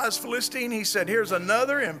uncircumcised Philistine, he said, here's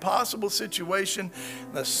another impossible situation.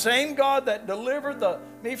 The same God that delivered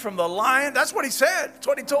me from the lion. That's what he said. That's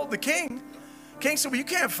what he told the king. The king said, well, you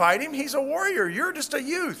can't fight him. He's a warrior. You're just a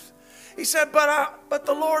youth. He said, but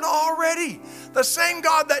the Lord already, the same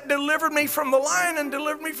God that delivered me from the lion and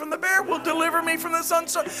delivered me from the bear will deliver me from the sun.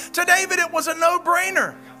 So to David, it was a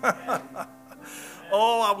no-brainer.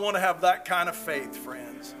 Oh, I want to have that kind of faith,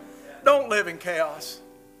 friends. Don't live in chaos.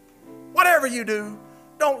 Whatever you do,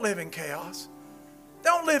 don't live in chaos.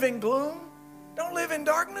 Don't live in gloom. Don't live in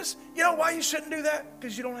darkness. You know why you shouldn't do that?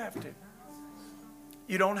 Because you don't have to.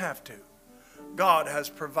 You don't have to. God has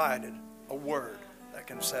provided a word that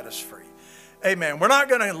can set us free. Amen. We're not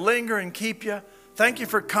going to linger and keep you. Thank you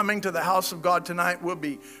for coming to the house of God tonight. We'll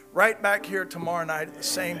be right back here tomorrow night at the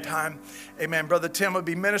same time. Amen. Brother Tim will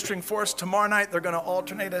be ministering for us tomorrow night. They're going to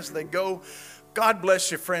alternate as they go. God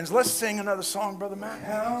bless you, friends. Let's sing another song, Brother Matt.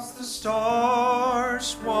 Counts the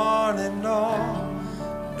stars, one and all.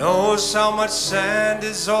 Knows how much sand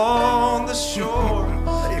is on the shore.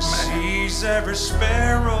 Amen. Sees every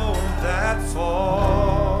sparrow that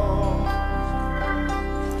falls.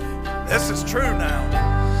 This is true now.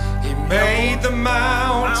 He made the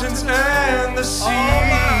mountains and the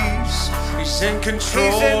seas. He's in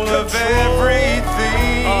control of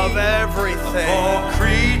everything. Of everything. All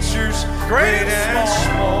creatures, great and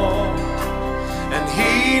small. And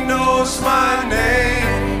he knows my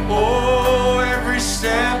name. Oh, every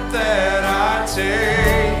step that I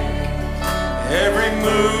take, every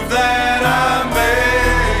move that I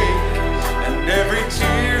make, and every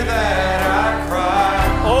tear that I cry.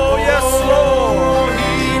 Oh, yes, Lord.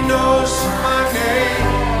 He knows my name.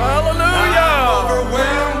 Hallelujah. I'm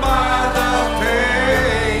overwhelmed by the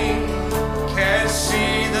pain. Can't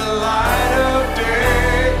see the light of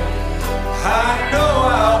day. I know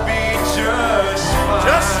I'll be just fine.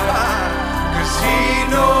 Just fine. 'Cause he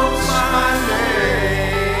knows my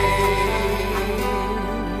name.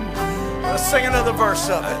 Let's sing another verse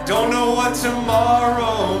of I it. don't know what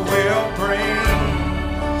tomorrow will bring.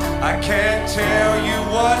 I can't tell you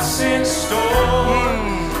what's in store.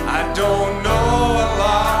 I don't know a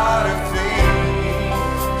lot of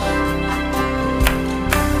things.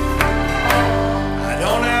 I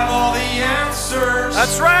don't have all the answers.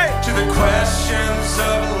 That's right. To the the questions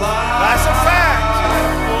of life. That's a fact.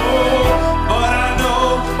 Oh, but I know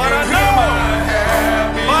But I in know. whom I have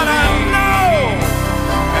But I believed. know.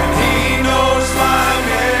 And He knows my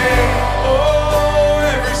name. Oh,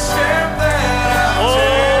 every step that I Oh,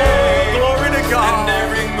 take. glory to And God.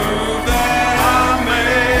 every move that I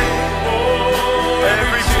make, oh,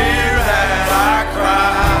 every tear that I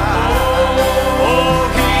cry, oh,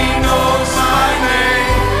 He knows my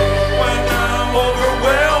name. When I'm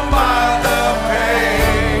overwhelmed by the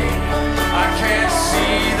pain, I can't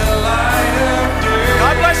see the light of day.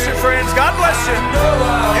 God bless you, friends. God bless you.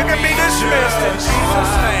 You can be dismissed in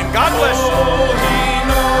Jesus' name. God bless you. Oh, He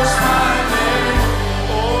knows my name.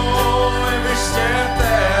 Oh, every step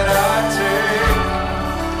that I take.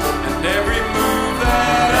 And every move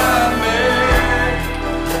that I make,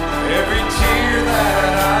 every tear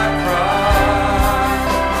that I cry,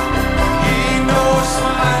 He knows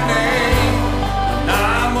my name. And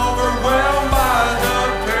I'm overwhelmed by the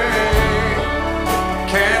pain,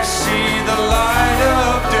 can't see the light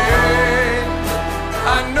of day.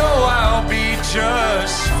 I know I'll be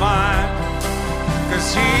just fine, 'cause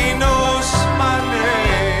He knows my name.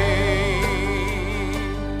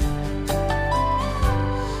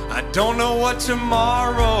 I don't know what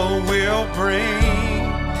tomorrow will bring.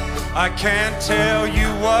 I can't tell you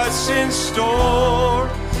what's in store.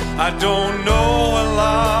 I don't know a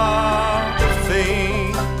lot of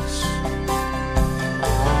things.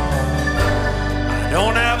 I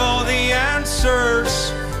don't have all the answers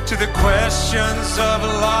to the questions of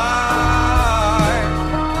life.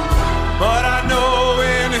 But I know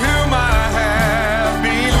in whom I have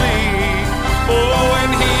believed. Oh,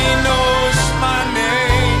 and He knows my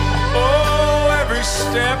name. Oh, every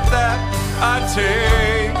step that I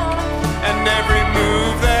take, and every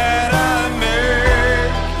move that I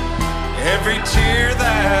make, every tear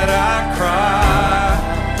that I cry,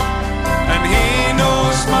 and He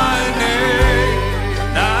knows my name.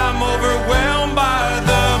 And I'm overwhelmed by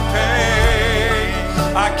the pain,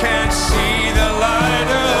 I can't see the light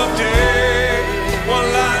of day. Well,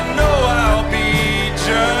 I know I'll be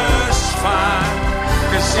just fine,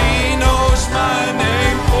 'cause He knows my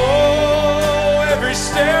name. Oh, every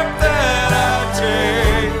step that I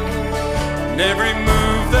take, and every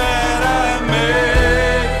move that I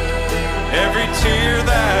make, every tear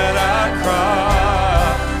that I cry,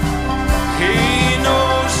 He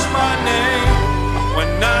knows my name.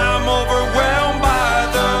 When I'm overwhelmed by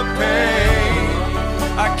the pain,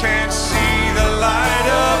 I can't see the light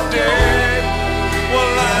of day.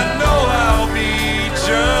 Well, I know I'll be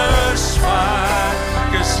just fine,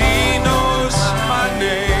 'cause He knows my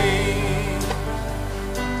name.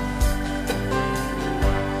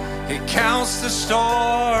 He counts the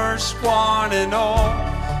stars, one and all.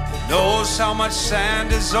 He knows how much sand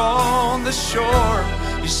is on the shore.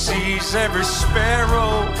 He sees every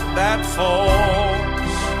sparrow that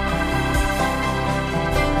falls.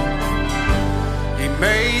 He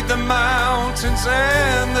made the mountains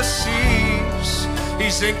and the seas.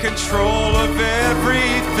 He's in control of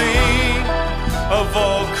everything, of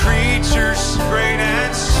all creatures, great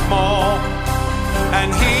and small. And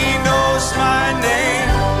He knows my name.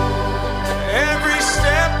 Every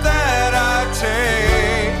step that I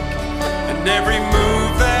take, and every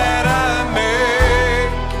move that I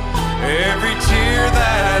make, every tear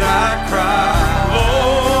that I cry,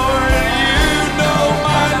 Lord, You know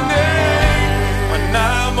my name. When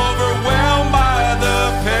I'm overwhelmed by the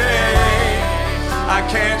pain, I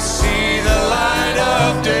can't see the light of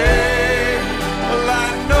day. Well, I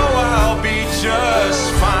know I'll be just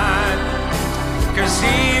fine, 'cause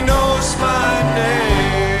He knows my name.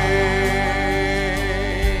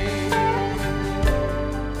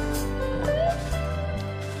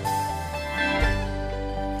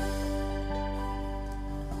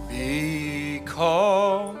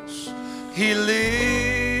 Because He lives,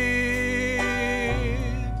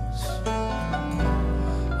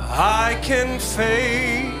 I can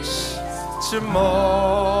face tomorrow.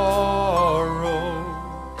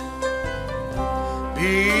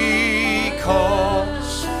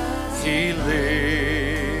 Because He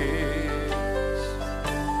lives,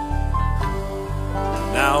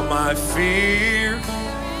 now my fear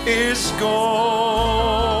is gone.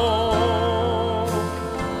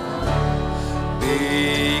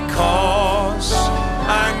 Because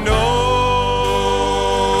I know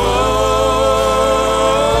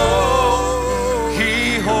He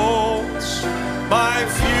holds my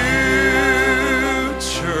future.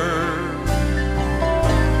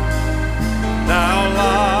 Now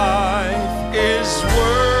life is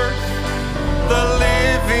worth the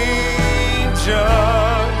living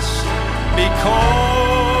just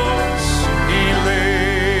because He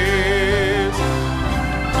lives.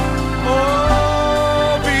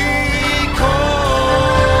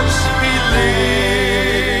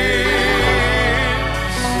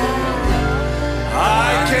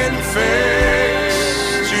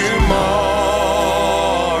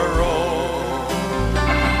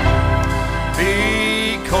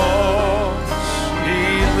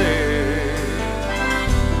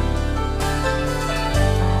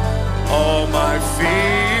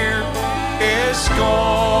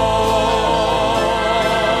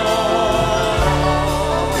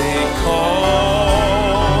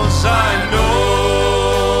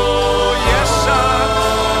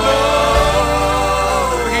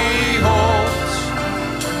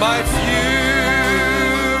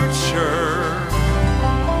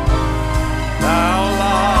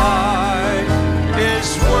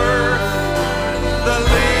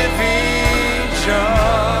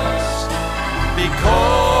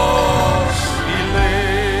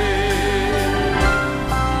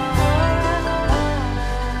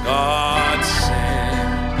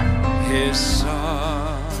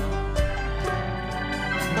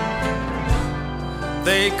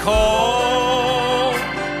 They call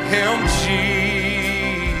him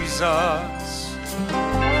Jesus.